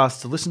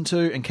podcast to listen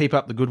to and keep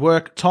up the good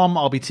work. Tom,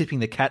 I'll be tipping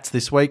the Cats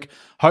this week.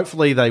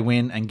 Hopefully they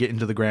win and get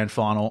into the grand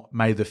final.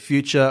 May the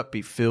future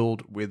be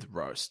filled with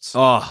roasts.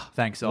 Oh,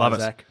 Thanks, love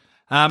it. Isaac.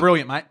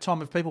 Brilliant, mate.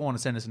 Tom, if people want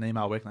to send us an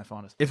email, where can they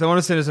find us? If they want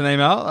to send us an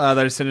email,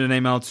 they just send an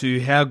email to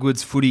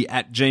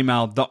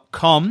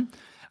howgoodsfooty@gmail.com.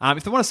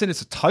 If they want to send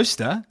us a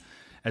toaster,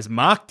 as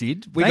Mark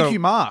did. Thank you,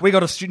 Mark. We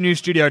got a new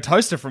studio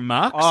toaster from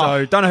Mark.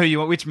 So don't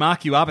know which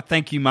Mark you are, but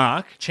thank you,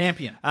 Mark.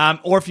 Champion.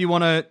 Or if you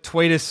want to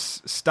tweet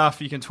us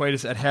stuff, you can tweet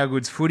us at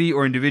howgoodsfooty,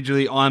 or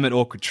individually, I'm at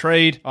Awkward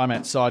Treed. I'm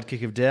at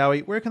Sidekick of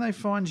Dowie. Where can they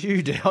find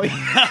you, Dowie?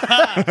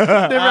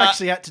 Never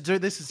actually had to do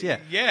this.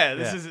 Yeah,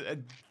 this is.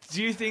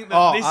 Do you think that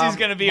Oh, this is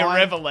going to be a mine-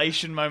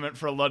 revelation moment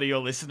for a lot of your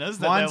listeners?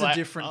 That Mine's they're a like,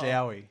 different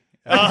Dowie.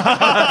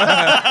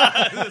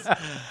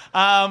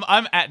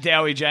 I'm at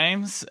Dowie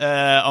James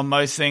on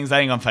most things. I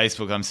think on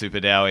Facebook I'm Super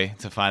Dowie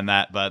to find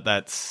that, but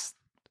that's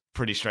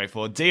pretty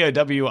straightforward.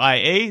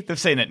 DOWIE. They've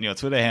seen it in your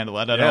Twitter handle.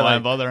 I don't know why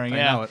I'm bothering. They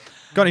Yeah. know it.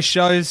 Got any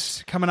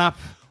shows coming up?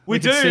 We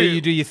can do. see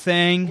you do your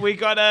thing. We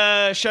got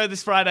a show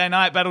this Friday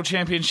night, Battle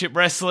Championship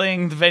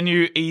Wrestling. The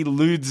venue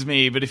eludes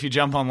me, but if you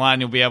jump online,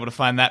 you'll be able to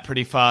find that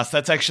pretty fast.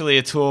 That's actually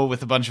a tour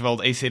with a bunch of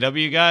old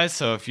ECW guys.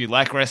 So if you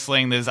like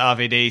wrestling, there's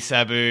RVD,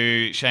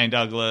 Sabu, Shane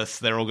Douglas.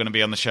 They're all going to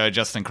be on the show.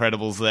 Just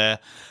Incredibles there.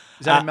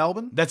 Is that in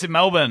Melbourne? That's in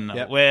Melbourne.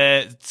 Yep.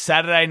 Where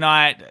Saturday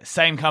night,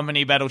 same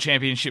company, Battle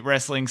Championship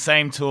Wrestling,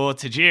 same tour,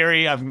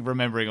 Tajiri. I'm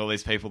remembering all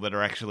these people that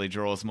are actually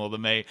draws more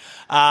than me.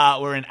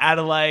 We're in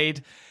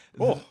Adelaide.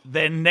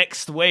 Then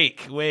next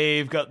week,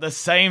 we've got the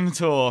same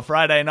tour,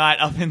 Friday night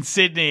up in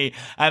Sydney,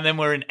 and then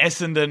we're in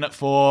Essendon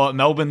for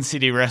Melbourne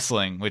City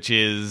Wrestling, which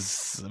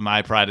is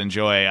my pride and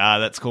joy.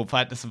 That's called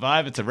Fight to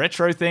Survive. It's a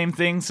retro-themed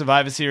thing,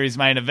 Survivor Series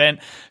main event.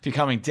 If you're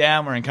coming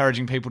down, we're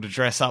encouraging people to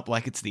dress up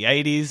like it's the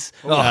 80s.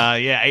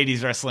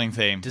 80s wrestling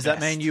theme. Does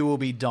that mean you will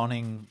be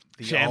donning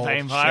the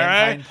Champagne old Pyro?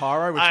 Champagne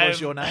Pyro, which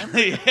was your name?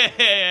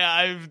 Yeah,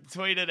 I've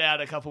tweeted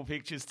out a couple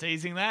pictures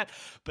teasing that,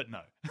 but no.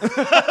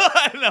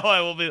 No,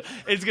 I will be.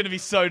 It's going to be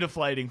so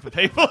deflating for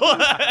people.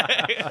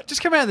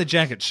 Just come out in the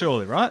jacket,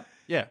 surely, right?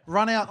 Yeah,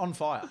 run out on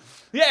fire.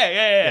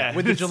 Yeah.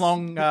 With the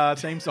Geelong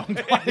theme song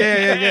playing.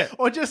 Yeah.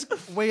 Or just,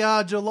 we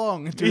are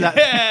Geelong. Do that.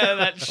 Yeah,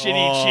 that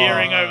shitty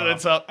cheering over the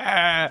top.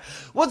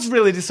 What's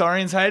really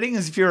disorientating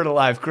is if you're at a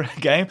live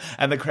game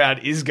and the crowd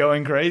is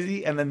going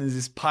crazy and then there's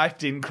this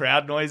piped-in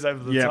crowd noise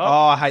over the Yeah. top.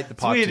 Oh, I hate the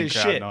It's weird piped-in as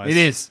crowd shit. noise. It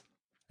is.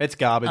 It's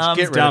garbage. It's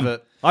Get rid Dumb. of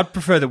it. I'd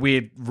prefer the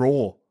weird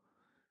raw.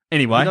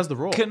 Anyway. Who does the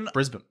Raw?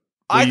 Brisbane.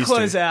 I used to.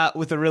 close out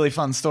with a really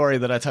fun story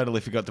that I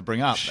totally forgot to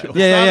bring up. At the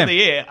Yeah, start yeah. of the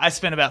year, I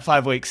spent about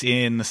 5 weeks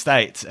in the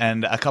States,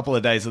 and a couple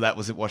of days of that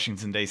was at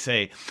Washington,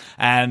 D.C.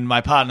 And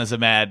my partner's a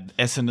mad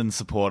Essendon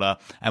supporter,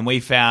 and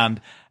we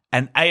found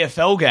an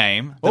AFL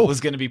game that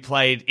was going to be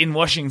played in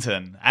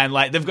Washington. And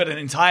like they've got an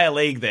entire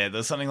league there.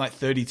 There's something like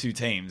 32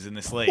 teams in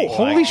this league.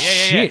 Holy Like,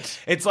 shit.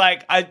 It's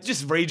like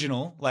just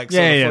regional, like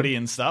sort of footy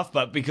and stuff,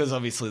 but because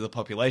obviously the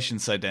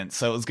population's so dense.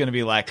 So it was going to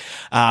be like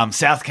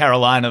South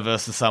Carolina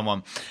versus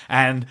someone.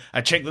 And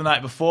I checked the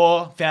night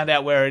before, found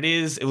out where it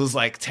is. It was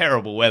like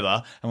terrible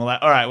weather. And we're like,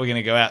 all right, we're going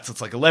to go out. So it's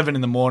like 11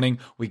 in the morning.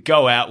 We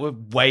go out, we're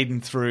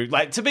wading through.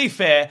 Like, to be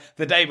fair,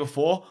 the day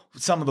before,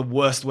 some of the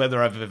worst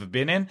weather I've ever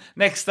been in.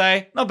 Next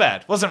day, not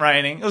bad. Wasn't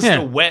raining. It was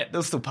still wet. There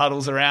was still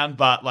puddles around,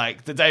 but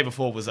like the day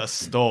before was a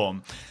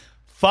storm.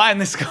 Find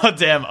this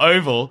goddamn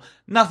oval.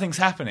 Nothing's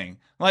happening.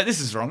 Like,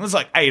 this is wrong. There's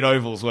like 8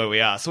 ovals where we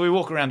are. So we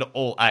walk around to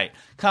all 8.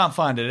 Can't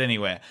find it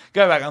anywhere.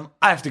 Go back on.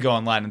 I have to go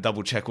online and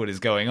double check what is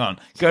going on.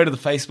 Go to the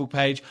Facebook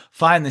page.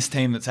 Find this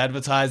team that's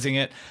advertising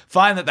it.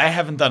 Find that they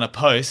haven't done a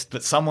post,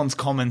 but someone's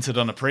commented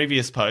on a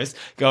previous post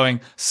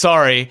going,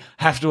 sorry,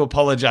 have to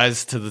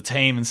apologize to the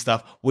team and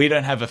stuff. We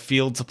don't have a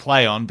field to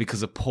play on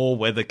because of poor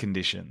weather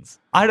conditions.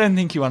 I don't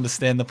think you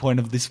understand the point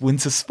of this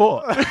winter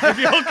sport. If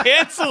you're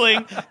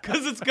cancelling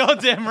because it's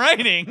goddamn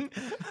raining,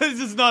 this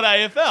is not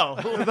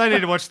AFL. They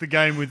need to watch the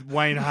game with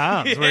Wayne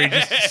Harms, where he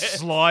just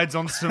slides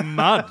on some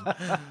mud.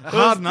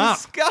 Harden up.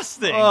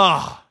 Disgusting.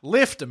 Oh,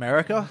 Lift,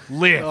 America.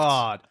 Lift.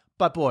 God.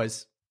 But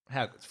boys,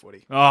 how good's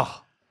footy?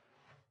 oh,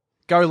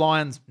 Go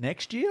Lions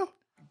next year?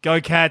 go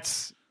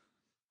Cats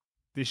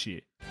this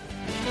year.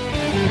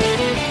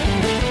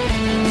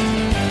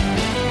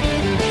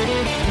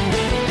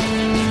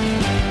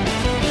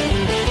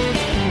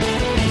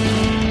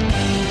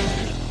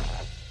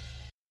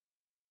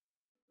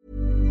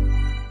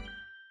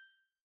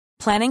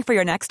 Planning for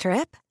your next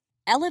trip?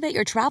 Elevate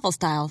your travel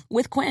style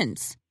with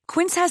Quince.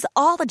 Quince has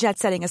all the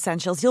jet-setting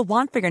essentials you'll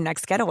want for your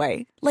next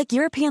getaway, like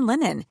European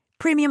linen,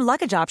 premium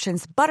luggage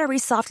options, buttery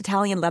soft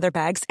Italian leather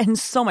bags, and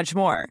so much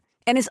more.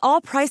 And is all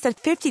priced at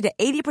 50 to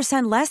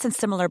 80% less than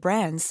similar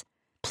brands.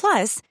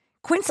 Plus,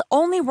 Quince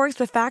only works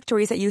with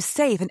factories that use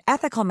safe and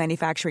ethical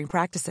manufacturing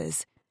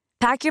practices.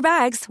 Pack your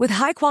bags with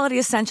high-quality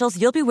essentials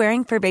you'll be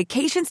wearing for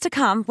vacations to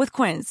come with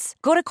Quince.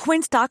 Go to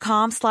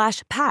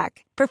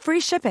quince.com/pack for free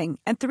shipping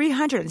and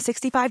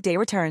 365-day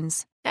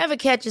returns. Ever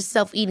catch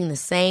yourself eating the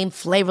same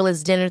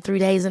flavorless dinner 3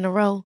 days in a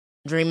row?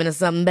 Dreaming of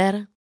something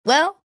better?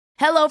 Well,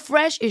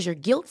 HelloFresh is your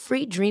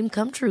guilt-free dream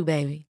come true,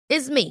 baby.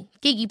 It's me,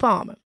 Keke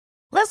Palmer.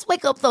 Let's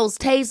wake up those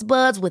taste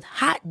buds with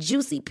hot,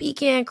 juicy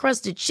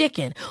pecan-crusted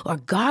chicken or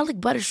garlic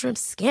butter shrimp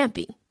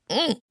scampi.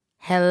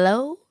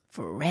 Hello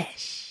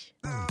Fresh.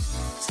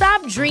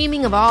 Stop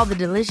dreaming of all the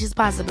delicious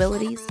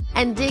possibilities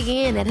and dig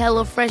in at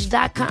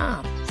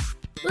HelloFresh.com.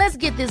 Let's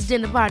get this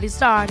dinner party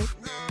started.